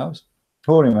fountain in my house?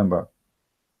 Who remember?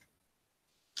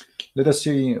 Let us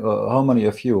see how many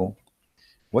of you.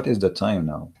 What is the time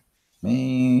now?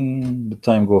 Man, the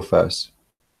time go fast.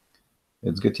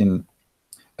 It's getting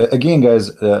again, guys.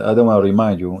 I don't want to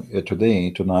remind you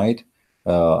tonight.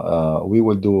 We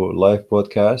will do live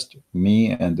broadcast. Me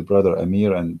and the brother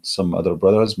Amir and some other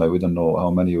brothers, but we don't know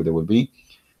how many there will be.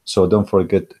 So don't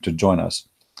forget to join us.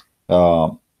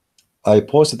 I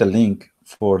posted a link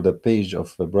for the page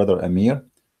of brother Amir,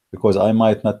 because I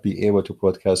might not be able to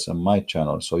broadcast on my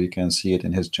channel, so you can see it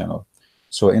in his channel.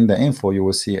 So in the info, you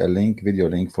will see a link, video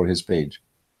link for his page,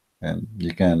 and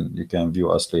you can view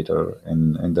us later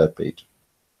in that page.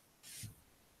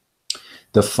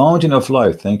 The Fountain of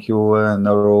Life. Thank you,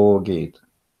 Narrow Gate.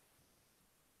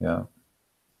 Yeah,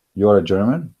 you are a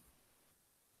German.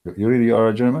 You really are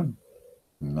a German,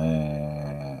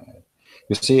 man.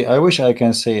 You see, I wish I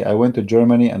can say I went to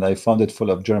Germany and I found it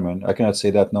full of German. I cannot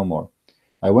say that no more.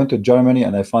 I went to Germany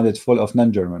and I found it full of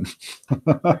non-German.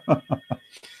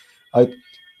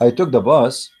 I took the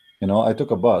bus, you know, I took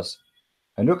a bus.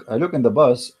 I look in the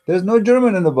bus. There's no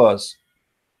German in the bus.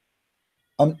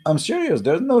 I'm serious.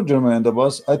 There's no German in the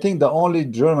bus. I think the only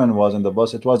German was in the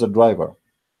bus. It was a driver.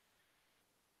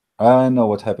 I know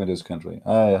what happened to this country.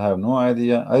 I have no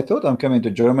idea. I thought I'm coming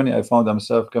to Germany. I found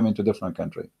myself coming to a different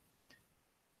country.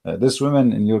 This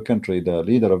woman in your country, the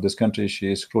leader of this country,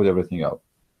 she screwed everything up.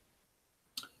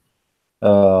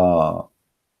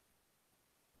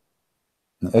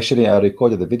 Actually, I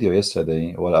recorded the video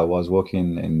yesterday while I was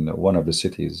walking in one of the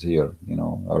cities here, you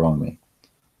know, around me.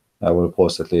 I will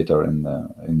post it later in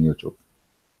YouTube.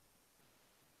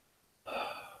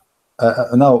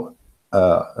 Now,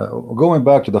 going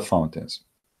back to the fountains.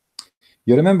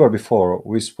 You remember before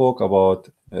we spoke about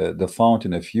the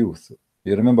fountain of youth.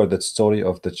 You remember that story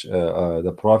of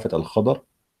the Prophet Al-Khadr?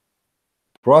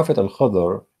 Prophet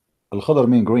Al-Khadr, Al-Khadr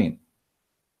mean green.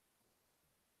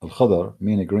 Al-Khadr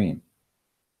mean green.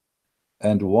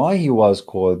 And why he was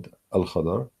called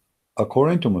Al-Khadr,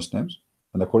 according to Muslims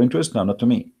and according to Islam, not to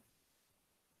me.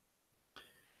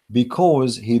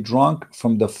 because he drank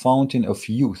from the fountain of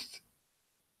youth,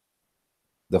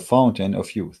 the fountain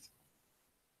of youth.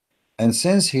 And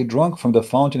since he drank from the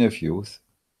fountain of youth,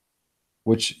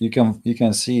 which you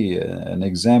can see an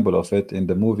example of it in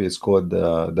the movie. It's called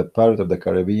the Pirate of the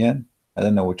Caribbean. I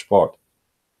don't know which part.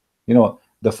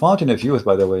 The fountain of youth,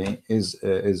 by the way, is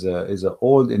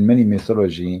old in many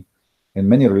mythology, in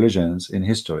many religions, in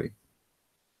history,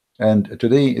 and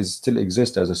today is still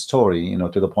exists as a story.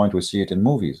 To the point we see it in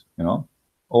movies.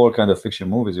 All kind of fiction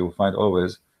movies, you will find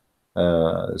always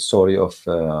story of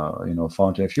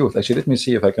fountain of youth. Actually, let me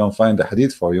see if I can find the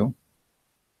hadith for you.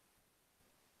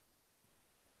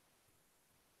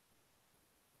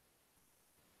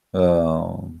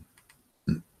 Uh,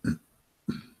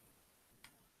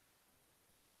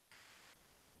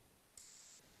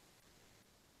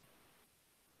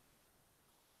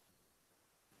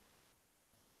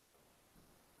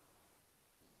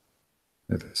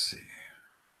 let us see.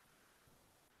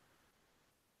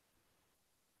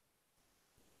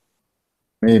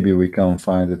 Maybe we can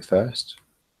find it fast.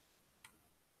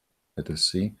 Let us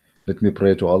see. Let me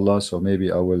pray to Allah, so maybe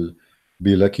I will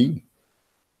be lucky.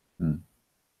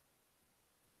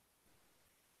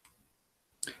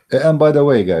 And by the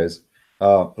way, guys,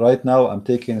 right now I'm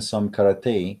taking some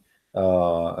karate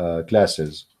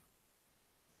classes.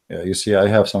 You see, I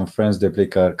have some friends, they play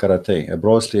karate.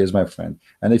 Bruce Lee is my friend.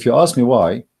 And if you ask me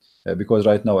why, because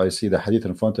right now I see the hadith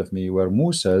in front of me where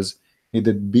Musa says he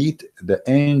did beat the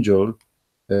angel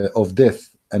of death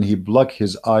and he blocked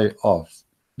his eye off.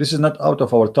 This is not out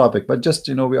of our topic, but just,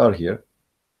 we are here.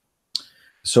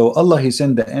 So Allah, he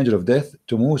sent the angel of death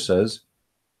to Musa's.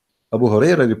 Abu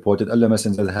Hurairah reported, Allah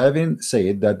Messenger having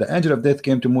said that the angel of death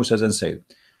came to Musa and said,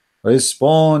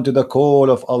 respond to the call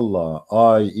of Allah,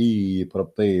 i.e.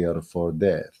 prepare for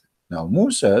death. Now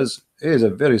Moses is a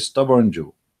very stubborn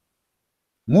Jew.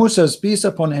 Moses, peace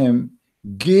upon him,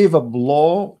 gave a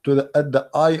blow at the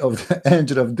eye of the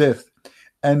angel of death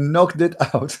and knocked it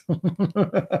out.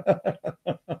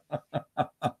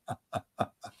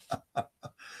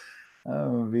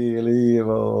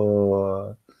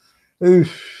 Unbelievable.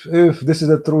 If this is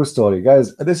a true story,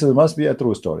 guys, must be a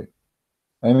true story.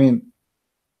 I mean,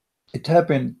 it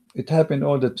happened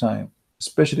all the time,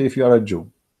 especially if you are a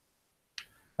Jew.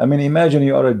 I mean, imagine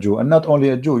you are a Jew, and not only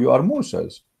a Jew, you are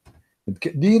Musas.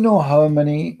 Do you know how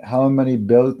many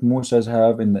belt Musas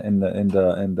have in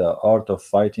the art of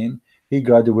fighting? He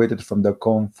graduated from the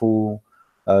Kung Fu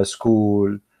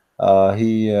school.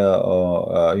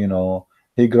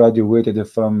 He graduated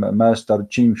from Master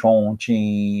Ching Chong Chi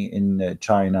in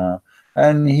China,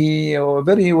 and he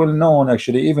very well known.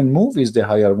 Actually, even movies they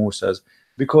hire Musas,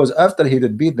 because after he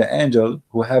did beat the angel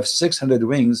who have 600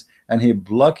 wings and he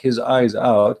blocked his eyes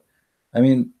out. I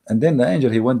mean, and then the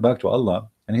angel, he went back to Allah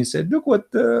and he said, look what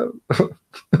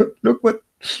look what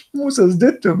Moses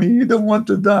did to me. He don't want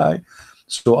to die.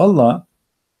 So Allah,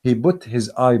 he put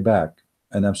his eye back,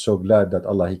 and I'm so glad that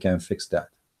Allah, he can fix that.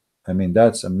 I mean,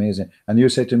 that's amazing. And you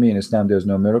say to me in Islam there's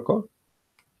no miracle?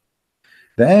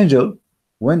 The angel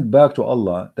went back to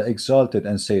Allah the exalted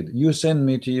and said, you send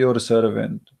me to your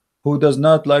servant who does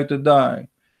not like to die,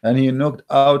 and he knocked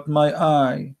out my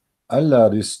eye. Allah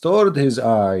restored his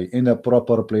eye in a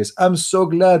proper place. I'm so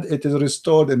glad it is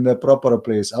restored in the proper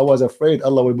place. I was afraid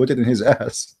Allah will put it in his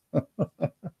ass.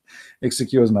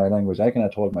 Excuse my language. I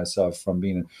cannot hold myself from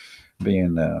being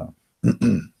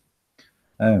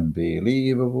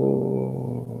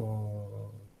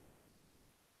unbelievable.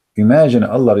 Imagine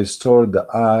Allah restored the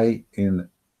eye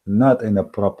not in a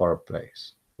proper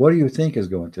place. What do you think is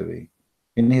going to be?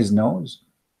 In his nose?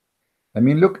 I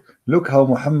mean, look how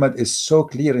Muhammad is so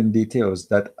clear in details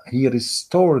that he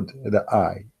restored the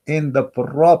eye in the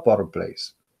proper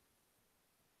place.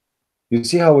 You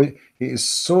see how he is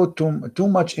so too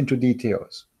much into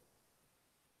details.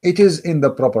 It is in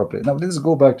the proper place. Now let's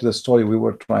go back to the story we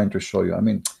were trying to show you. I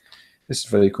mean, this is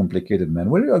very complicated, man.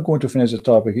 When are you going to finish the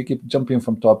topic? You keep jumping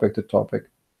from topic to topic.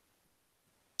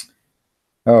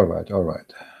 All right.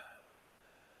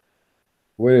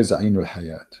 Where is Ainul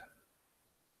Hayat?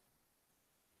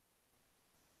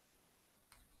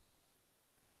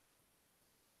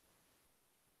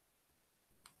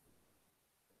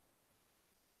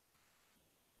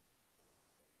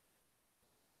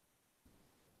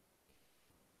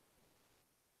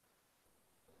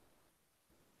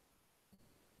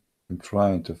 I'm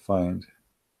trying to find.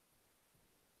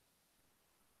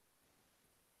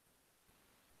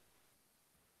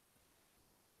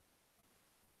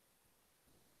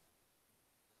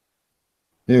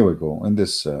 Here we go. In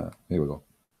this, here we go.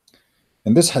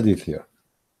 In this hadith here,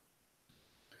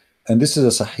 and this is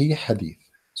a Sahih hadith.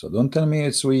 So don't tell me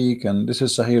it's weak. And this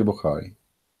is Sahih Bukhari.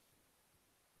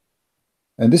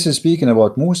 And this is speaking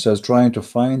about Musa trying to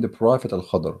find the Prophet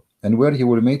Al-Khadr and where he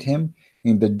will meet him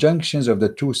in the junctions of the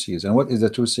two seas. And what is the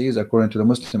two seas? According to the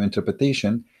Muslim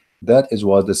interpretation, that is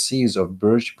was the seas of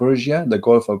Persia, the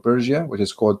Gulf of Persia, which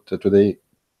is called today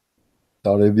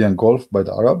the Arabian Gulf by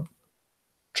the Arab,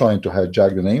 trying to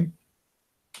hijack the name,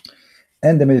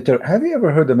 and the Mediterranean. Have you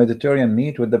ever heard the Mediterranean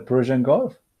meet with the Persian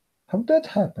Gulf? How did that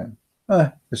happen?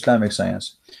 Islamic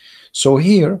science. So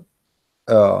here,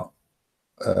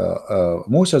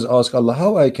 Moses asked Allah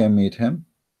how I can meet him.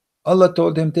 Allah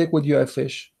told him, take with you a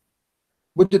fish,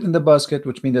 put it in the basket,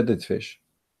 which means that it's fish.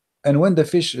 And when the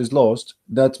fish is lost,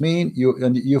 that means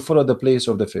you follow the place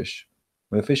of the fish.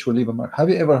 The fish will leave a mark. Have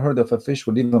you ever heard of a fish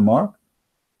will leave a mark?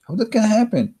 How that can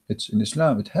happen? It's in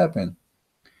Islam, it happened.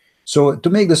 So to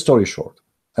make the story short,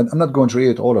 and I'm not going to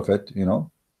read all of it, you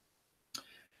know.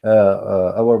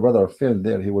 Our brother Phil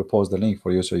there, he will post the link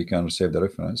for you so you can save the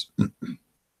reference.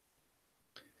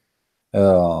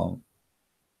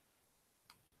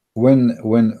 When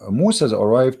Moses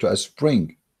arrived to a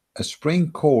spring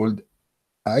called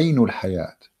Ainul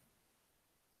Hayat.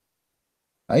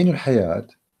 Ainul Hayat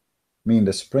means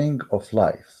the spring of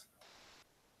life.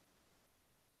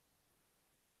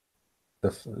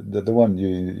 The one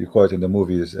you call it in the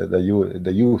movies,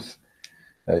 the youth.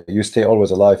 You stay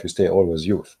always alive, you stay always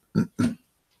youth.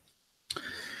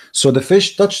 So the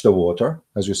fish touched the water,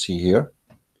 as you see here,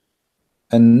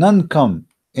 and none come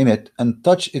in it and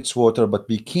touch its water but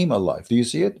became alive. Do you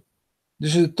see it?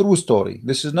 This is a true story.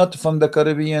 This is not from the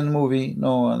Caribbean movie.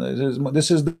 No, this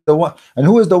is the one. And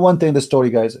who is the one telling the story,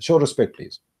 guys? Show respect,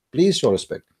 please. Please show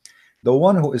respect. The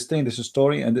one who is telling this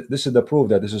story, and this is the proof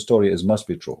that this story must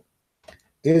be true,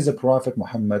 is the Prophet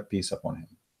Muhammad, peace upon him.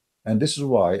 And this is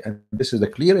why, and this is the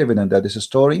clear evidence that this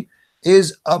story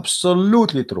is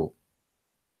absolutely true.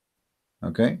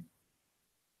 Okay.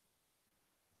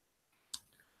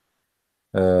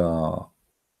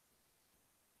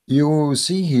 You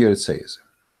see here it says,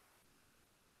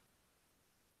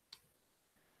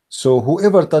 so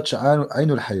whoever touch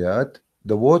Ainul Hayat,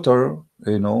 the water,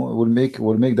 you know, will make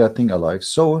that thing alive.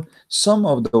 So some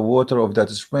of the water of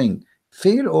that spring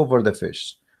fell over the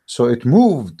fish, so it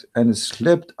moved and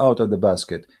slipped out of the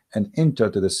basket and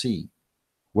entered the sea.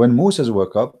 When Moses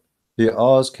woke up, he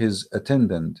asked his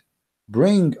attendant,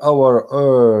 bring our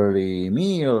early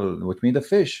meal, which means the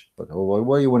fish. But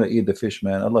why you want to eat the fish,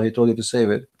 man? Allah, he told you to save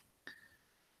it.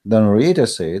 The narrator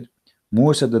said,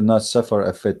 Musa did not suffer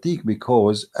a fatigue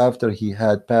because after he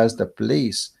had passed the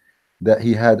place that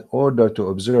he had ordered to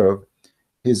observe,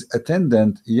 his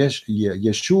attendant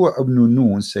Yeshua ibn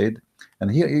Nun said,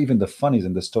 and here even the funnies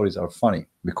in the stories are funny,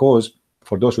 because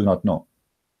for those who do not know,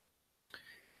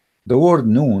 the word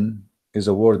Nun is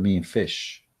a word meaning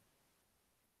fish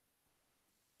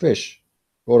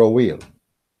or a whale,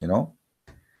 you know.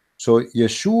 So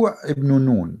Yeshua ibn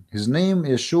Nun, his name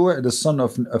Yeshua, the son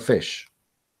of a fish.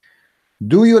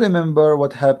 Do you remember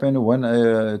what happened when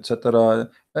etc.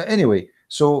 Anyway,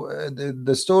 so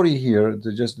the story here,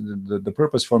 the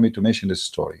purpose for me to mention this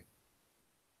story,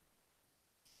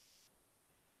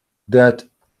 that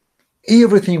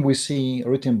everything we see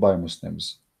written by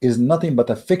Muslims is nothing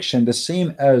but a fiction, the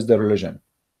same as the religion.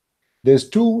 There's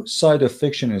two sides of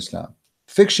fiction in Islam.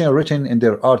 Fiction written in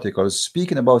their articles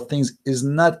speaking about things is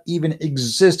not even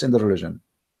exist in the religion.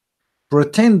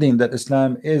 Pretending that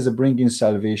Islam is bringing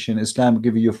salvation, Islam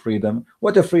giving you freedom.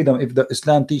 What a freedom if the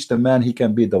Islam teach the man he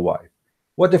can beat the wife?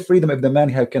 What a freedom if the man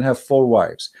can have 4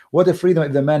 wives? What a freedom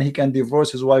if the man he can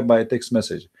divorce his wife by a text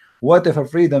message? What if a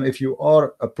freedom if you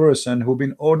are a person who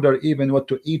been ordered even what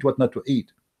to eat, what not to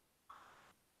eat?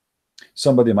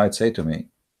 Somebody might say to me,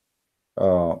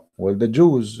 well, the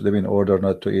Jews, they've been ordered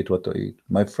not to eat what to eat.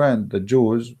 My friend, the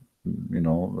Jews, you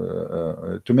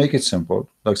know, to make it simple,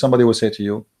 like somebody will say to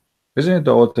you, isn't it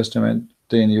the Old Testament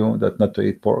telling you that not to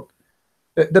eat pork?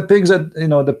 The pigs that, you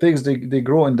know, the pigs, they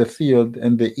grow in the field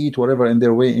and they eat whatever in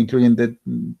their way, including the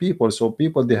people. So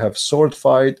people, they have sword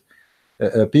fight,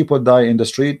 people die in the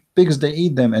street, pigs, they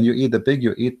eat them, and you eat the pig,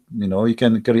 you eat, you know, you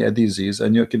can carry a disease,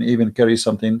 and you can even carry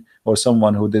something, or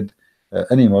someone who did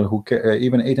animal who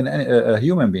even ate a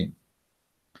human being.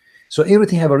 So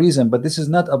everything have a reason, but this is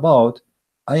not about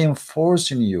I am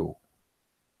forcing you,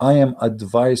 I am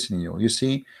advising you. You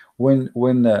see, when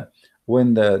the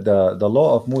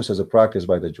law of Moses is practiced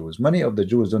by the Jews, many of the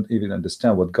Jews don't even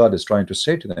understand what God is trying to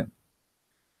say to them,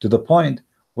 to the point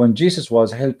when Jesus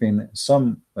was helping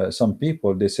some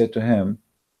people, they said to him,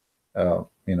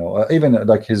 you know, even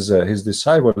like his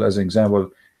disciple, as an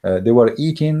example, they were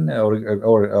eating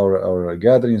or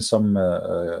gathering some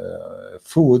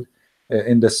food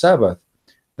in the Sabbath.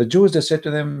 The Jews, they said to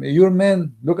them, your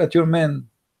men, look at your men,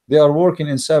 They are working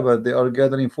in Sabbath. They are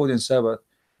gathering food in Sabbath.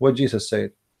 What Jesus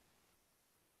said?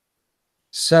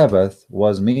 Sabbath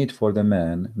was made for the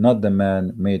man, not the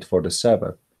man made for the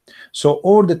Sabbath. So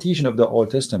all the teaching of the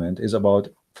Old Testament is about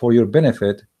for your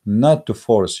benefit, not to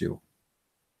force you.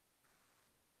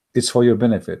 It's for your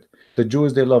benefit. The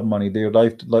Jews, they love money. They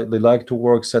like to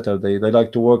work Saturday. They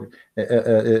like to work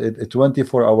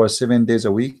 24 hours, 7 days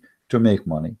a week to make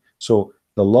money. So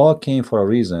the law came for a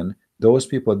reason. Those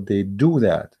people, they do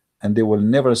that and they will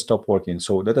never stop working.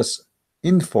 So let us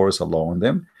enforce a law on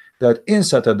them that in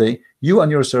Saturday, you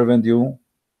and your servant, you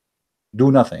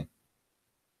do nothing.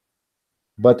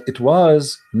 But it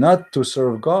was not to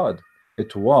serve God.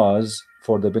 It was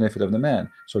for the benefit of the man.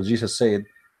 So Jesus said,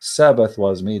 Sabbath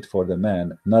was made for the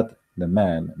man, not the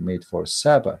man made for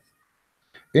Sabbath.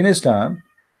 In Islam,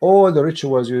 all the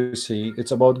rituals you see,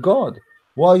 it's about God.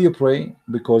 Why you pray?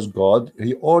 Because God,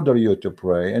 He ordered you to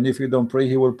pray, and if you don't pray,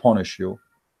 He will punish you.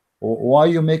 Why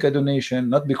you make a donation?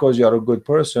 Not because you are a good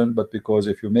person, but because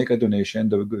if you make a donation,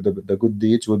 the good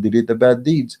deeds will delete the bad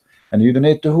deeds. And you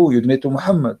donate to who? You donate to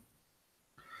Muhammad.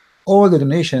 All the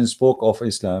donations spoke of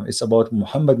Islam, it's about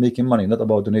Muhammad making money, not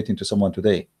about donating to someone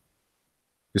today.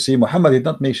 You see, Muhammad did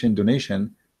not make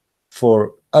donation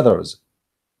for others.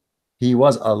 He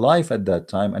was alive at that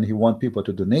time and he want people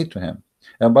to donate to him.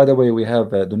 And by the way, we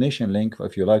have a donation link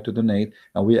if you like to donate,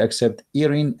 and we accept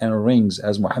earring and rings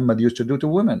as Muhammad used to do to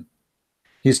women.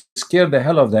 He scared the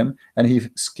hell of them, and he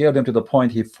scared them to the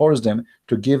point he forced them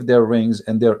to give their rings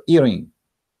and their earring.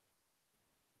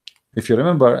 If you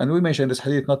remember, and we mentioned this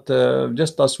hadith not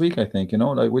just last week, I think,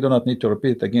 like we do not need to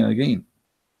repeat it again and again.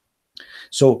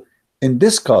 So in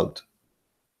this cult,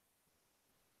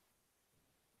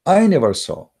 I never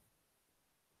saw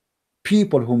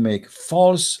people who make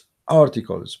false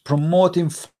articles promoting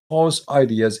false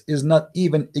ideas is not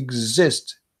even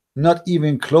exist, not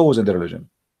even close in the religion.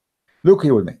 Look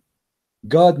here with me.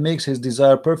 God makes his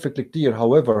desire perfectly clear.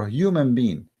 However, human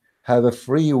being have a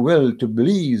free will to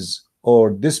please or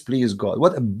displease God.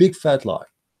 What a big fat lie.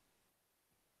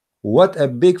 What a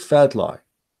big fat lie.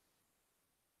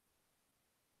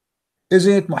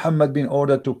 Isn't it Muhammad being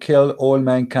ordered to kill all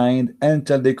mankind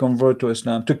until they convert to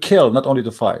Islam? To kill, not only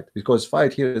to fight, because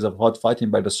fight here is about fighting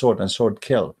by the sword, and sword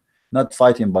kill, not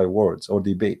fighting by words or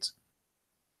debates.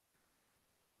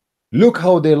 Look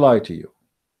how they lie to you.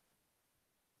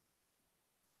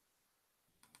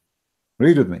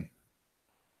 Read with me.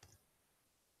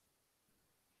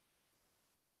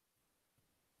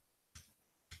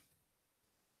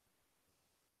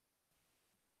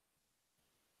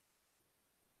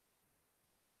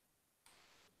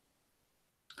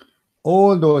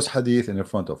 All those hadith in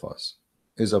front of us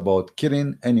is about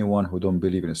killing anyone who don't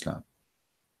believe in Islam.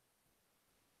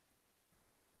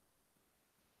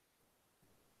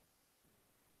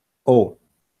 Oh,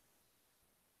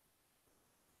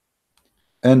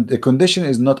 and the condition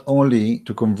is not only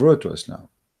to convert to Islam.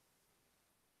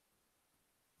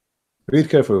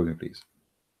 Read carefully with me, please.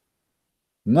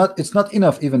 It's not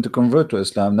enough even to convert to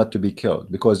Islam not to be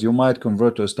killed, because you might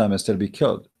convert to Islam and still be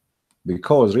killed.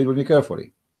 Because, read with me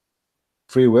carefully.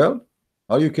 Free will?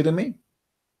 Are you kidding me?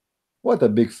 What a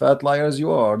big fat liars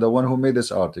you are, the one who made this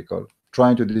article,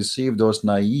 trying to deceive those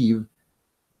naive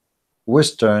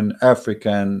Western,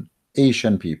 African,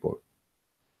 Asian people.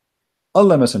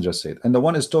 Allah Messenger said, and the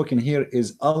one is talking here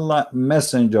is Allah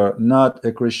Messenger, not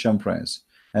a Christian prince.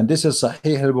 And this is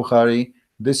Sahih al-Bukhari.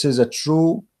 This is a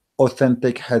true,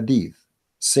 authentic hadith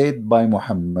said by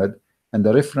Muhammad, and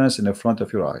the reference in the front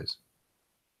of your eyes.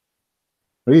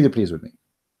 Read it please with me.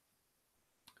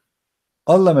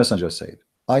 Allah Messenger said,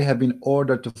 I have been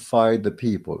ordered to fight the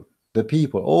people,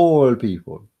 all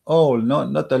people, all,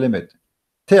 not the limit.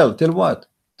 Till what?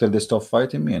 Till they stop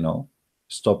fighting me? No.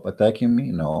 Stop attacking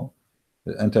me? No.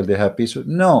 Until they have peace?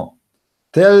 No.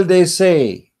 Till they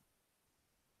say.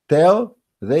 Till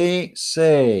they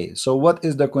say. So what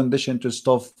is the condition to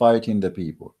stop fighting the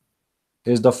people?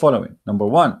 Is the following. Number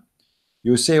one,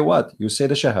 you say what? You say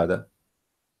the Shahada.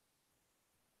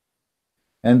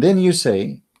 And then you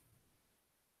say,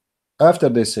 after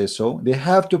they say so, they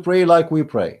have to pray like we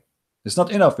pray. It's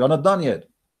not enough. You're not done yet.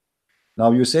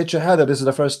 Now you say Shahada. This is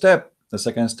the first step. The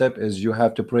second step is you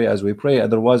have to pray as we pray.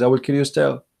 Otherwise, I will kill you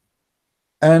still.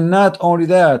 And not only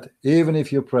that, even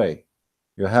if you pray,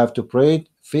 you have to pray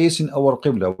facing our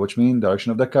Qibla, which means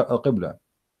direction of the Qibla.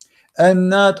 And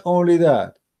not only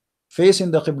that,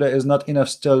 facing the Qibla is not enough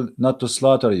still not to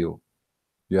slaughter you.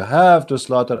 You have to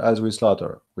slaughter as we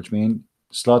slaughter, which means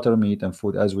slaughter meat and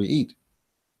food as we eat.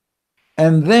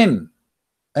 And then,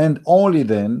 and only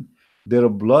then, their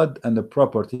blood and the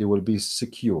property will be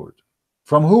secured.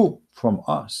 From who? From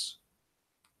us.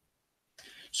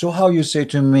 So how you say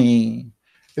to me,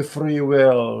 a free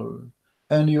will,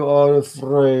 and you are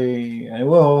free, and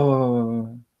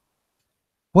whoa,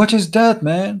 what is that,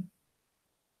 man?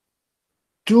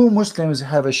 Do Muslims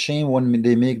have a shame when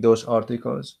they make those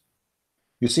articles?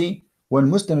 You see, when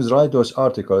Muslims write those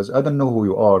articles, I don't know who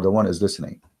you are, the one is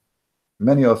listening.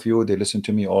 Many of you, they listen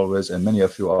to me always, and many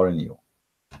of you are in you.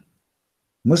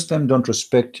 Muslims don't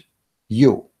respect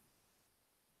you,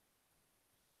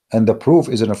 and the proof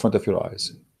is in front of your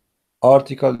eyes.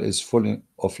 Article is full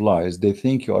of lies. They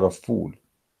think you are a fool.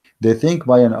 They think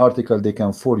by an article they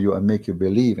can fool you and make you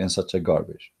believe in such a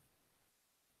garbage.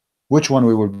 Which one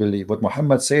we will believe? What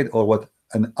Muhammad said or what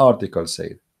an article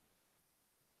said?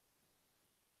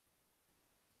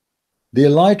 They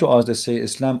lie to us. They say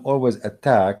Islam always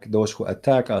attack those who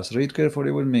attack us. Read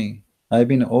carefully with me. I've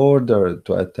been ordered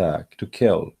to attack, to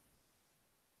kill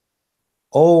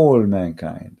all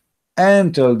mankind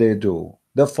until they do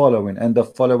the following and the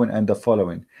following and the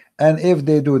following. And if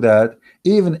they do that,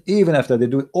 even after they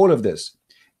do all of this,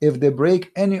 if they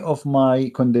break any of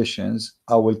my conditions,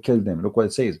 I will kill them. Look what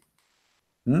it says.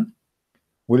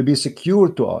 Will be secure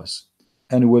to us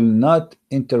and will not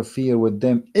interfere with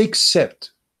them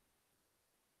except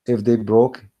if they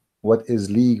broke what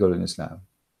is legal in Islam.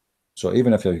 So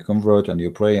even if you convert and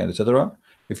you pray and etc.,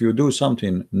 if you do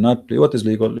something not what is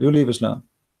legal, you leave Islam.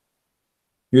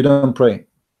 You don't pray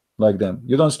like them.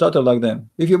 You don't stutter like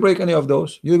them. If you break any of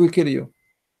those, you will kill you.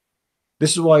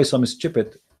 This is why some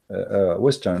stupid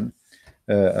Western,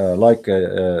 like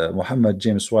Muhammad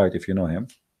James White, if you know him,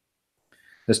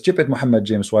 the stupid Muhammad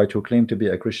James White, who claimed to be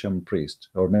a Christian priest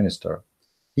or minister,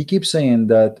 he keeps saying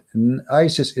that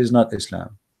ISIS is not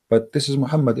Islam, but this is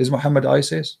Muhammad. Is Muhammad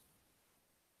ISIS?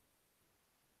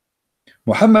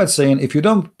 Muhammad saying, if you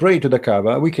don't pray to the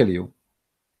Kaaba, we kill you.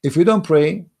 If you don't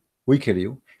pray, we kill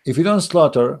you. If you don't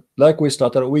slaughter like we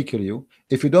slaughter, we kill you.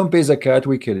 If you don't pay zakat,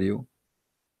 we kill you.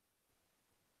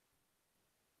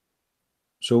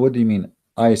 So what do you mean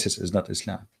ISIS is not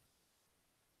Islam?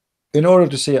 In order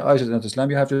to say ISIS is not Islam,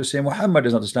 you have to say Muhammad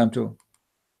is not Islam too.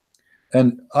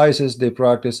 And ISIS, they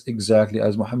practice exactly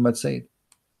as Muhammad said.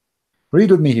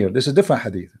 Read with me here. This is different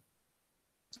hadith,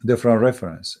 different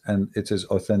reference, and it is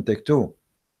authentic too.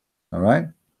 All right,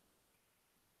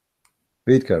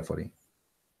 read carefully.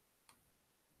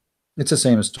 It's the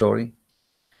same story.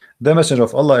 The messenger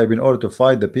of Allah have been ordered to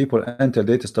fight the people until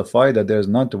they testify that there is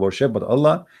none to worship but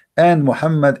Allah, and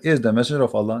Muhammad is the messenger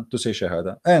of Allah, to say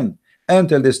shahada, and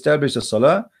until they establish the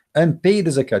salah and pay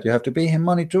the zakat. You have to pay him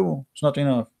money too. It's not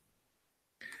enough.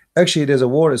 Actually, there's a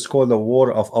war. It's called the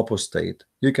war of apostate.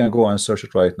 You can go and search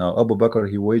it right now. Abu Bakr,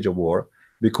 he waged a war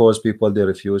because people, they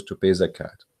refuse to pay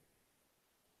zakat.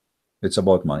 It's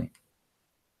about money.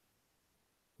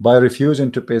 By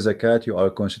refusing to pay zakat, you are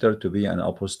considered to be an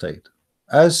apostate.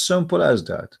 As simple as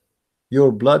that.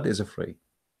 Your blood is free.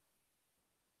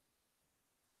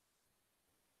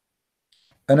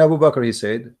 And Abu Bakr, he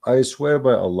said, I swear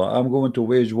by Allah, I'm going to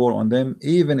wage war on them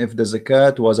even if the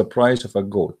zakat was a price of a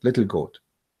goat, little goat.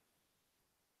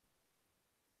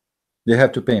 They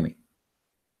have to pay me.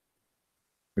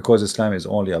 Because Islam is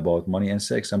only about money and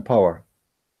sex and power.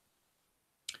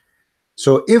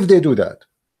 So if they do that,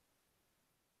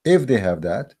 if they have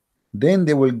that, then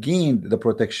they will gain the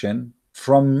protection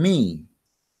from me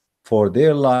for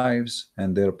their lives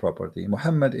and their property.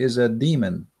 Muhammad is a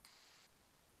demon.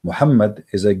 Muhammad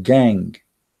is a gang.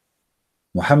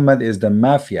 Muhammad is the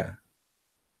mafia.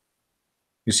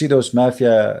 You see those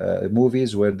mafia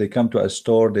movies where they come to a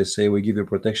store, they say, we give you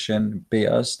protection, pay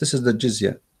us. This is the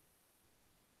jizya.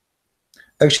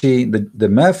 Actually, the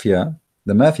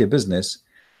mafia business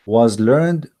was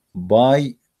learned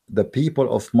by the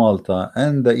people of Malta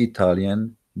and the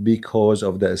Italian because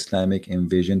of the Islamic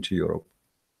invasion to Europe.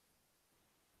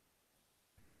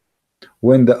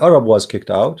 When the Arab was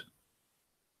kicked out,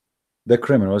 the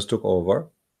criminals took over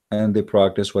and they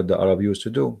practiced what the Arab used to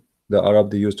do. The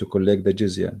Arab, they used to collect the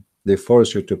jizya. They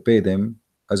force you to pay them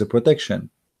as a protection.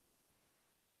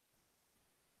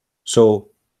 So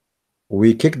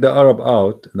we kick the Arab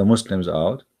out, the Muslims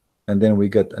out, and then we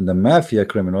get, and the mafia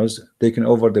criminals taking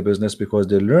over the business because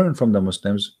they learn from the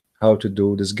Muslims how to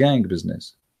do this gang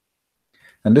business.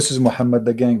 And this is Muhammad,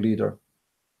 the gang leader.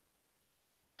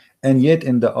 And yet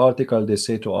in the article they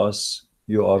say to us,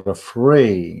 you are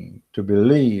afraid to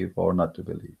believe or not to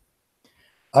believe.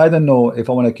 I don't know if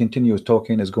I want to continue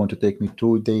talking. It's going to take me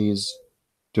 2 days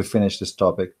to finish this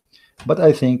topic, but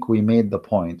I think we made the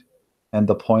point, and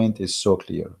the point is so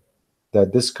clear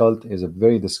that this cult is a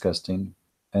very disgusting,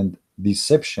 and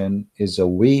deception is a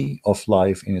way of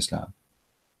life in Islam.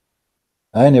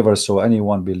 I never saw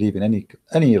anyone believe in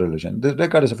any religion,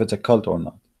 regardless if it's a cult or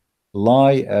not.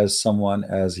 lie as someone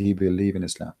as he believe in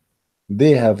Islam.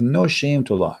 They have no shame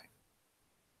to lie.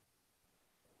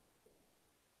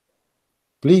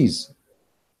 Please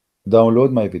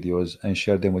download my videos and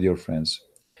share them with your friends.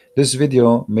 This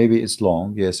video, maybe it's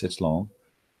long, yes, it's long,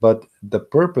 but the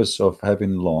purpose of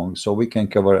having long, so we can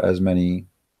cover as many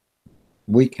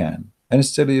we can. And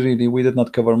still, really, we did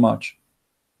not cover much.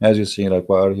 As you see, like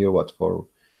we are here, what, for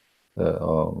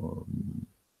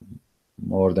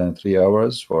more than 3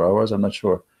 hours, 4 hours, I'm not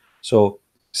sure. So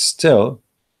still,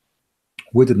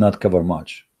 we did not cover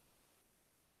much.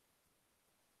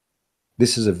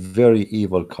 This is a very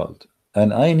evil cult,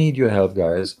 and I need your help,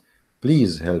 guys.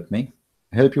 Please help me,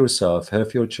 help yourself,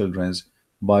 help your children's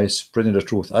by spreading the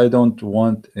truth. I don't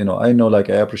want, I know, like,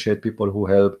 I appreciate people who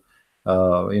help.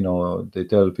 They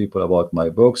tell people about my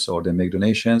books or they make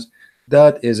donations.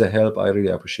 That is a help I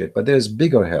really appreciate. But there's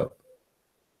bigger help,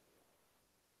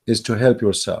 is to help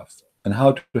yourself. And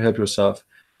how to help yourself?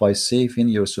 By saving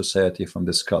your society from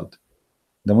this cult.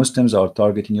 The Muslims are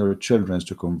targeting your children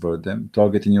to convert them,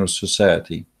 targeting your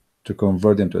society to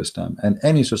convert them to Islam. And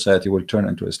any society will turn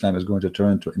into Islam is going to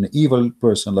turn into an evil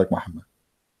person like Muhammad.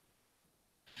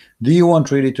 Do you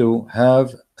want really to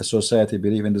have a society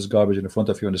believe in this garbage in front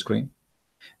of you on the screen?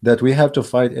 That we have to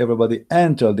fight everybody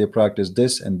until they practice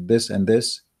this and this and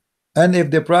this. And if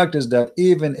they practice that,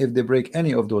 even if they break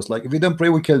any of those, like if they don't pray,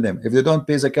 we kill them. If they don't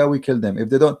pay zakah, we kill them. If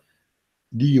they don't,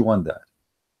 do you want that?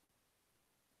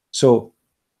 So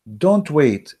don't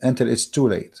wait until it's too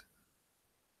late.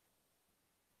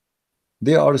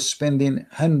 They are spending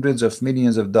hundreds of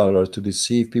millions of dollars to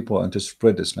deceive people and to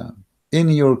spread Islam in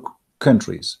your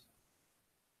countries.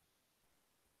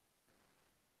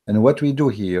 And what we do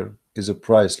here is a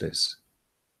priceless.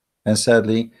 And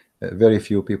sadly, very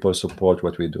few people support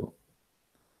what we do.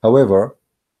 However,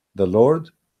 the Lord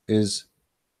is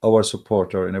our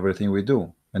supporter in everything we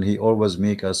do, and He always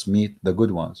make us meet the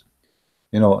good ones.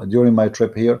 During my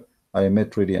trip here, I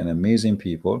met really an amazing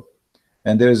people,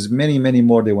 and there's many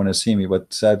more they want to see me,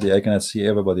 but sadly I cannot see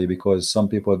everybody because some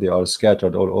people, they are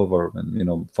scattered all over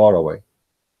and far away.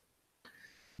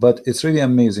 But it's really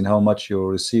amazing how much you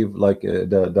receive. Like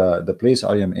the place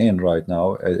I am in right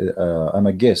now, I'm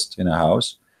a guest in a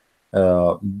house.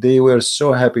 They were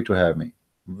so happy to have me.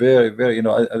 Very,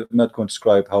 I'm not going to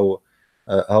describe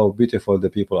how beautiful the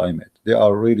people I met. They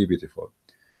are really beautiful.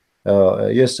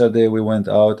 Yesterday we went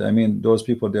out. I mean, those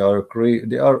people, they are great.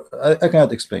 They are. I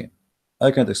cannot explain. I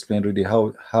can't explain really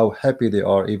how happy they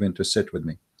are even to sit with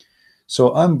me.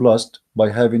 So I'm blessed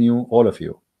by having you, all of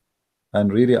you.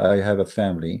 And really, I have a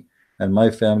family, and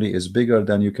my family is bigger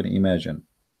than you can imagine.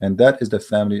 And that is the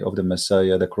family of the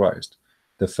Messiah, the Christ,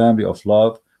 the family of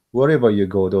love. Wherever you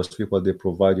go, those people, they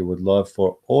provide you with love,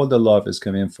 for all the love is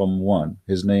coming from one.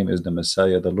 His name is the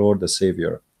Messiah, the Lord, the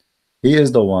Savior. He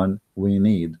is the one we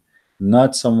need,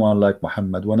 not someone like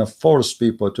Muhammad, want to force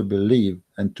people to believe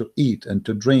and to eat and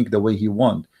to drink the way he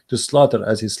wants, to slaughter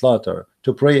as he slaughter,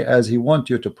 to pray as he wants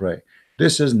you to pray.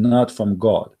 This is not from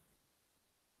God.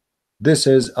 This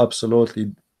is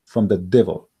absolutely from the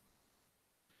devil.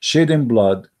 Shedding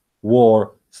blood,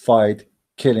 war, fight,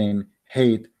 killing,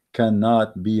 hate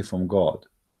cannot be from God.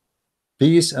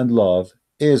 Peace and love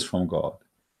is from God.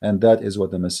 And that is what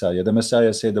the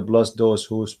Messiah said, bless those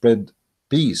who spread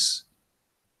peace.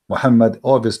 Muhammad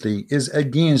obviously is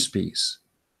against peace.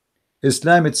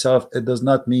 Islam itself, it does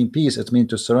not mean peace, it means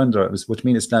to surrender, which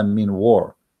means Islam means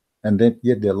war. And then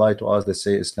yet they lie to us, they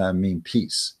say Islam means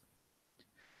peace.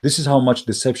 This is how much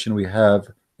deception we have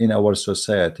in our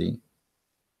society.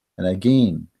 And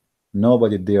again,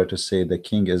 nobody dare to say the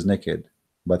king is naked.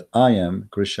 But I am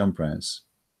Christian Prince.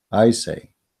 I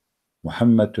say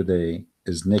Muhammad today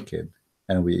is naked,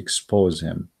 and we expose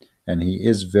him. And he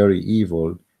is very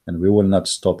evil, and we will not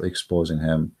stop exposing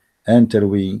him until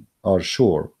we are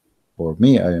sure, or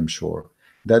me, I am sure,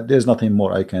 that there's nothing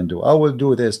more I can do. I will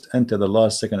do this until the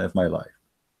last second of my life.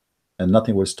 And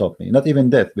nothing will stop me, not even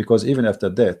death, because even after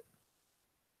death,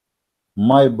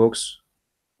 my books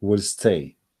will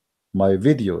stay, my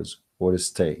videos will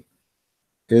stay,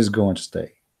 is going to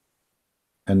stay,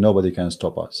 and nobody can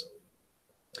stop us.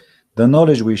 The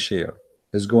knowledge we share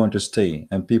is going to stay,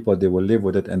 and people, they will live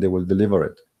with it and they will deliver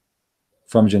it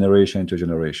from generation to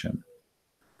generation.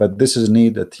 But this is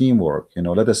need a teamwork.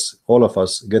 Let us, all of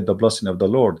us, get the blessing of the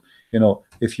Lord.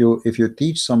 If you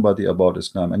teach somebody about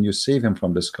Islam and you save him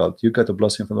from this cult, you get a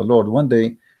blessing from the Lord.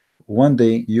 One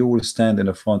day you will stand in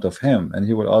the front of him and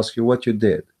he will ask you what you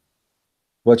did.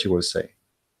 What you will say?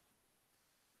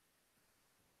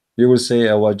 You will say,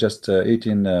 I was just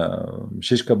eating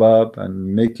shish kebab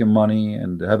and making money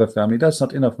and have a family. That's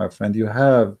not enough, my friend. You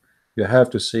have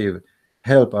to save.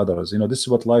 help others. You know, this is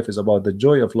what life is about. The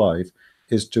joy of life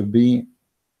is to be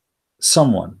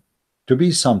someone, to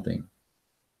be something,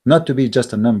 not to be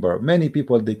just a number. Many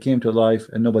people, they came to life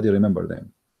and nobody remembered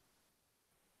them.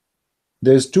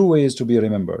 There's two ways to be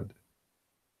remembered,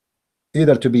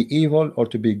 either to be evil or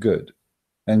to be good.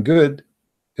 And good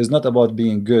is not about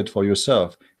being good for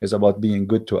yourself, it's about being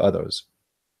good to others.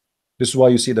 This is why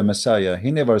you see the Messiah, he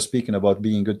never speaking about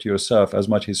being good to yourself as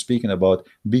much he's speaking about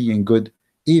being good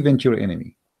even to your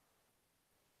enemy.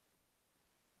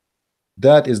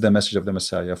 That is the message of the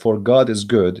Messiah. For God is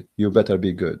good, you better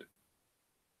be good.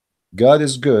 God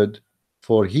is good,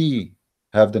 for he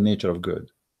have the nature of good.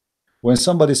 When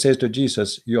somebody says to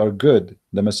Jesus, you are good,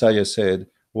 the Messiah said,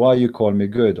 why you call me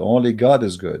good? Only God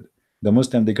is good. The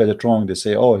Muslim, they got it wrong. They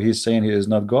say, oh, he's saying he is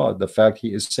not God. The fact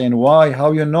he is saying, why?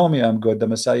 How you know me? I'm good. The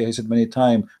Messiah, he said many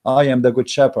times, I am the good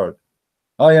shepherd.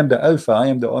 I am the Alpha. I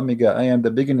am the Omega. I am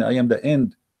the beginning. I am the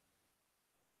end.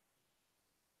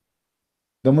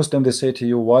 The Muslim, they say to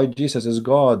you, why Jesus is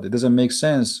God? It doesn't make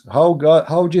sense.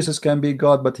 How Jesus can be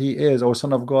God, but he is, or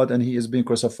Son of God, and he is being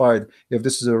crucified? If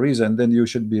this is a reason, then you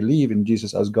should believe in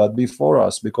Jesus as God before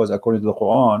us, because according to the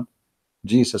Quran,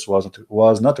 Jesus was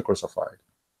not crucified.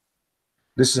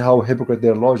 This is how hypocrite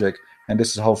their logic, and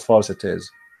this is how false it is.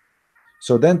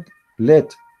 So then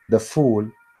let the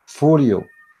fool you.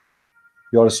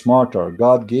 You're smarter.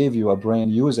 God gave you a brain,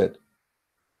 use it.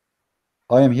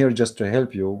 I am here just to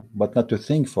help you, but not to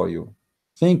think for you.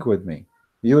 Think with me.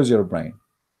 Use your brain.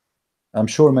 I'm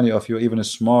sure many of you even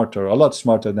smarter, a lot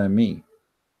smarter than me.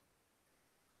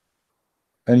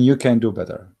 And you can do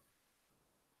better.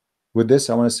 With this,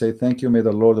 I want to say thank you. May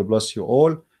the Lord bless you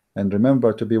all. And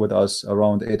remember to be with us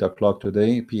around 8 o'clock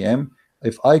today, p.m.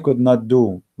 If I could not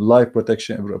do live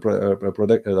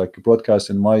like broadcast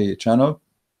in my channel,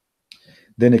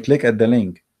 then click at the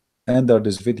link under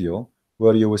this video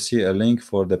where you will see a link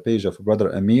for the page of Brother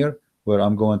Amir, where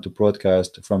I'm going to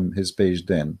broadcast from his page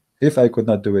then, if I could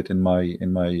not do it in my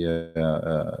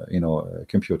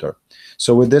computer.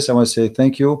 So with this, I want to say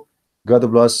thank you. God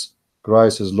bless.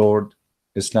 Christ is Lord.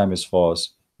 Islam is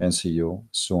false. And see you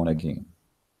soon again.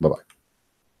 Bye-bye.